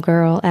evil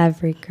girl,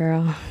 every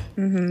girl,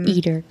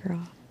 eater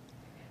girl.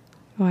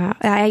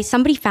 Wow.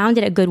 Somebody found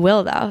it at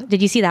Goodwill though.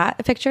 Did you see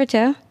that picture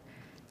too?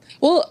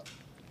 Well,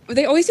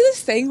 they always do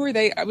this thing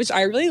where which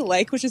I really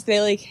like, which is they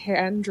like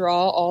hand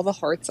draw all the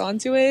hearts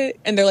onto it,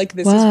 and they're like,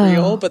 "This is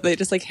real," but they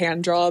just like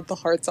hand draw the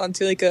hearts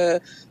onto like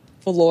a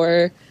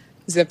velour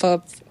zip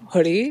up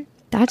hoodie.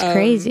 That's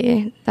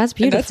crazy. That's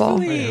beautiful.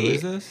 That's really, who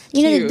is this?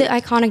 You know the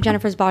iconic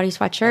Jennifer's Body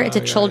sweatshirt. It's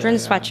a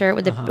children's sweatshirt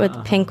with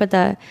with pink with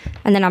the,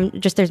 and then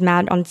there's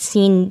mad on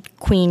Scene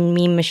Queen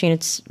meme machine.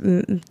 It's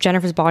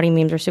Jennifer's Body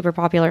memes are super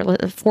popular.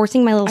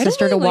 Forcing my little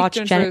sister to watch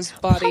Jennifer's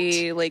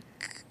Body like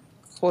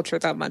culture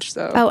that much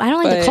though. Oh, I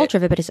don't like the culture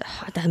of it, but it's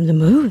the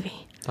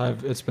movie.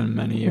 It's been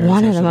many years.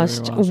 One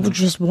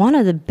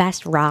of the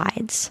best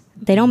rides.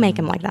 They don't make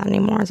them like that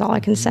anymore. Is all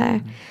I can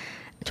say.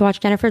 To watch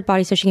Jennifer's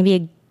Body so she can be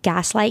a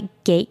gaslight,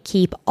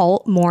 gatekeep,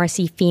 alt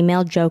Morrissey,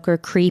 female Joker,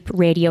 creep,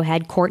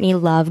 Radiohead, Courtney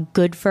Love,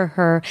 good for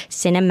her,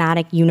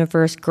 cinematic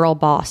universe, girl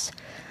boss.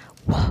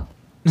 Whoa.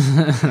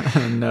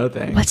 No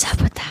thanks. What's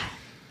up with that?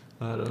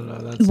 I don't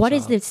know. What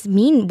does this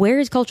mean? Where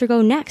does culture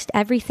go next?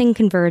 Everything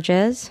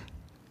converges.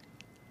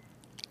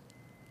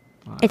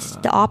 It's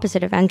the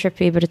opposite of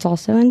entropy, but it's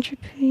also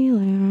entropy.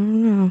 Like, I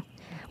don't know.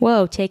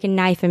 Whoa, take a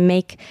knife and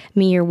make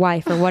me your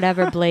wife, or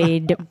whatever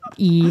Blade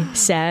E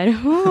said.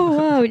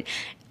 Whoa.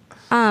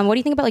 What do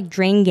you think about like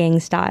Drain Gang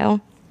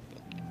style?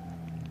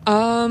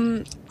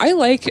 I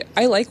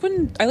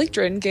like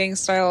Drain Gang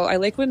style. I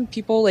like when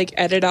people like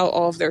edit out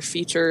all of their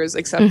features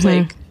except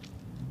like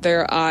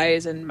their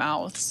eyes and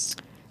mouths.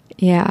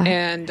 Yeah.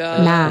 And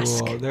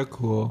mask. Cool. They're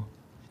cool.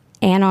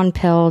 Anon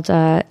pilled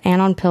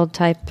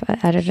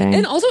type editing.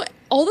 And also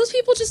all those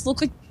people just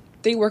look like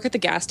they work at the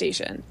gas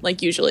station,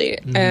 like usually.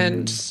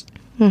 And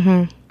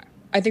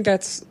I think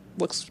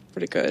looks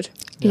pretty good.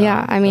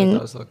 Yeah, I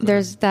mean,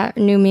 there's that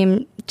new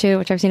meme too,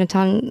 which I've seen a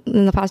ton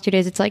in the past 2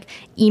 days. It's like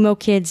emo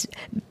kids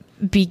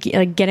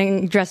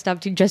getting dressed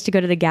up just to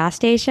go to the gas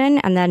station,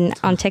 and then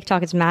on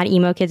TikTok, it's mad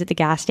emo kids at the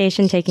gas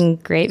station taking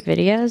great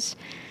videos.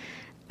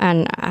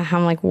 And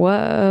I'm like,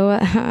 whoa!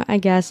 I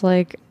guess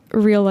like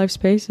real life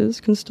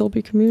spaces can still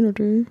be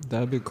community.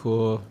 That'd be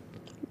cool.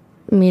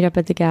 Meet up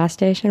at the gas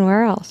station.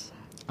 Where else?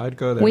 I'd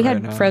go there. We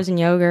had frozen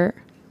yogurt.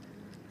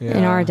 Yeah,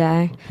 in our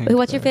day.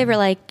 What's your favorite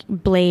like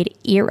Blade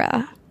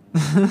era?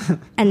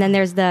 And then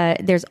there's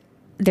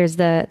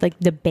the like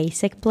the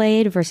basic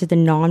Blade versus the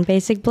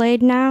non-basic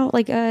Blade now,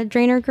 like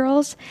Drainer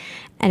girls,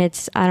 and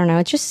I don't know,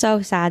 it's just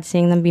so sad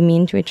seeing them be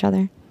mean to each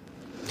other.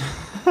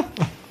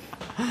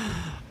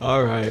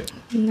 All right.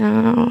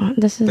 No,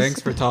 this is. Thanks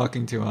for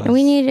talking to us.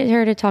 We needed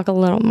her to talk a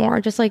little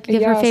more. Just like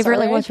give her favorite. Sorry,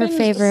 like, what's her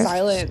favorite?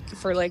 Silent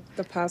for like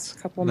the past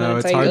couple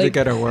minutes. No, it's hard to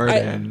get a word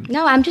in.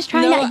 No, I'm just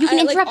trying to. You can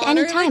interrupt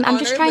anytime. I'm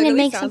just trying to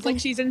make sounds something.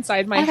 Like she's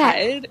inside my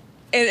head,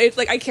 and it's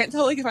like I can't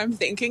tell like if I'm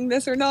thinking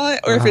this or not,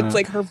 or if it's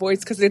like her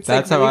voice because it's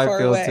that's like really how far I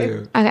feel away.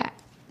 too. Okay,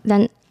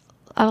 then.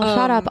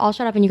 I'll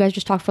shut up and you guys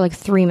just talk for like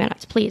 3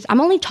 minutes, please. I'm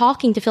only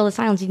talking to fill the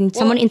silence. You need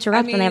someone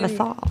interrupt when they have a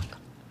thought.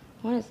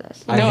 What is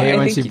this? I hate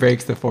when she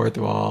breaks the fourth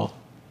wall.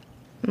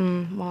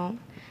 Well,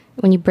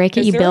 when you break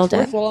it, you build it. Is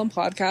there a fourth wall in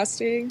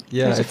podcasting?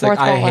 Yeah, it's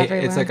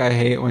like I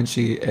hate when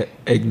she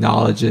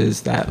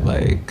acknowledges that,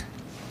 like,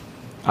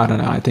 I don't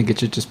know. I think it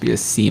should just be a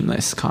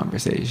seamless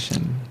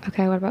conversation.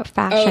 Okay, what about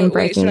fashion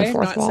breaking the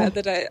fourth wall?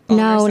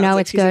 No,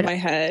 it's good. In my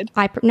head.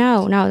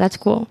 No, that's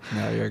cool.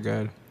 No, you're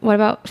good. What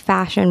about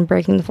fashion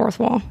breaking the fourth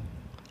wall?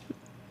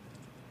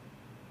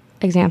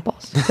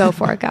 Examples. Go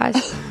for it,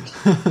 guys.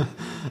 I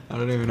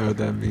don't even know what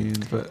that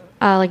means, but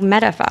like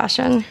meta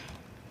fashion,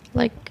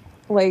 like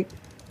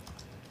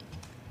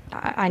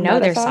I know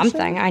there's fashion?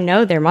 Something. I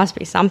know there must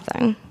be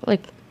something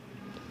like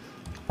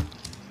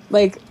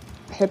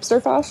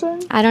hipster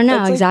fashion. I don't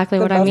know exactly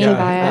what I mean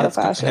by it.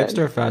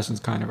 Hipster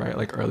fashion's kind of right,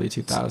 like early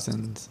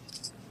 2000s.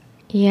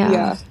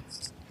 Yeah.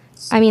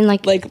 I mean,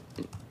 like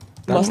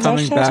that's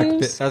coming back.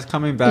 That's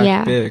coming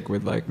back big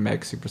with like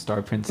Meg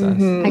Superstar Princess.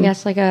 Mm-hmm. I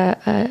guess like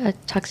a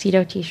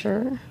tuxedo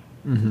T-shirt.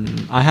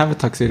 Mm-hmm. I have a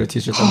tuxedo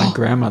T-shirt that my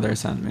grandmother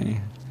sent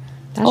me.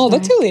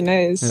 That's really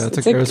nice. Yeah,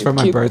 it was for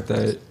my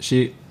birthday.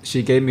 She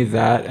gave me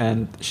that,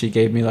 and she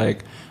gave me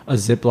like a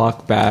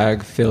Ziploc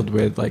bag filled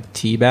with like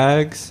tea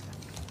bags,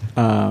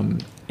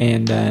 and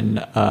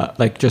then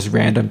like just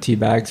random tea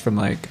bags from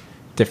like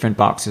different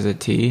boxes of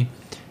tea,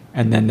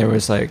 and then there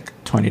was like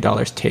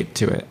 $20 taped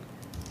to it.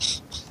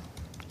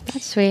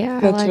 That's sweet. I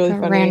like really a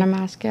funny. Random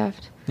ass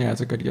gift. Yeah,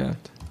 it's a good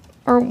gift.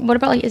 Or what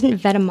about like, isn't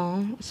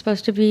Vetements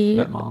supposed to be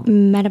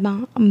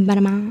Vetements?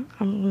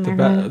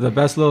 The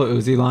best little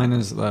Uzi line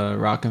is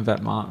rockin'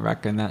 Vetements,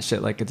 wrecking that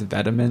shit like it's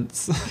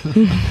Vetements.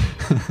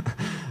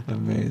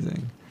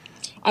 Amazing.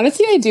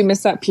 Honestly, I do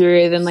miss that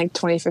period in like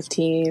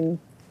 2015.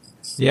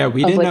 Yeah,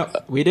 we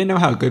didn't know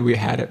how good we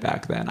had it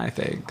back then, I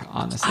think,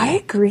 honestly. I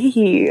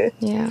agree.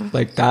 Yeah.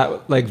 Like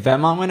that, like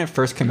Vetements when it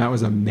first came out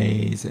was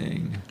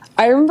amazing.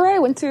 I remember I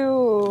went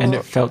to... And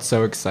it felt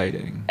so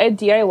exciting. A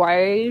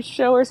DIY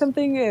show or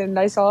something, and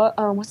I saw,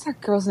 what's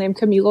that girl's name?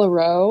 Camila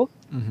Rowe.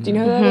 Mm-hmm. Do you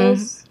know who that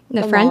is?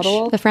 The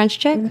French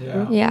chick?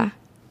 Mm-hmm. Yeah.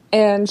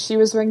 And she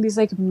was wearing these,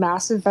 like,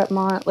 massive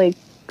Vetements, like,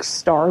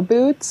 star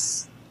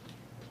boots.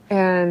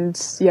 And,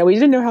 yeah, we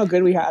didn't know how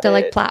good we had it. The,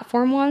 like,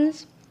 platform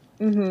ones?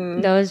 Mm-hmm.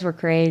 Those were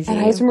crazy.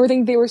 And I just remember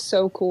thinking they were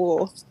so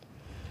cool.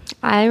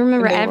 I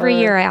remember every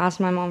year I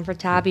asked my mom for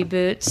tabby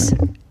boots.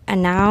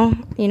 And now,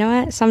 you know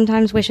what?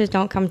 Sometimes wishes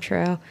don't come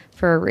true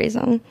for a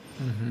reason.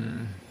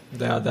 Mm-hmm.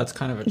 Yeah, that's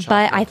kind of a.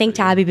 But I think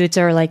tabby boots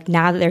are like,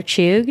 now that they're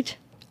chuged,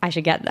 I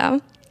should get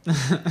them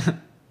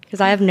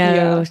because I have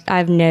no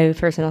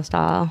personal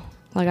style.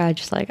 Like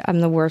I'm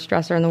the worst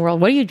dresser in the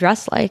world. What do you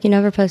dress like? You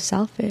never post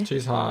selfie.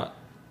 She's hot.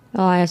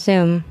 Well, I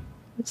assume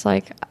it's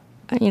like,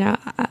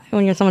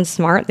 when you're someone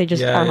smart, they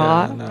just are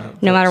hot.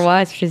 No matter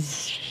what,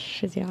 she's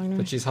young.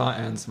 But she's hot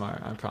and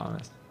smart. I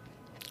promise.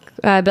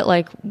 But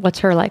like, what's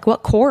her like?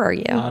 What core are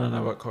you? I don't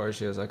know what core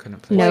she is. I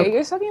couldn't play. Wait,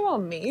 you're talking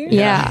about me?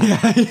 Yeah.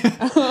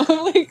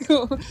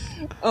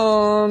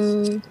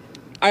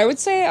 I would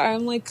say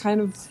I'm like kind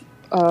of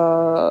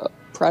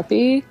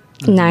preppy.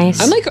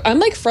 Nice. I'm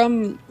like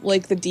from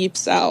like the deep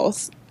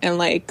south and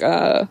like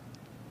I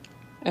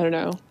don't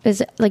know.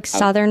 Is it like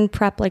Southern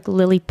prep like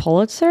Lily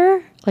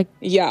Pulitzer? Like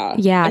yeah.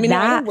 I mean,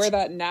 I don't wear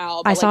that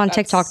now. But I saw on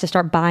TikTok to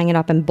start buying it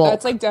up in bulk.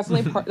 That's like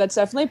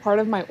definitely part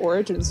of my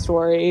origin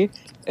story.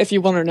 If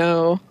you want to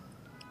know.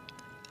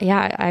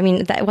 Yeah, I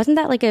mean, wasn't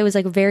that like, it was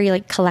like very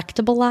like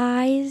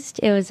collectibilized.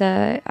 It was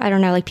I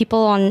don't know, like people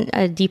on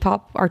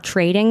Depop are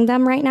trading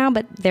them right now,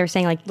 but they're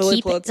saying like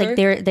keep it, like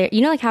they're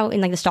you know, like how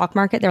in like the stock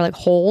market they're like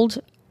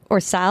hold or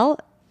sell.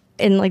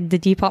 In like the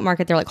Depop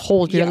market, they're like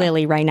hold your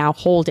lily right now,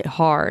 hold it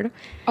hard.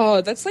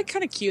 Oh, that's like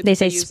kind of cute. They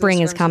say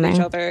spring is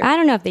coming. I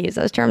don't know if they use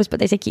those terms, but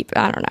they say keep.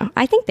 I don't know.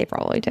 I think they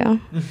probably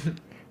do.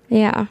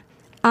 Yeah.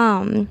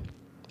 I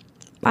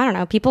don't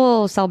know.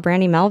 People sell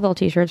Brandy Melville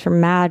t-shirts for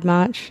mad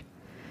much.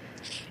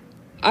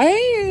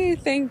 I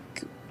think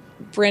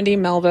Brandy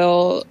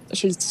Melville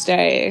should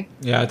stay.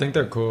 Yeah, I think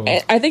they're cool.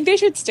 I think they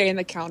should stay in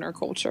the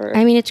counterculture.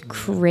 I mean, it's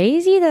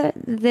crazy that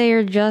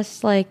they're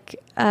just like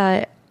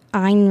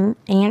Ayn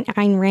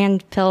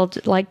Rand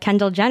pilled. Like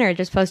Kendall Jenner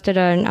just posted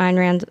an Ayn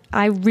Rand.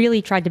 I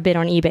really tried to bid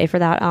on eBay for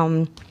that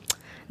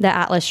the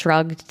Atlas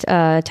Shrugged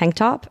tank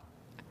top,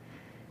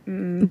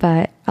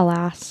 but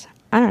alas.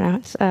 I don't know.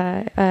 It's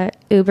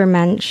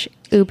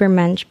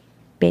Ubermensch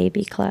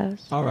baby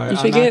clothes. All right. You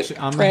should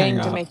I'm praying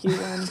to make you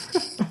one.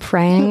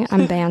 Praying?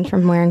 I'm banned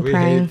from wearing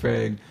praying. We hate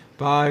praying.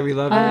 Bye. We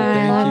love you.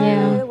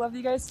 Thank you. Love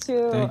you guys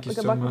too. Thank you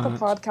Good so luck much. with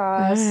the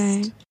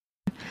podcast.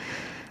 Bye.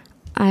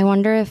 I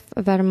wonder if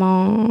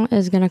Vetements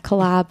is going to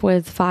collab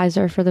with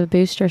Pfizer for the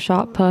booster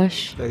shot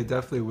push. They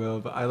definitely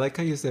will, but I like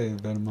how you say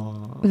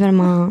Vetements.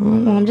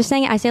 Vetements. Well, I'm just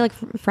saying, I say like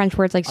French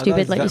words like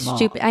stupid, like Vetements.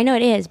 Stupid. I know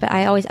it is, but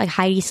I always like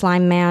Heidi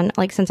Slime Man.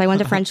 Like since I went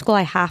to French school,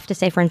 I have to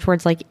say French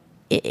words like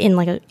in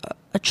like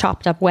a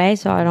chopped up way,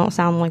 so I don't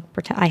sound like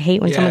I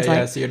hate when someone's like.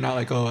 Yeah, so you're not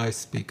like, oh, I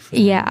speak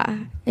French.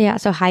 Yeah.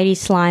 So Heidi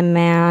Slime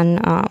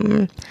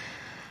Man.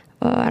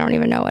 I don't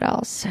even know what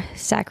else.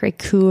 Sacré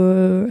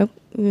Coeur.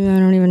 I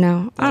don't even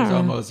know. That's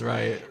almost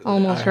right.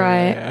 Almost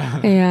right.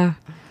 Yeah.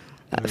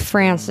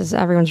 France is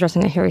everyone's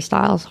dressing like Harry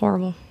Styles.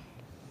 Horrible.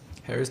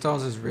 Harry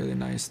Styles is really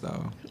nice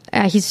though.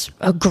 He's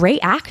a great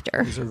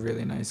actor. He's a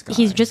really nice guy.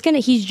 He's just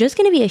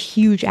gonna be a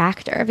huge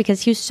actor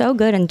because he was so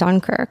good in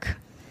Dunkirk.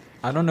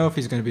 I don't know if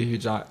he's gonna be a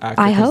huge actor.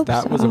 I hope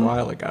that was a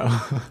while ago.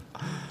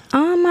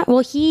 Well,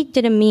 he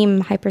did a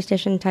meme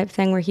hyperstition type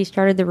thing where he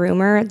started the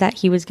rumor that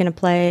he was gonna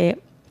play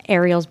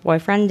Ariel's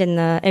boyfriend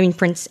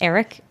Prince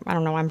Eric. I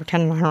don't know why I'm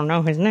pretending I don't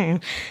know his name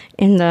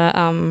in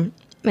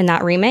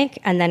that remake,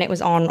 and then it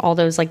was on all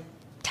those like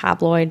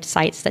tabloid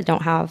sites that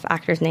don't have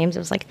actors' names. It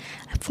was like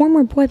a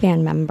former boy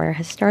band member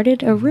has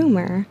started a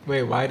rumor.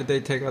 Wait, why did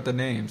they take out the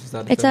names? Is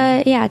that it's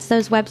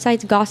those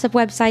websites, gossip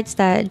websites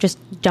that just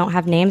don't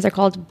have names. They're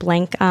called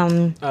blank.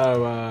 Fuck,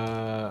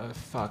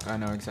 I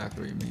know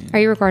exactly what you mean. Are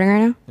you recording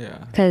right now? Yeah.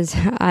 Because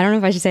I don't know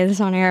if I should say this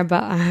on air,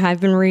 but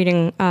I've been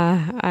reading.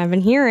 I've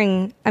been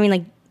hearing. I mean,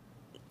 like.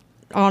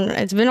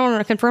 It's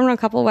been confirmed on a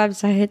couple of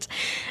websites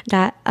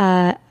that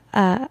a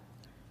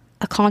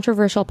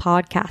controversial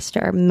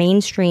podcaster,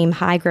 mainstream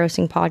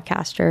high-grossing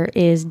podcaster,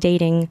 is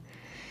dating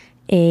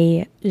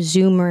a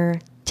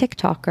Zoomer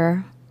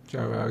TikToker.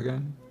 Joe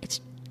Rogan?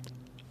 It's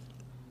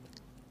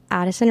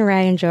Addison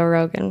Rae and Joe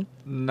Rogan.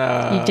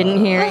 No. You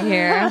didn't hear it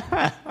here.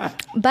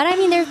 But I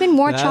mean, there have been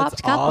more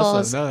chopped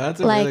couples. Awesome. No, that's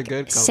a like really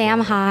good couple.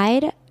 Sam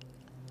Hyde,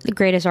 the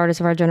greatest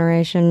artist of our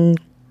generation,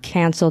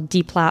 canceled,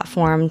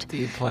 deplatformed,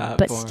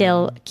 but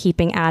still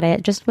keeping at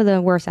it, just with a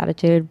worse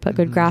attitude, but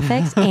good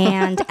graphics.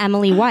 And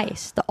Emily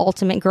Weiss, the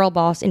ultimate girl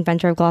boss,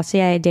 inventor of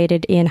Glossier,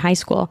 dated in high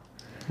school.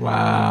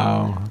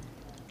 Wow.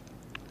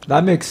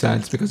 That makes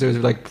sense because it was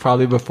like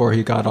probably before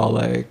he got all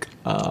like...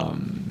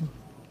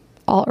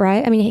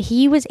 alt-right. I mean,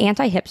 he was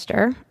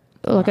anti-hipster.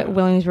 Look at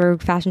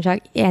Williamsburg Fashion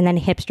Check. And then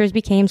hipsters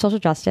became social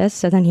justice,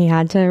 so then he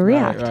had to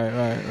react.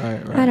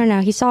 Right. I don't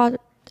know. He saw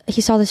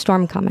the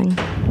storm coming.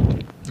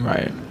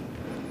 Right.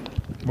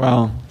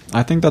 Well,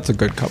 I think that's a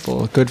good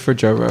couple. Good for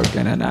Joe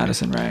Rogan and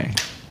Addison Rae.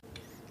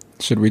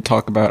 Should we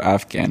talk about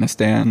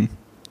Afghanistan?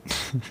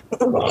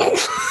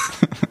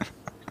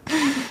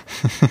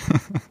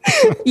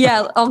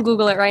 Yeah, I'll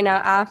Google it right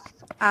now.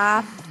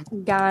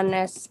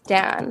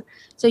 Afghanistan.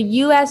 So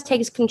U.S.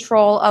 takes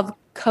control of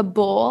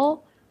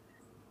Kabul.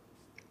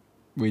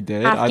 We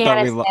did? I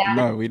thought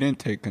no, we didn't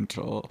take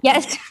control.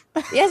 Yes,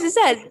 it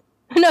says.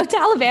 No,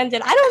 Taliban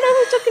did. I don't know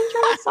who took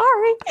control.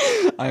 Sorry.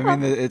 I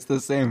mean, it's the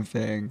same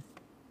thing.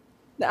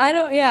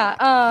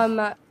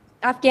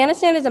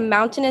 Afghanistan is a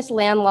mountainous,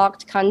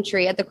 landlocked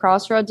country at the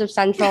crossroads of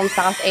Central and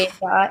South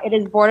Asia. It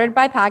is bordered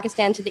by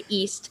Pakistan to the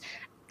east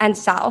and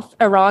south,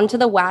 Iran to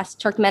the west,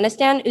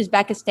 Turkmenistan,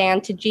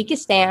 Uzbekistan,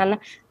 Tajikistan.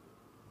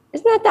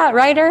 Isn't that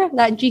writer,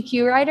 that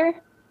GQ writer?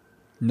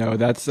 No,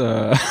 that's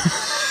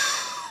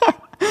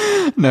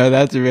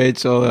that's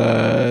Rachel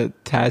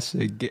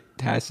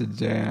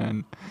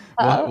Tashajan.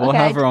 We'll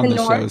have her on the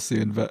show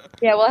soon, but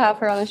yeah, we'll have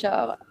her on the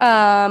show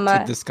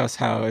to discuss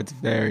how it's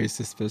very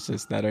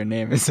suspicious that her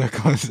name is so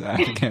close to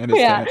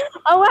Afghanistan. Yeah.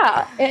 Oh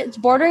wow, it's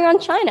bordering on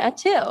China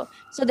too.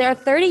 So there are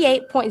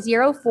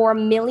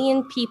 38.04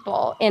 million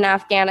people in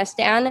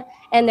Afghanistan,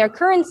 and their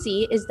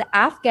currency is the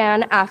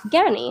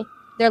Afghani.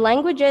 Their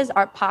languages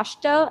are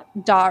Pashto,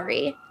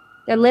 Dari.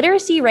 Their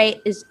literacy rate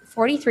is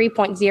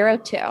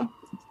 43.02.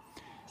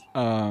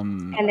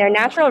 And their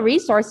natural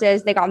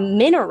resources, they got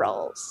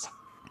minerals.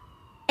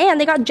 And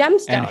they got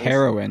gemstones. And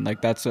heroin.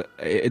 Like this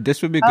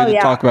would be good to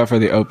talk about for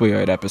the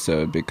opioid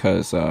episode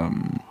because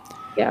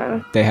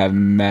they have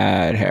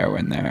mad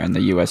heroin there and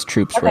the US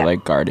troops were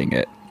like guarding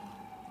it.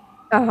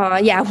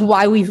 Yeah,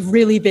 why we've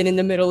really been in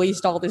the Middle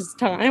East all this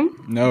time.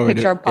 No, it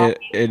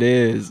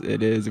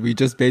is. We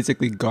just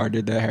basically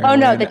guarded the heroin. Oh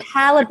no, the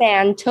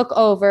Taliban took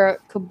over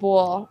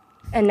Kabul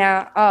and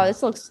now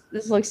this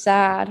looks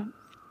sad.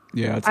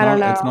 Yeah, it's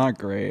not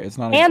great. It's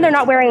not. And they're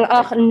not wearing.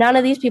 None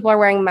of these people are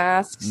wearing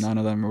masks. None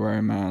of them are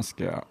wearing masks.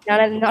 Yeah.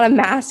 Not a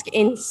mask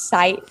in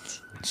sight.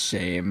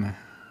 Shame.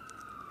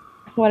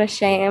 What a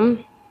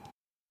shame.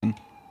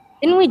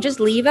 Didn't we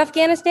just leave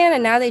Afghanistan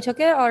and now they took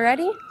it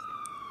already?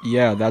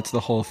 Yeah, that's the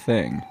whole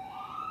thing.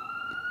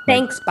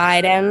 Thanks,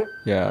 Biden.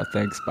 Yeah,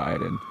 thanks,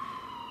 Biden.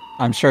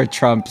 I'm sure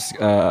Trump's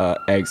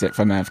exit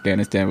from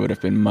Afghanistan would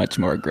have been much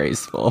more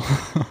graceful.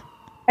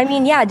 I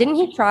mean, yeah, didn't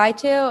he try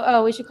to?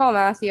 Oh, we should call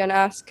Matthew and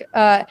ask. It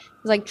was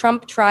like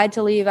Trump tried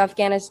to leave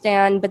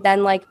Afghanistan, but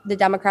then like the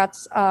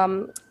Democrats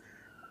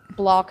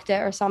blocked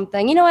it or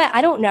something. You know what?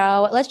 I don't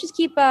know. Let's just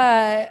keep.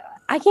 I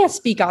can't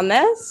speak on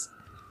this.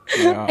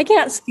 Yeah. I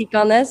can't speak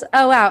on this.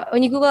 Oh wow!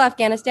 When you Google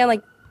Afghanistan,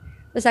 like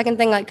The second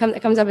thing that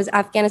comes up is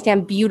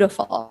Afghanistan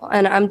beautiful,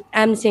 and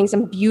I'm seeing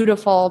some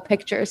beautiful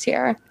pictures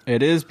here.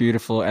 It is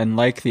beautiful, and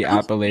like the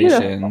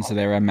Appalachians,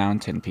 there are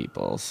mountain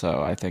people,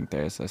 so I think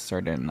there's a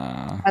certain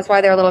That's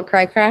why they're a little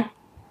cry.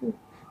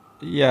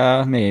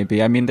 yeah,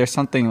 maybe. I mean, there's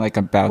something like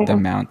about the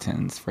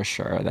mountains for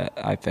sure that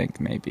I think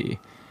maybe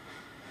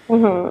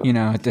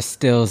it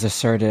distills a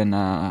certain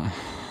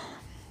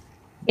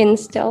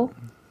Instill?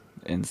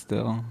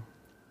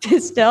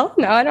 Distill?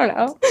 No, I don't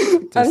know.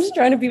 I'm just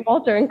trying to be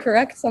Walter and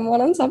correct someone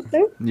on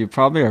something. You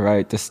probably are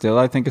right. Distill,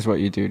 I think, is what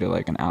you do to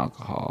like an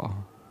alcohol.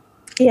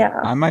 Yeah.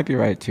 I might be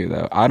right too,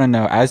 though. I don't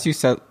know. As you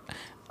said,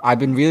 I've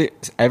been really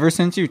ever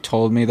since you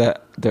told me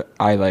that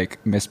I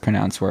like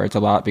mispronounce words a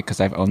lot because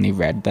I've only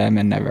read them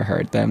and never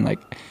heard them.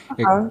 Like,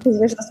 Because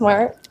you're so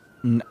smart.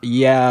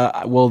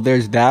 yeah. Well,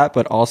 there's that,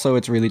 but also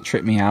it's really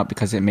tripped me out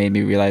because it made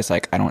me realize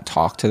like I don't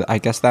talk to I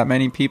guess that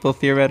many people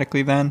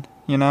theoretically then.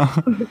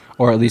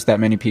 Or at least that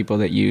many people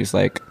that use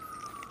like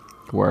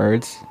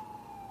words.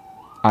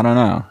 I don't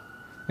know.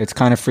 It's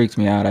kind of freaked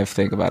me out. I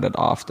think about it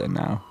often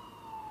now.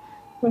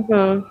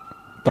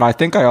 But I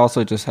think I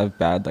also just have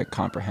bad like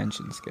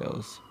comprehension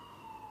skills.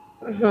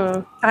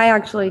 I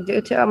actually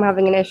do too. I'm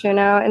having an issue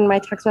now in my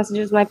text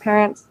messages with my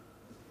parents.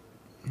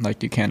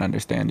 Like you can't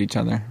understand each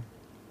other.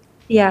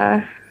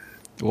 Yeah.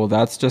 Well,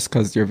 that's just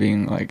because you're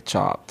being like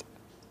chopped.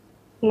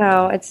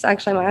 No, it's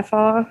actually my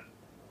fault.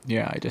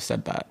 Yeah, I just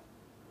said that.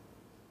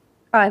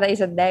 Oh, I thought you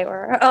said they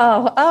were.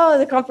 Oh,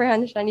 the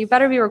comprehension. You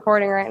better be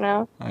recording right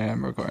now. I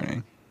am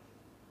recording.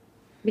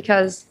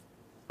 Because,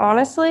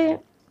 honestly,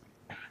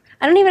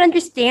 I don't even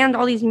understand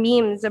all these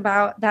memes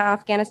about the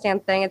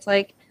Afghanistan thing. It's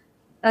like,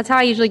 that's how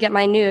I usually get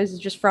my news, is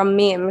just from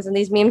memes. And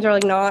these memes are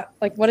like not,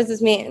 like, what does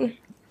this mean?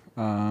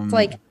 It's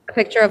like a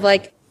picture of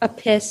like a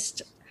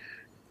pissed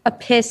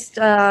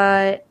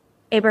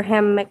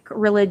Abrahamic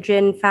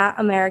religion, fat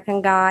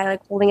American guy,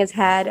 like holding his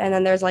head. And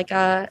then there's like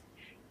a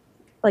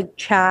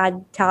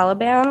Chad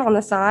Taliban on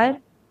the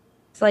side.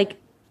 It's like,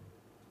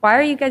 why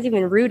are you guys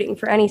even rooting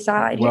for any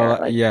side here?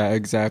 Like, yeah,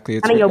 exactly.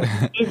 It's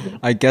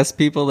I guess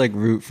people like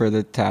root for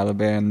the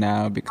Taliban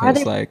now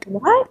because like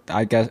what?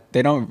 I guess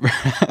they don't.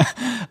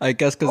 I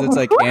guess because it's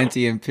like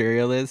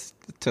anti-imperialist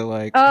to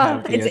like.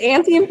 It's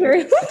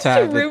anti-imperialist to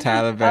have the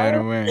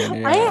Taliban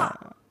win. Yeah.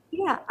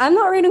 I'm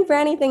not rooting for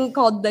anything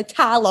called the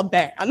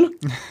Taliban.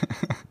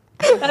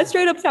 That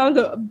straight up sounds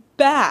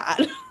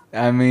bad.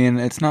 I mean,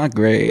 it's not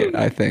great,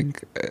 I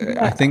think.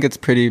 I think it's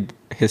pretty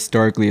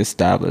historically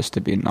established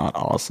to be not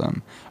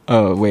awesome.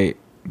 Oh, wait.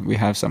 We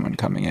have someone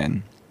coming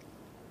in.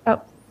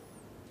 Oh.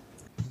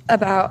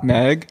 About?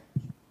 Meg?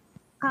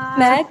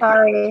 Meg?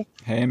 Sorry.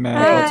 Hey, Meg.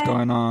 Hi. What's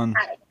going on?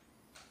 Hi.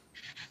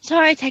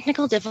 Sorry,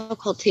 technical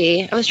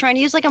difficulty. I was trying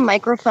to use like a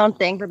microphone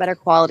thing for better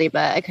quality,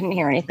 but I couldn't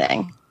hear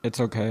anything. It's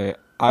okay.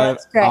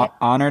 Great.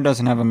 Honor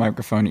doesn't have a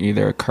microphone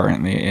either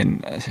currently.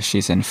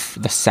 She's in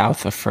the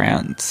south of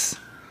France.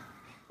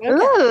 Okay.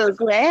 Ooh,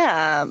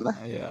 glam.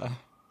 Yeah.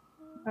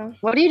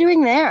 What are you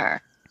doing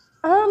there?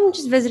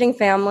 Just visiting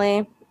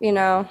family,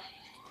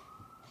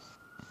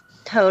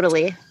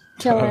 Totally.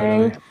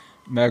 Chilling.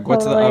 Meg,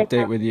 what's the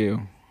update with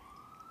you?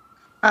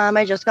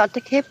 I just got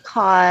to Cape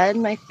Cod.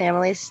 My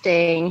family's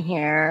staying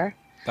here.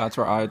 That's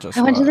where I just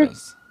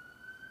was.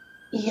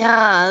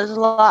 Yeah, there's a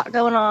lot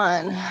going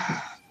on.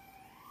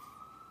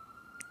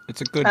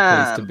 It's a good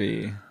place to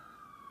be.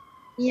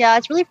 Yeah,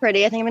 it's really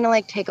pretty. I think I'm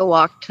going to take a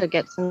walk to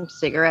get some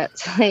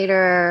cigarettes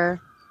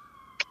later.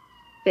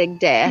 Big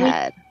day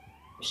ahead.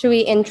 Should we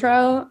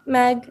intro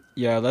Meg?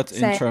 Yeah, let's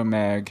intro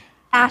Meg.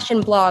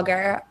 Fashion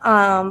blogger.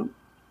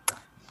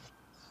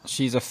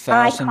 She's a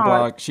fashion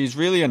blogger. She's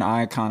really an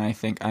icon, I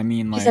think. I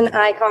mean, she's an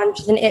icon.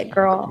 She's an it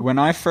girl. When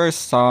I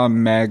first saw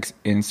Meg's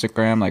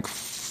Instagram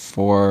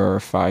 4 or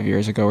 5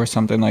 years ago or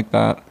something like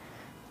that,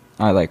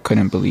 I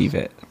couldn't believe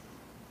it.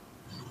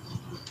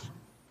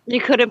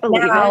 You couldn't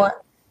believe it?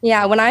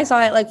 Yeah, when I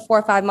saw it 4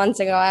 or 5 months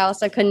ago, I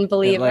also couldn't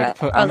believe it.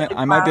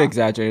 I might be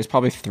exaggerating. It's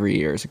probably 3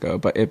 years ago,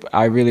 but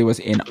I really was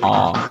in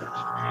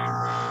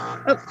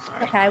awe.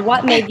 Okay,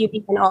 what made you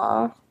be in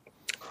awe?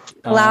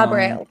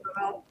 Elaborate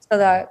so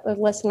that the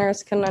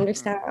listeners can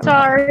understand.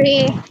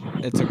 Sorry.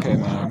 It's okay,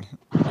 man.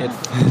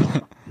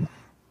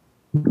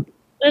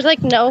 There's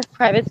no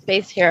private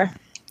space here.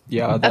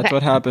 Yeah, that's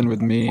what happened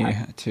with me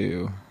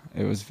too.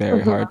 It was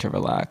very hard to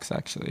relax,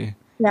 actually.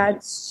 Yeah,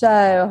 it's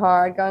so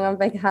hard going on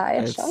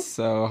vacation. It's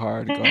so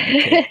hard going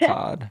to Cape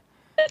Cod.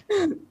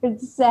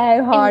 It's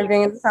so hard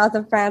being in the south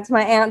of France.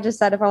 My aunt just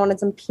said if I wanted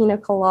some pina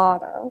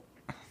colada.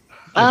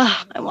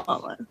 I want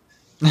one.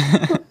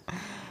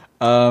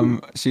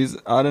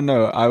 I don't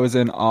know. I was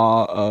in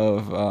awe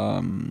of,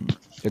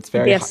 it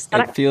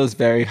feels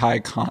very high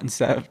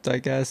concept, I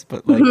guess,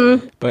 but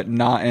but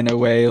not in a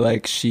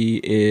way she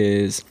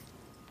is,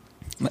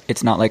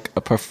 it's not like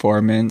a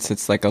performance.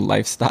 It's like a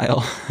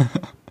lifestyle.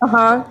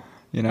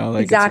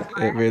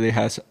 Exactly. It really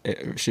has.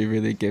 She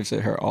really gives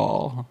it her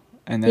all,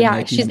 and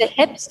then she's a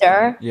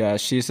hipster. Yeah,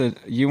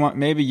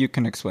 maybe you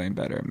can explain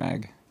better,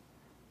 Meg.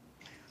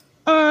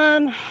 I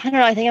don't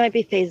know. I think I might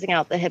be phasing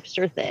out the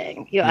hipster thing.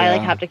 I like Yeah.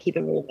 have to keep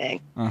it moving.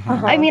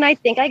 Uh-huh. I mean, I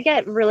think I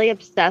get really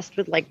obsessed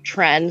with like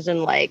trends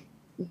and like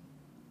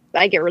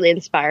I get really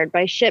inspired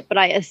by shit, but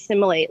I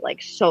assimilate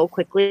like so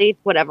quickly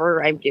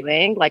whatever I'm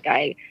doing. Like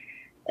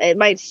it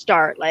might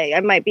start like I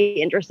might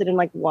be interested in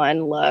like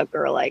one look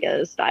or like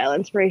a style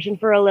inspiration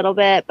for a little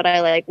bit, but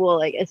I like will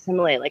like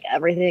assimilate like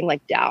everything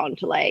like down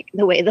to like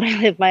the way that I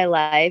live my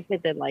life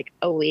within like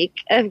a week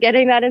of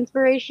getting that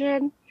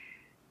inspiration.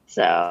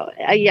 So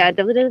yeah, it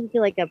definitely doesn't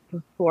feel like a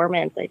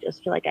performance. I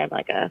just feel like I'm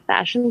like a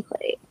fashion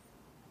plate.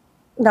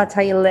 That's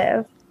how you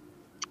live.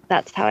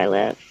 That's how I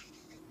live.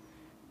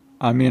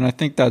 I mean, I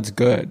think that's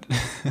good.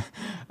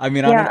 I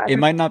mean, Yeah. it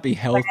might not be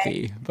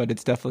healthy, but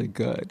it's definitely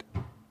good.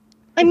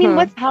 I mean,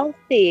 what's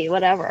healthy?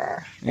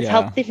 Whatever. It's Yeah.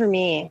 healthy for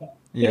me.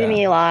 Keeping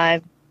me Yeah.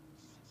 alive.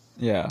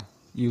 Yeah.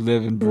 You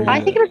live and breathe I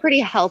think it. I'm a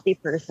pretty healthy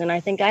person. I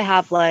think I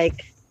have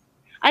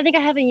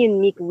a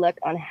unique look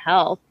on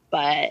health,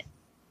 but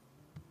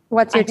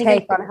What's your I think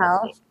take I- on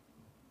health?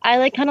 I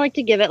like kind of like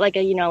to give it like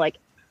a, like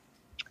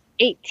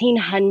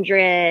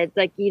 1800s,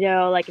 like,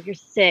 like if you're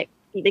sick,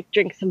 you like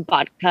drink some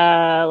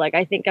vodka. Like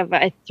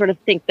I sort of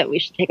think that we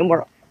should take a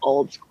more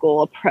old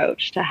school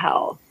approach to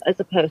health as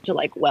opposed to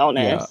like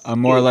wellness. Yeah, a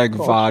more dude, like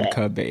bullshit.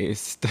 vodka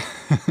based.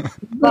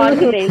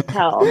 Vodka based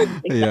health.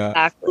 Yeah.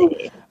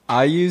 Exactly.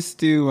 I used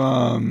to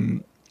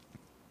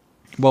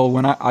well,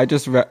 when I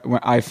just read when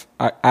I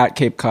at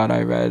Cape Cod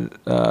I read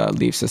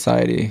Leaf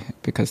Society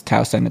because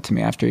Tao sent it to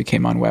me after he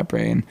came on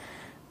WebRain,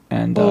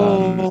 and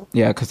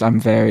yeah, because I'm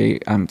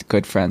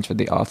good friends with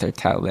the author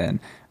Tao Lin.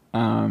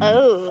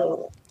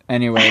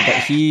 Anyway, but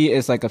he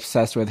is like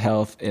obsessed with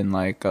health in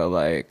like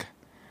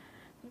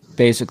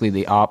basically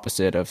the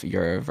opposite of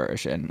your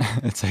version.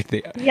 It's like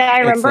Yeah, I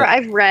it's remember like-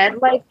 I've read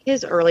like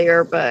his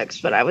earlier books,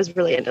 but I was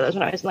really into those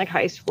when I was in like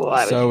high school.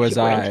 I was So was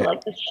super I. into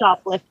like the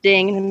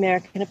shoplifting and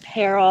American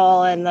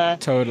Apparel and the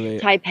totally.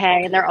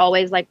 Taipei, and they're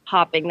always like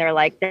popping. They're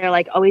like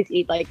always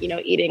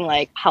eating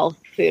like health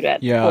food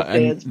at Yeah, Whole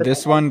and Foods, but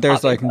this then, one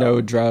there's like popping no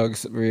those.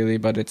 drugs really,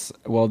 but it's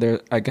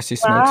I guess he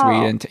smokes Wow.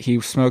 weed and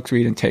he smokes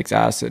weed and takes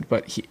acid,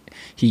 but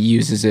he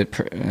uses it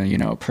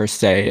per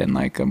se in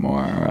like a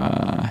more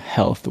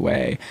health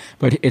way.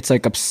 But it's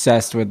like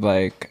obsessed with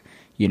like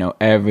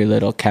every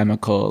little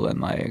chemical and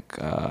like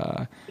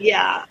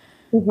Yeah.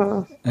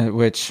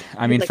 which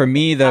I mean like- for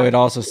me though it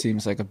also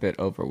seems like a bit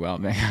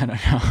overwhelming. I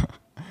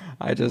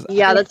don't know.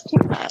 Yeah, that's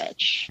too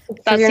much.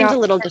 That you're seems not- a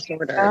little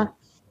disorder.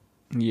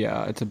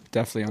 Yeah, it's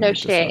definitely on No the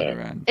disorder shade.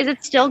 end. Is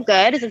it still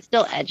good? Is it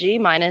still edgy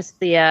minus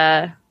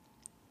the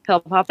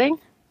pill popping?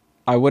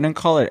 I wouldn't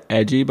call it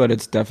edgy, but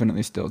it's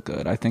definitely still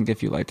good. I think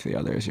if you liked the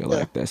others, you'll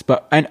like this.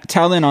 But and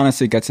Talon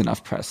honestly gets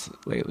enough press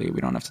lately.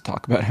 We don't have to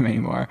talk about him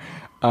anymore.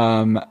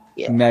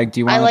 Meg, do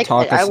you I want to like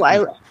talk it.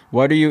 us?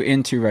 What are you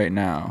into right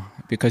now?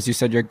 Because you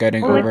said you're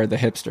getting over the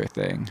hipster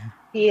thing.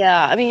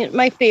 Yeah, I mean,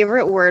 my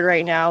favorite word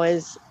right now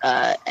is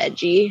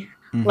edgy.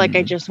 Like,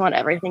 I just want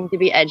everything to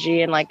be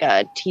edgy in like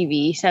a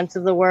TV sense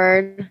of the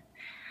word.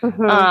 Like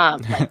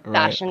Right.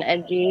 fashion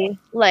edgy.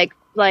 Like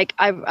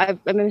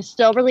I'm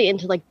still really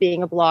into like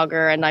being a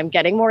blogger, and I'm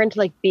getting more into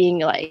like being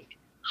like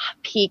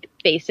peak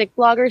basic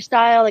blogger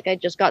style. Like, I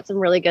just got some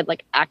really good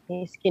like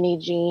acne skinny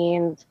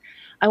jeans.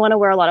 I want to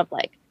wear a lot of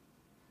like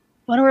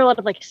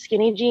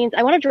skinny jeans.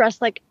 I want to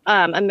dress like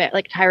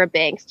like Tyra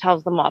Banks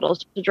tells the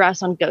models to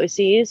dress on Go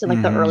Sees and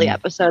like the early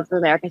episodes of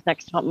America's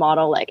Next Top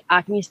Model, like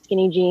acne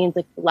skinny jeans,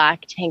 like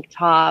black tank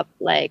top,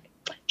 like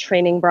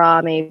training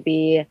bra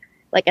maybe,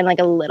 like and like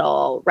a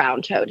little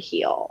round-toed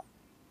heel.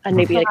 And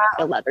maybe like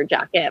a leather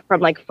jacket from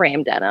like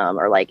Frame Denim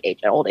or like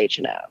old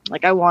H&M.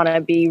 Like I want to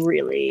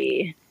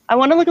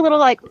look a little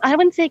like, I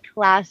wouldn't say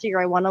classy, or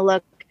I want to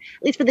look,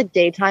 at least for the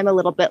daytime, a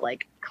little bit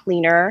like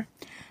cleaner.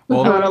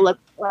 Well, I want to look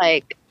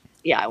like,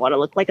 I want to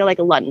look like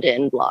a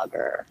London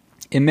blogger.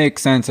 it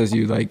makes sense as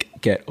you like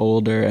get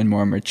older and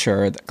more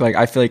mature. Like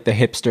I feel like the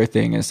hipster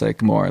thing is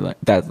like more like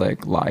that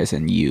like lies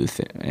in youth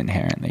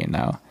inherently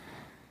now.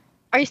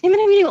 Are you saying that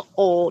I'm getting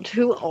old?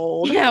 Too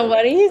old? Yeah,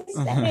 what are you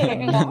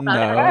saying?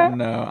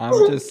 No.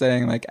 I'm just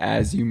saying like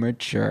as you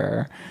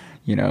mature,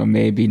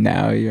 maybe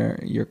now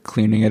you're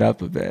cleaning it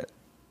up a bit.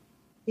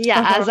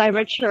 Yeah, as I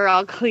mature,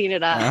 I'll clean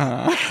it up.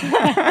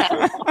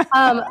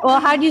 Well,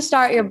 how did you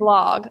start your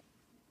blog?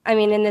 I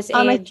mean, in this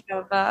I- age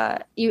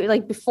of you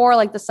like before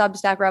like the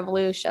Substack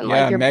revolution.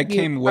 Yeah, like Meg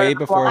came way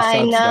before I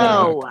Substack.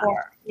 know.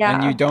 Yeah.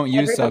 And you don't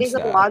use Everybody's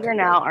Substack. a blogger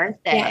now,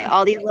 aren't they? Yeah.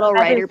 All these little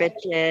writer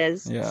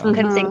bitches Yeah.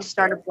 couldn't think to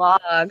start a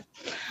blog.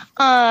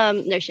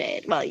 No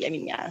shade. Well, I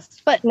mean,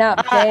 yes, but No,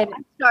 I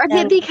started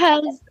Yeah.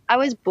 because I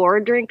was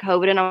bored during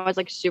COVID, and I was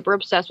like super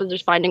obsessed with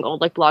just finding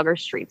old like blogger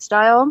street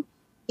style.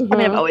 I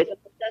mean, I've always been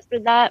obsessed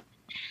with that,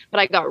 but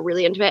I got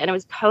really into it, and it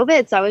was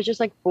COVID, so I was just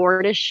like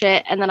bored as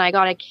shit. And then I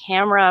got a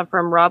camera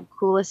from Rob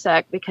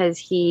Kulisek because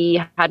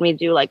he had me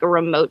do like a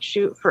remote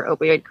shoot for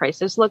Opioid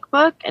Crisis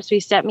Lookbook, and so he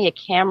sent me a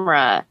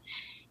camera,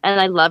 and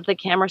I loved the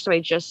camera, so I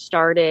just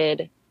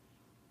started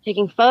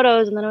taking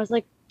photos. And then I was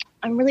like,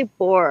 I'm really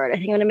bored. I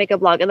think I'm gonna make a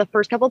blog. And the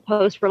first couple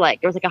posts were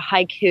like there was like a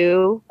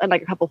haiku and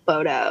like a couple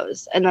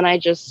photos, and then I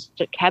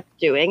just kept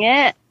doing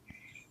it.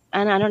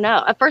 And I don't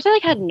know. At first, I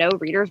like had no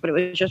readers, but it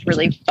was just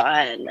really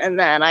fun. And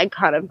then I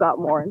kind of got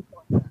more into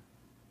it.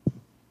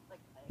 Like,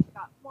 I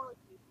got more.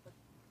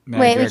 Meg,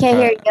 Wait, we you're can't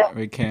hear you.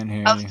 We can't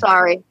hear Oh, you.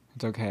 sorry.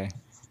 It's okay.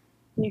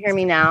 Can you hear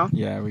me now?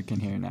 Yeah, we can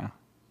hear now.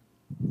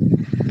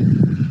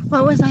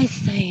 What was I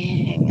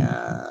saying?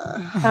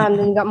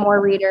 Then you got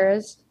more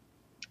readers.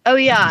 Oh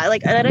yeah,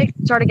 like and then I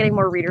started getting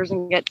more readers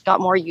and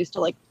got more used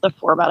to like the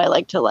format I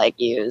like to like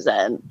use,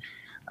 and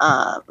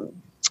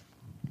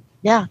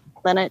yeah.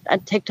 Then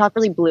TikTok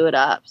really blew it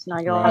up. So now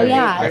I go, Right.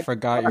 yeah. I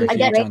forgot you're I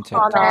get huge on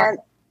TikTok.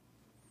 comments.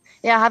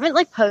 Yeah, I haven't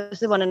like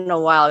posted one in a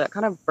while. I got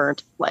kind of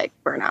burnt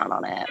out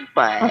on it,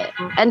 but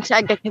and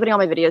I get putting all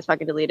my videos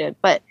fucking deleted.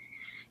 But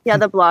yeah,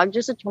 the blog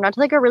just turned out to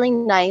like a really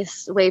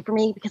nice way for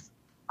me because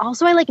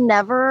also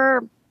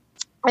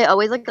I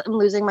always like I'm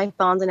losing my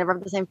phones. I never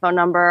have the same phone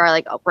number.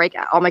 I'll break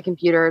all my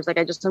computers. Like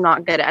I just am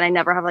not good at, and I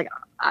never have like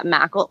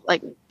Mac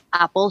like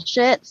Apple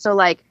shit. So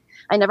like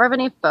I never have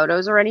any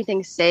photos or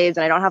anything saved,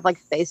 and I don't have like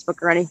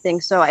Facebook or anything.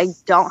 So I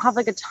don't have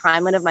like a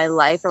timeline of my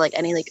life or like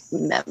any like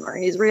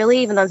memories really,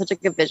 even though I'm such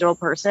like a visual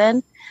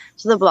person.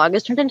 So the blog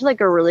has turned into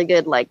like a really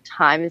good like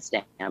time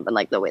stamp and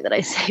like the way that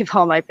I save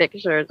all my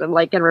pictures and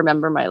like can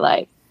remember my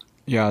life.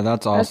 Yeah,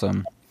 that's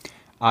awesome.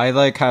 I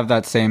like have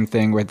that same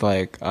thing with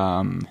like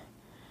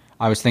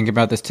I was thinking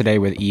about this today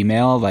with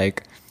email.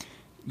 Like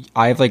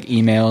I have like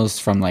emails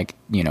from like,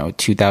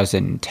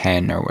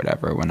 2010 or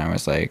whatever when I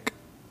was like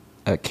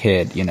a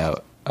kid,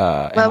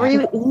 What were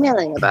you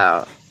emailing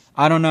about?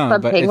 I don't know,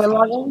 Club but Penguin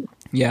login?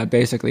 yeah,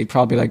 basically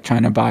probably like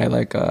trying to buy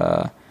like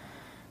a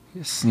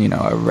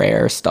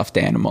rare stuffed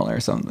animal or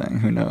something.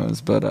 Who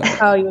knows? But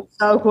Oh, you're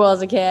so cool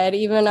as a kid,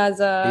 even as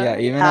a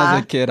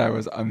as a kid, I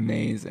was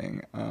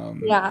amazing.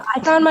 Yeah, I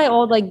found my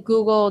old like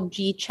Google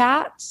G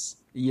chats,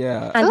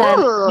 Yeah. and then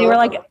they Ooh. were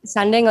like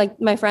sending like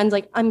my friends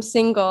like I'm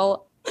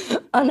single,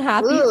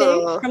 unhappy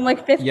Ooh. face from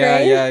like fifth Yeah,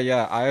 grade.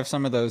 yeah. I have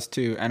some of those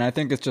too, and I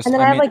think it's just. And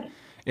then I I mean, have like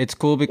it's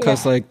cool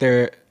because like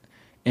they're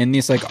in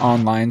these like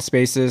online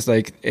spaces.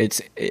 Like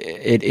it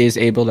is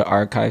able to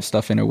archive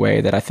stuff in a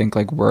way that I think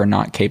like we're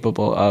not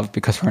capable of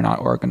because we're not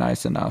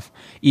organized enough.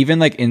 Even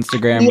like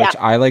Instagram, Yeah. which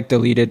I like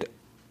deleted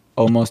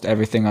almost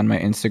everything on my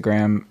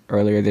Instagram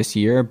earlier this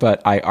year,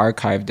 but I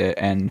archived it,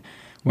 and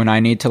when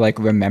I need to like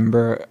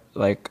remember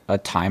like a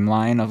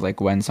timeline of like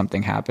when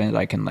something happened,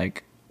 I can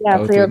like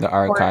go for your through the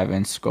archive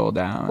and scroll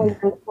down.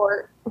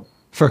 court.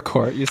 For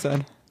court, you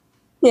said?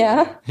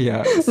 Yeah.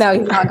 Yeah. No,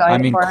 he's not going. I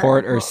mean, to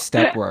court or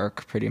step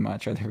work pretty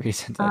much are the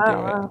reasons I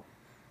do it.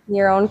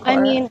 Your own court. I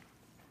mean,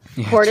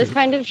 Yeah, court is true.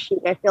 kind of chic.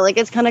 I feel like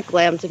it's kind of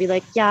glam to be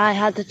like, yeah, I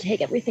had to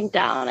take everything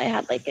down. I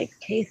had like a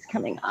case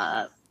coming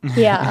up.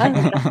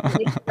 yeah.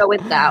 Let's go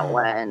with that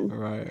one.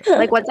 Right.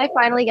 Like once I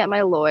finally get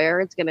my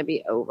lawyer, it's gonna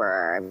be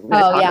over. I'm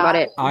gonna Oh, talk yeah. about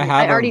it. I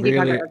have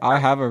do I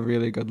have a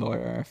really good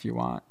lawyer if you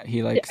want.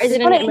 He likes. Is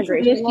it I an want to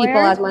immigration introduce people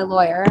lawyer? as my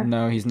lawyer.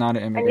 No, he's not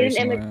an I need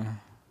an immigration lawyer.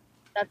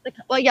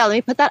 Well, yeah. Let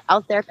me put that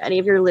out there. If any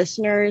of your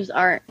listeners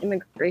are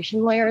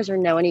immigration lawyers or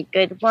know any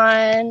good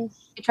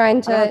ones, You're trying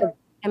I don't to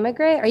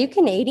immigrate? Are you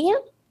Canadian?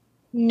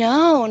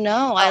 no.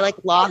 I like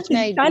lost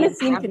my You kinda ID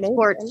seem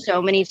passport Canadian.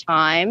 so many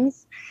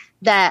times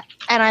and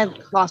I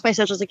lost my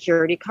social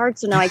security card,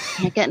 so now I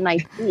can't get an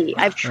ID.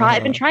 I've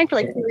been trying for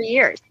like 3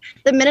 years.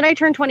 The minute I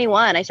turned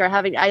 21,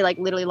 I like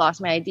literally lost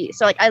my ID.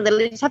 So like I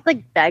literally just have to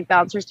like beg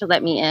bouncers to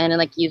let me in and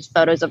like use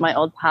photos of my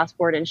old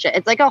passport and shit.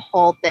 It's like a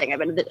whole thing. I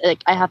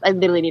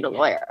literally need a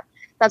lawyer.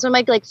 That's what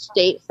my like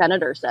state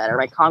senator said, or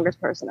my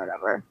congressperson or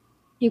whatever.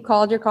 You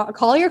called your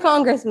call your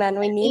congressman.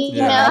 We need to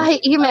Yeah. I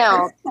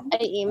emailed.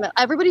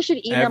 Everybody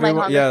should email my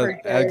congressperson.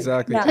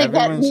 exactly. Yeah. To get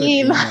Everyone should me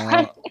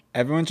email.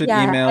 Everyone should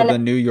Yeah, email and- the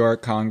New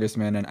York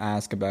congressman and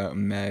ask about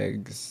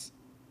Meg's.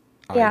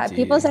 Yeah, ID.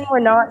 people saying we're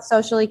not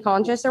socially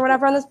conscious or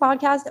whatever on this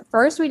podcast.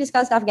 First, we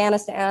discussed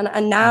Afghanistan,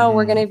 and now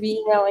we're Mhm. going to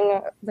be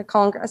emailing the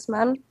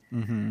congressman.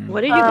 Mhm.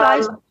 What did you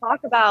guys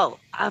talk about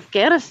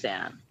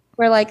Afghanistan?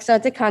 We're like, so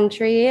it's a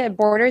country, it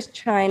borders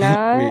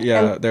China.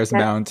 Yeah, and there's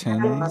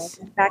mountains.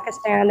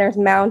 Pakistan, there's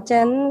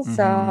mountains.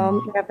 So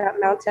Mhm. we have that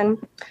mountain.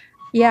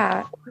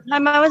 Yeah. The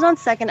time I was on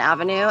Second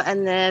Avenue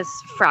and this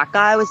frat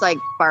guy was like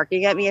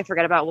barking at me. I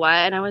forget about what,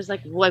 and I was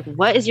like,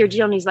 what is your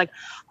deal? And he's like,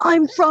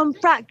 I'm from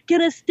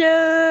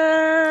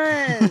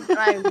Afghanistan. And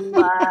I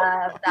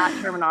love that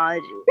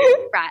terminology,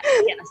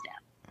 Afghanistan.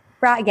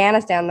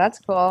 Afghanistan, that's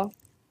cool.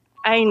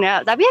 I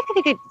know that'd be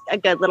like a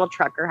good little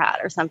trucker hat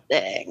or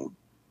something.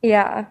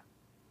 Yeah.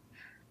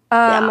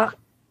 Yeah.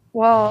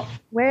 Well,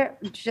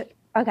 okay,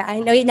 I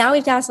know now we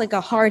have to ask like a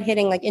hard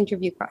hitting like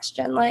interview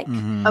question. Like,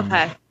 Mhm.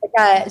 Okay.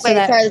 so Wait,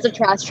 that- sorry, there's a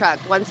trash truck.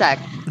 1 sec.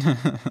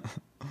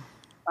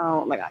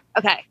 Oh my god.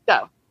 Okay,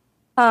 go.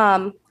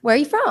 where are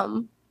you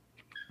from?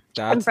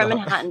 I'm That's from the,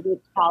 Manhattan Beach,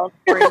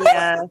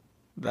 California.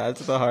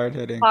 that's the hard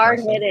hitting. Hard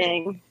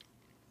hitting.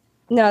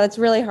 No, that's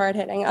really hard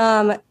hitting.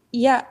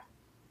 Yeah,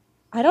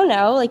 I don't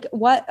know. Like,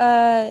 what's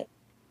a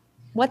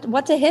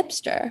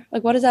hipster?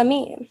 Like, what does that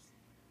mean?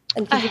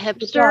 And A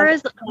hipster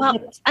is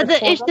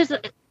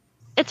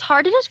it's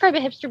hard to describe a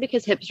hipster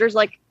because hipsters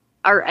like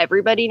are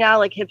everybody now.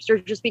 Like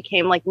hipsters just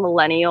became like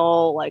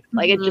millennial, like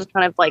it's just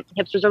kind of like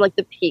hipsters are like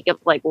the peak of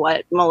like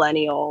what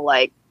millennial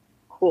like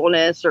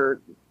coolness or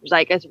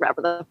zeitgeist,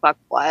 whatever the fuck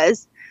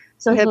was.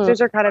 So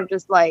hipsters are kind of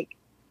just like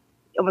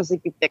almost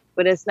like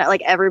ubiquitous now.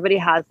 Like everybody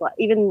has like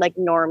even like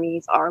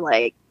normies are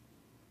like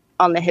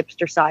on the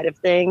hipster side of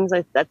things.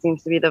 That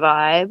seems to be the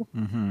vibe.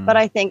 But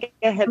I think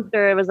a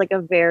hipster was like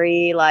a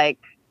very like,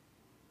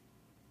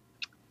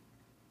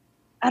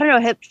 I don't know,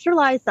 hipster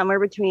lies somewhere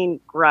between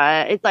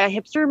grunge. It's like a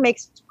hipster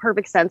makes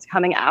perfect sense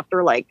coming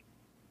after like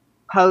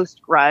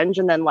post grunge,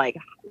 and then like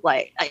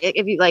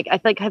if you like, I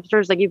think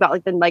hipsters like you got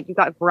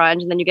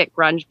grunge, and then you get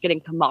grunge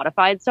getting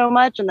commodified so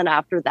much, and then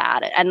after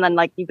that, and then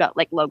like you got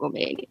like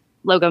logomania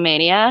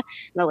in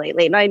the late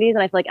 90s, and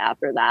I feel like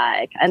after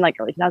that and like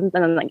early 2000s,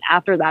 and then like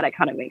after that it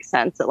kind of makes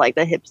sense that like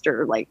the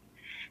hipster like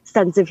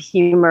sense of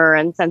humor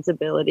and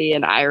sensibility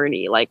and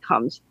irony like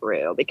comes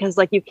through, because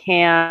like you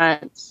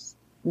can't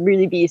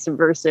really be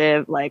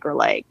subversive like or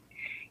like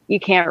you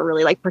can't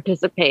really like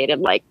participate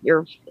in like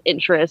your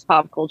interest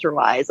pop culture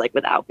wise like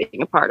without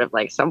being a part of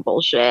like some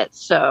bullshit.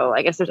 So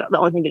I guess the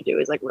only thing to do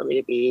is like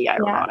really to be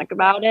ironic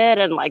about it,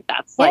 and like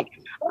that's like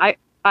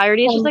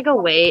irony is just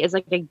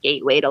like a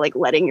gateway to like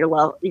letting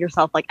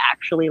yourself like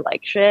actually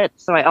like shit.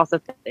 So I also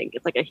think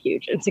it's like a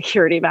huge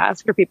insecurity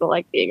mask for people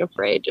like being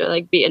afraid to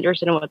like be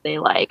interested in what they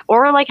like,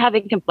 or like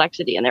having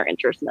complexity in their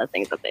interest in the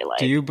things that they like.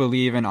 Do you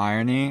believe in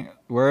irony?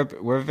 We're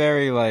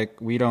very like,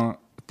 we don't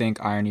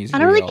think irony is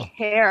real. I don't really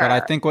care. But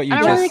I think what you I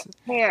just don't really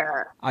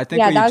care. I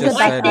think what you just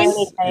said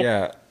is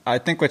I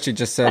think what you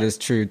just said is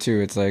true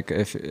too. It's like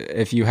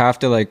if you have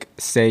to like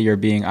say you're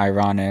being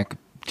ironic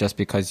just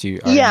because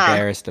you are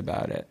embarrassed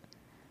about it.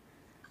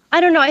 I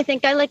don't know. I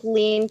think I like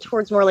lean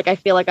towards more like I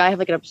feel like I have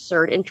like an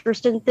absurd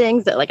interest in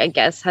things that like I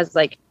guess has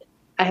like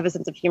I have a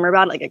sense of humor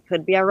about it. Like it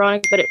could be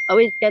ironic, but it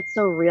always gets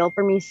so real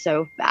for me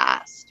so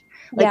fast.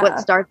 Like what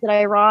starts at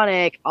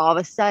ironic, all of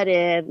a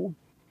sudden,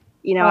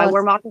 you know, I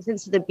wore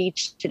moccasins to the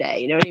beach today.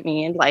 You know what I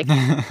mean? Like,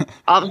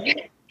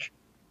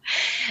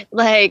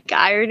 like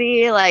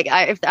irony. Like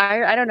I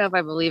don't know if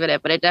I believe in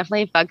it, but it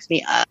definitely fucks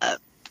me up.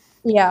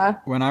 Yeah.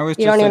 When I was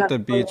just at the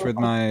beach with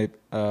my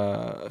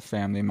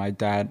family, my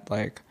dad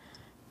like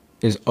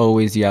is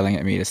always yelling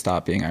at me to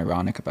stop being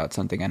ironic about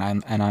something, and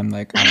I'm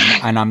like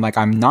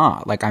I'm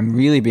not, like I'm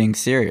really being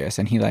serious,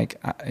 and he like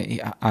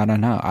I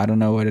don't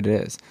know what it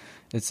is.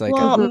 It's like,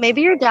 well,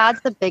 maybe your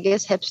dad's the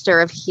biggest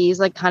hipster. If he's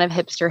like kind of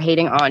hipster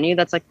hating on you,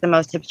 that's like the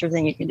most hipster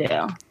thing you can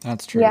do.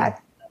 That's true. Yeah,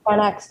 I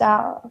next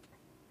out.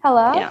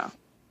 Hello. Yeah.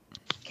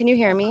 Can you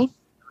hear me?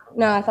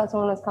 No, I thought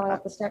someone was coming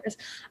up the stairs.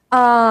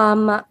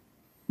 But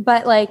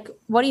like,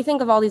 what do you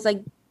think of all these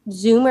like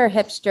Zoomer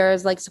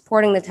hipsters like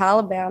supporting the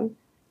Taliban?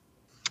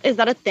 Is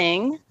that a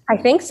thing? I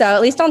think so,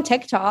 at least on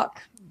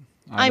TikTok.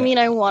 I mean,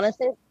 I want to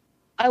say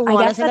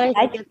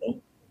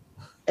that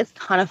it's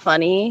kind of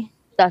funny.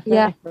 That's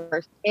my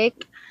first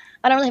take.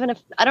 I don't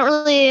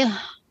really.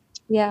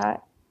 Yeah.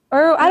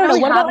 Or I don't know.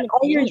 What about like,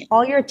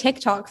 all your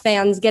TikTok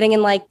fans getting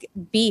in like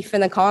beef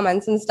in the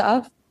comments and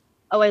stuff?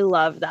 Oh, I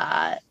love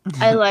that.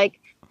 I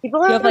like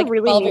people are like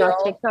really new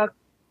on TikTok,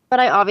 but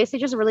I obviously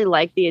just really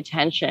like the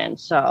attention,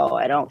 so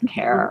I don't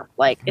care.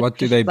 Like, what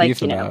do they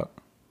beef about?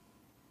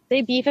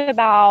 They beef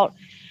about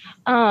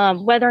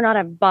whether or not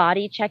I'm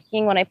body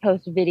checking when I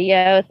post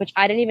videos, which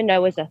I didn't even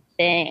know was a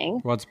thing.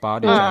 What's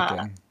body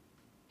checking?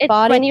 It's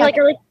when you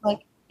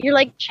you're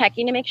like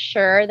checking to make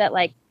sure that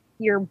like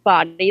your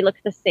body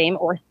looks the same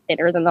or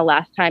thinner than the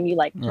last time you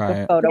like took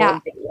a photo. Yeah,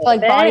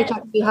 like body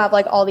check. You have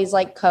like all these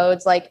like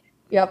codes, like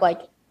you have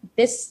like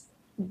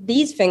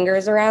these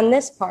fingers around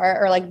this part,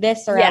 or like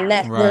this around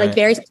that. Right. They're like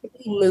very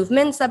specific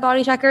movements that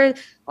body checker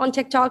on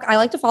TikTok. I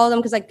like to follow them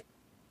because like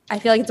I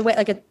feel like it's a way,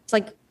 like it's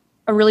like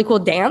a really cool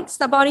dance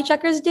that body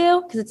checkers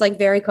do, because it's like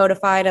very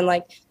codified and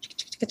like,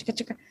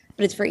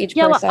 but it's for each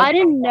person. Well, I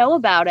didn't know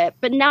about it,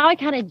 but now I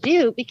kind of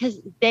do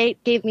because they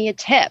gave me a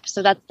tip,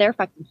 so that's their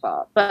fucking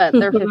fault. But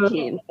they're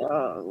 15,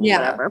 so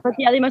whatever. But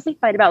yeah, they mostly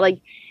fight about like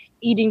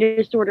eating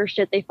disorder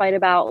shit. They fight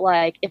about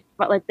like if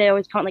like they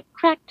always call it like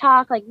crack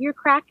talk, like you're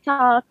crack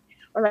talk,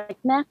 or like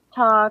meth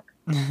talk.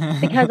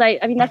 Because I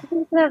mean that's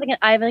because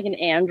I have like an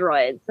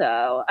Android,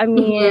 so I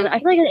mean I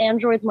feel like an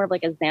Android's more of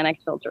like a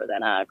Xanax filter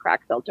than a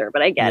crack filter,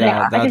 but I get it.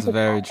 Yeah, that's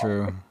very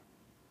true.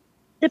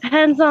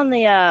 Depends on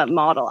the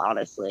model,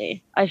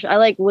 honestly. I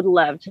like would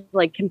love to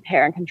like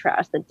compare and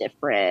contrast the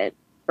different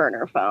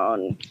burner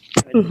phone.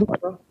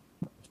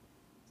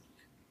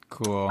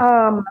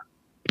 Cool.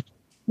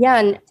 Yeah,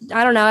 and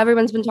I don't know,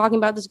 everyone's been talking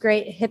about this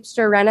great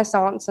hipster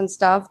renaissance and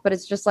stuff, but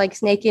it's just like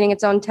snake eating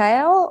its own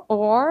tail,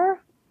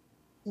 or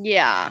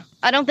yeah,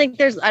 I don't think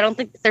there's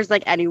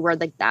like any word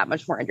like that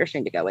much more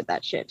interesting to go with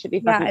that shit, to be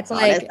fucking it's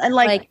honest. Like, and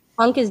like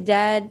punk is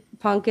dead,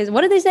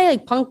 what did they say,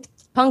 like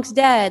punk's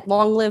dead,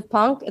 long live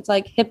punk. It's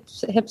like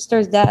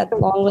hipster's dead,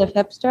 long live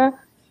hipster.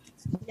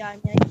 Yeah, I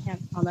mean I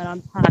can't comment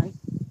on punk.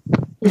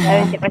 I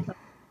didn't get myself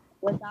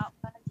with that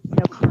one,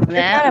 no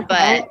comment.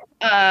 But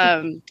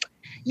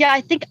Yeah,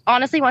 I think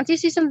honestly, once you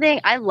see something,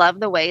 I love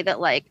the way that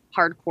like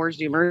hardcore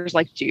Zoomers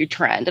like do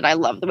trend, and I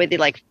love the way they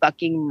like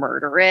fucking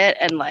murder it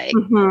and like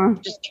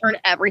just turn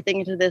everything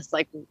into this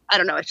like I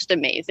don't know, it's just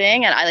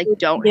amazing, and I like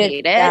don't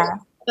hate it, Yeah.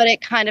 but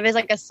it kind of is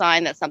like a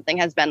sign that something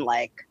has been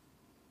like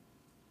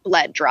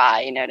bled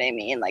dry. You know what I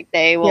mean? Like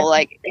they will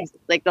like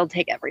they'll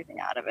take everything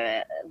out of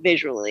it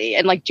visually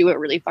and like do it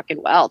really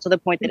fucking well to the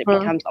point that it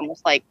becomes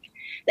almost like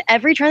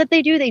every trend that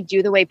they do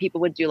the way people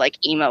would do like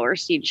emo or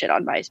scene shit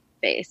on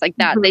MySpace, like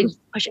that. They just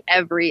push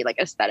every like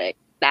aesthetic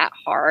that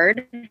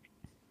hard.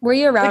 Were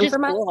you around Which is for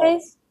cool.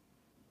 MySpace?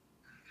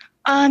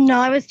 No,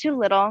 I was too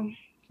little.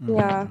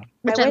 Yeah.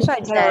 Which I wish I'm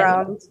I'd been sad.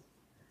 around.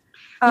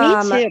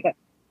 Me too.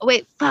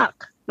 But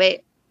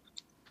wait.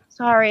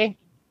 Sorry.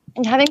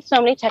 I'm having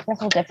so many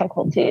technical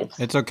difficulties.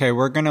 It's okay.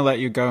 We're gonna let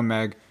you go,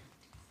 Meg.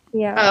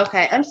 Yeah. Oh,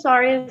 okay. I'm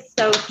sorry. It's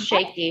so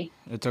shaky.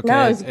 It's okay.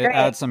 No, it's it great.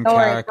 adds some Don't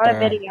worry, character. got a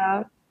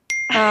video.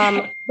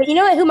 But you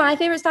know what? Who my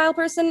favorite style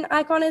person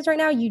icon is right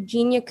now?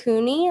 Eugenia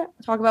Cooney.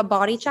 Talk about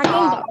body checking.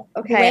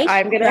 Okay,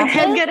 I'm gonna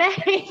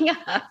hang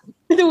up.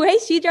 The way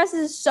she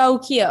dresses is so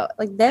cute.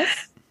 Like this,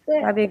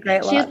 that'd be a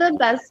great look. She's the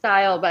best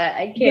style, but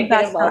I The can't get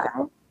best involved.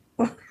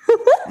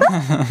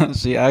 style.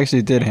 She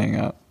actually did hang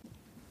up.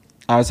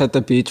 I was at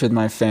the beach with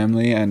my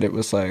family, and it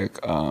was like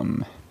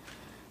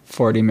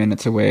 40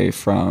 minutes away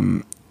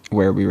from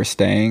where we were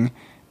staying,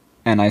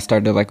 and I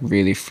started like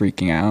really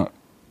freaking out.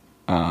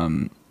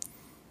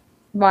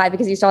 Why?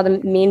 Because you saw the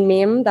mean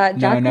meme that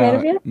Jack made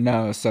of you?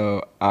 No.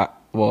 So I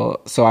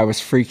was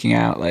freaking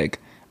out. Like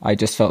I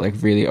just felt like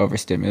really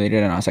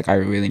overstimulated, and I was like, I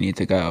really need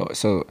to go.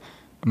 So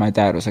my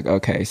dad was like,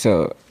 okay.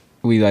 So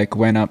we like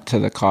went up to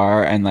the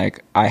car, and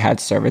like I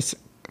had service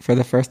for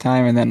the first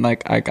time, and then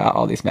like I got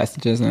all these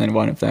messages, and then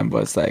one of them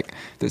was like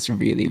this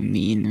really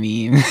mean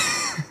meme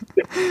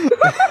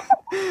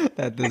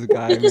that this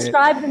guy Just made.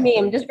 describe the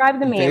meme. Describe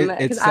the meme It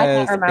because I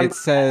can't remember.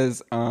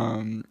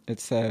 It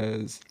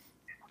says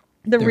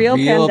the real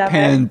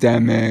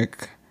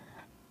pandemic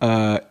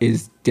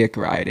is dick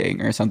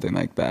riding or something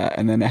like that,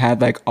 and then it had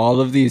like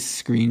all of these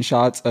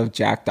screenshots of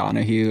Jack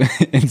Donahue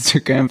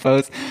Instagram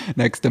posts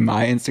next to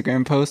my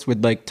Instagram post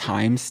with like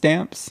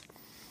timestamps.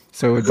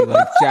 So it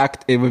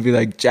would be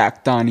like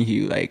Jack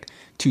Donahue like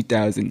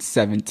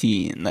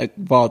 2017, like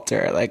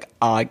Walter like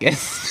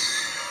August.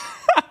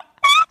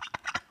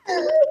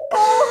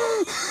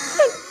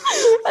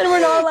 And we're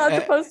not allowed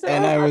to post it.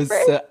 And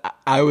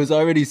I was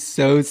already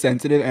so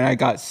sensitive, and I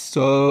got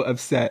so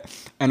upset,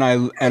 and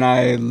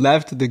I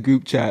left the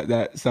group chat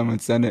that someone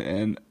sent it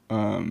in.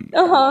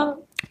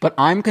 But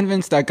I'm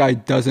convinced that guy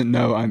doesn't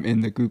know I'm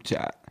in the group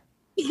chat.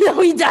 No,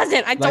 he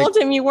doesn't. I told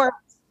him you weren't.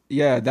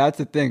 Yeah, that's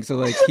the thing. So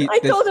like,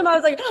 told him I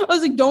was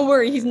like, don't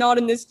worry, he's not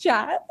in this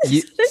chat.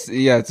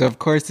 Yeah. So of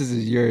course this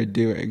is your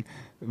doing,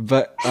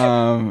 but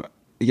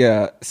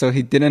yeah. So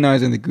he didn't know I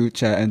was in the group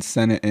chat and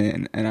sent it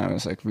in, and I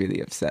was like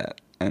really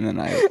upset. And then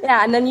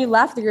and then you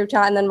left the group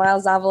chat, and then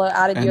Miles Zavalo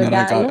added you again. And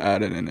then I got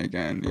added in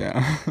again.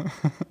 Yeah.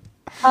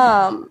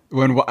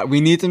 When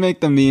we need to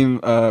make the meme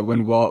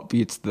when Walt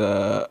beats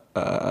the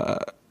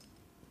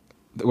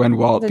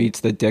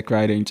dick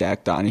riding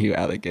Jack Donahue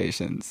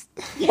allegations.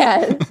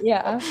 Yes,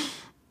 yeah.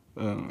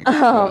 Oh my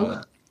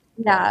God.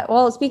 Yeah.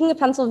 Well, speaking of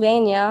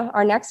Pennsylvania,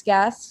 our next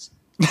guest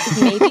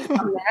is maybe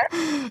from there.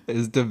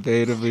 Is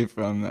debatably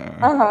from there.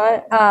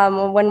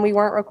 When we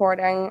weren't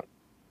recording,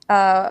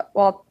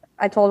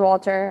 I told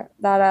Walter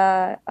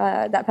that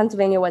that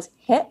Pennsylvania was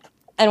hip.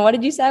 And what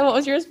did you say? What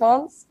was your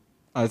response?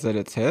 I said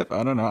it's hip.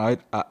 I don't know.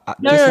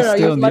 No, this is no,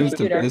 still no, news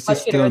to me. This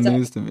is still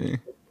news to me.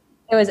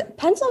 It was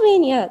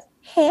Pennsylvania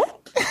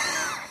hip.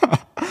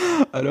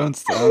 I don't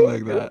sound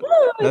like that.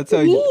 That's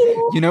how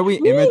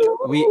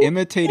we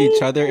imitate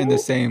each other in the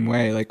same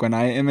way. Like when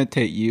I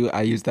imitate you,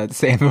 I use that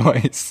same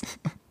voice.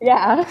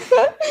 Yeah.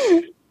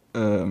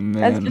 Oh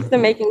man. That's just the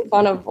making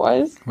fun of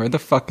voice. Where the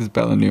fuck is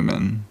Bella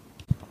Newman?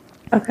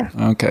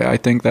 Okay, I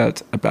think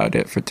that's about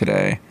it for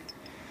today.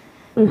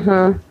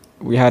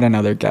 We had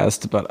another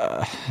guest, but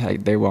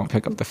they won't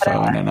pick up the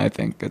phone, and I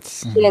think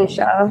it's... She didn't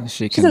show.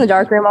 She's in the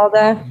dark room all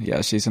day. Yeah,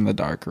 she's in the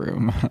dark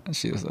room.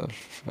 She's a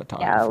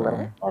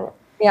photographer.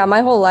 Yeah, my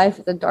whole life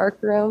is a dark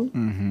room.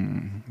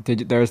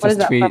 Mm-hmm.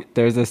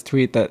 There's this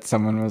tweet that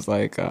someone was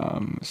like,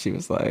 she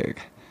was like,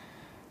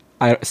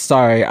 I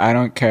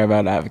don't care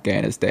about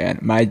Afghanistan.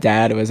 My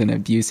dad was an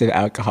abusive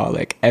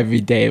alcoholic.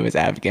 Every day was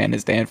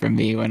Afghanistan for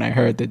me when I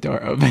heard the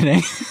door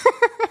opening.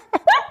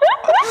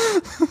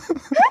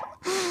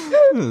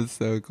 That's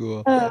so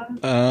cool.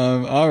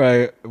 All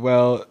right.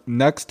 Well,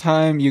 next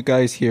time you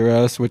guys hear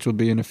us, which will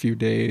be in a few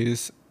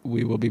days,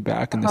 we will be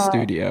back in the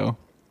studio.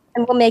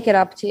 And we'll make it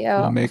up to you.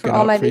 We'll make it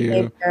up for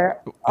you.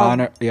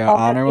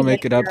 Honor will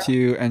make it up to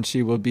you, and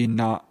she'll be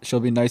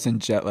nice and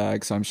jet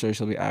lagged, so I'm sure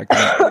she'll be acting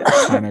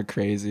kind of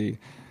crazy.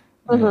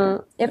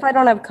 If I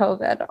don't have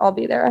COVID, I'll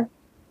be there.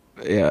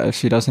 Yeah, if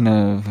she doesn't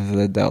have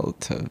the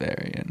Delta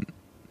variant.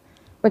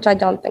 Which I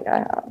don't think I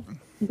have.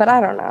 But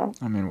I don't know.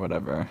 I mean,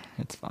 whatever.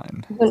 It's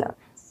fine. Who knows?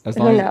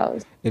 Who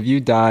knows? If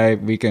you die,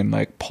 we can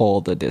like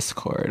poll the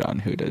Discord on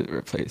who to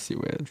replace you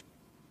with.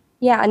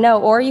 Yeah,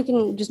 no, or you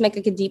can just make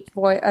like a deep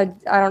voice. I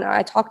don't know.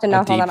 I talked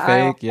enough on deep that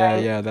fake?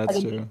 island. Yeah, that's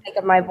like a true. deep fake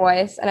of my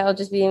voice, and it'll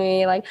just be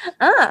me like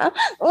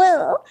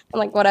well, and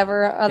like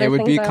whatever other It would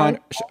things be I kind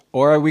like.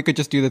 or we could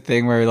just do the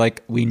thing where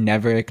like we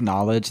never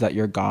acknowledge that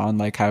you're gone,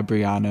 like how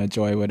Brianna,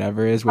 Joy,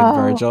 whatever is with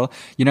Virgil.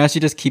 You know,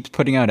 she just keeps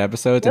putting out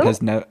episodes and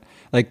has no,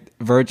 like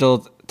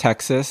Virgil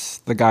Texas,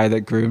 the guy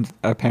that groomed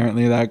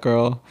apparently that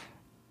girl,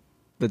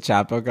 the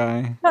Chapo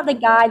guy. Not the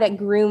guy that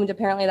groomed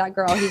apparently that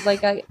girl. He's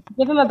like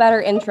give him a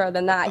better intro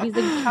than that. He's the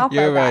Chapo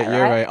You're right. guy,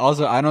 You're right.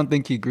 Also, I don't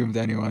think he groomed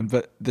anyone,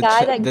 but the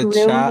Guy that groomed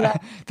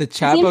that- the He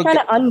seems Chapo kind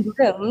of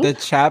ungroomed. the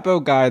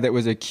Chapo guy that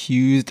was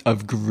accused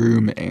of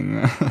grooming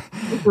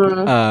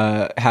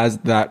has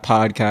that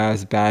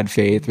podcast Bad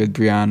Faith with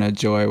Brianna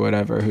Joy,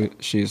 whatever. Who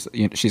she's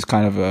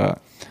kind of a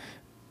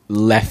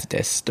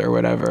leftist or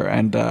whatever,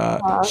 and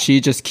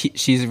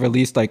she's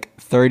released like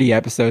 30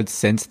 episodes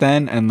since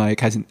then, and like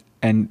hasn't,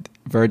 and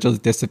Virgil's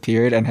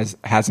disappeared and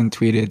hasn't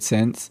tweeted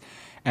since.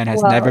 And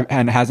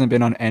hasn't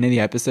been on any of the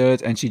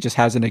episodes, and she just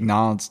hasn't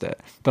acknowledged it.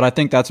 But I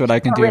think that's what I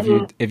can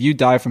do if you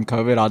die from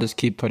COVID. I'll just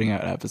keep putting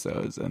out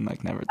episodes and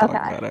like never talk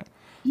about it.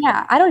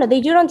 Yeah, I don't know.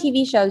 They do it on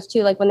TV shows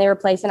too, like when they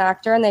replace an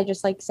actor and they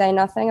just like say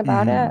nothing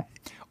about it.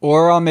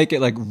 Or I'll make it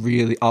like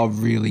I'll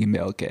really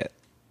milk it.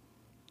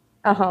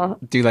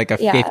 Do like a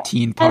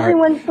 15 part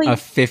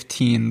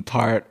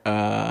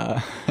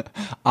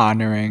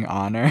honoring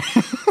Honor.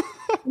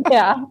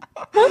 Yeah.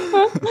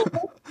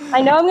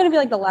 I know I'm gonna be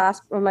like the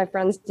last of my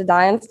friends to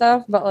die and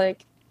stuff, but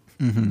like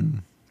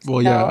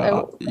well,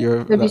 yeah,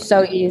 it would be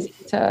so easy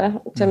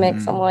to make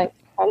some like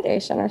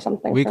foundation or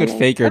something. We could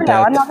fake your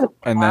death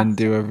and then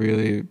do a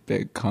really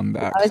big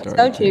comeback it's story.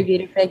 so cheeky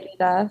to fake your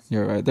death.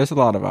 You're right. There's a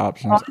lot of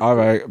options. All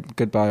right.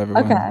 Goodbye,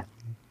 everyone. Okay.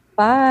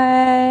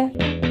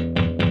 Bye.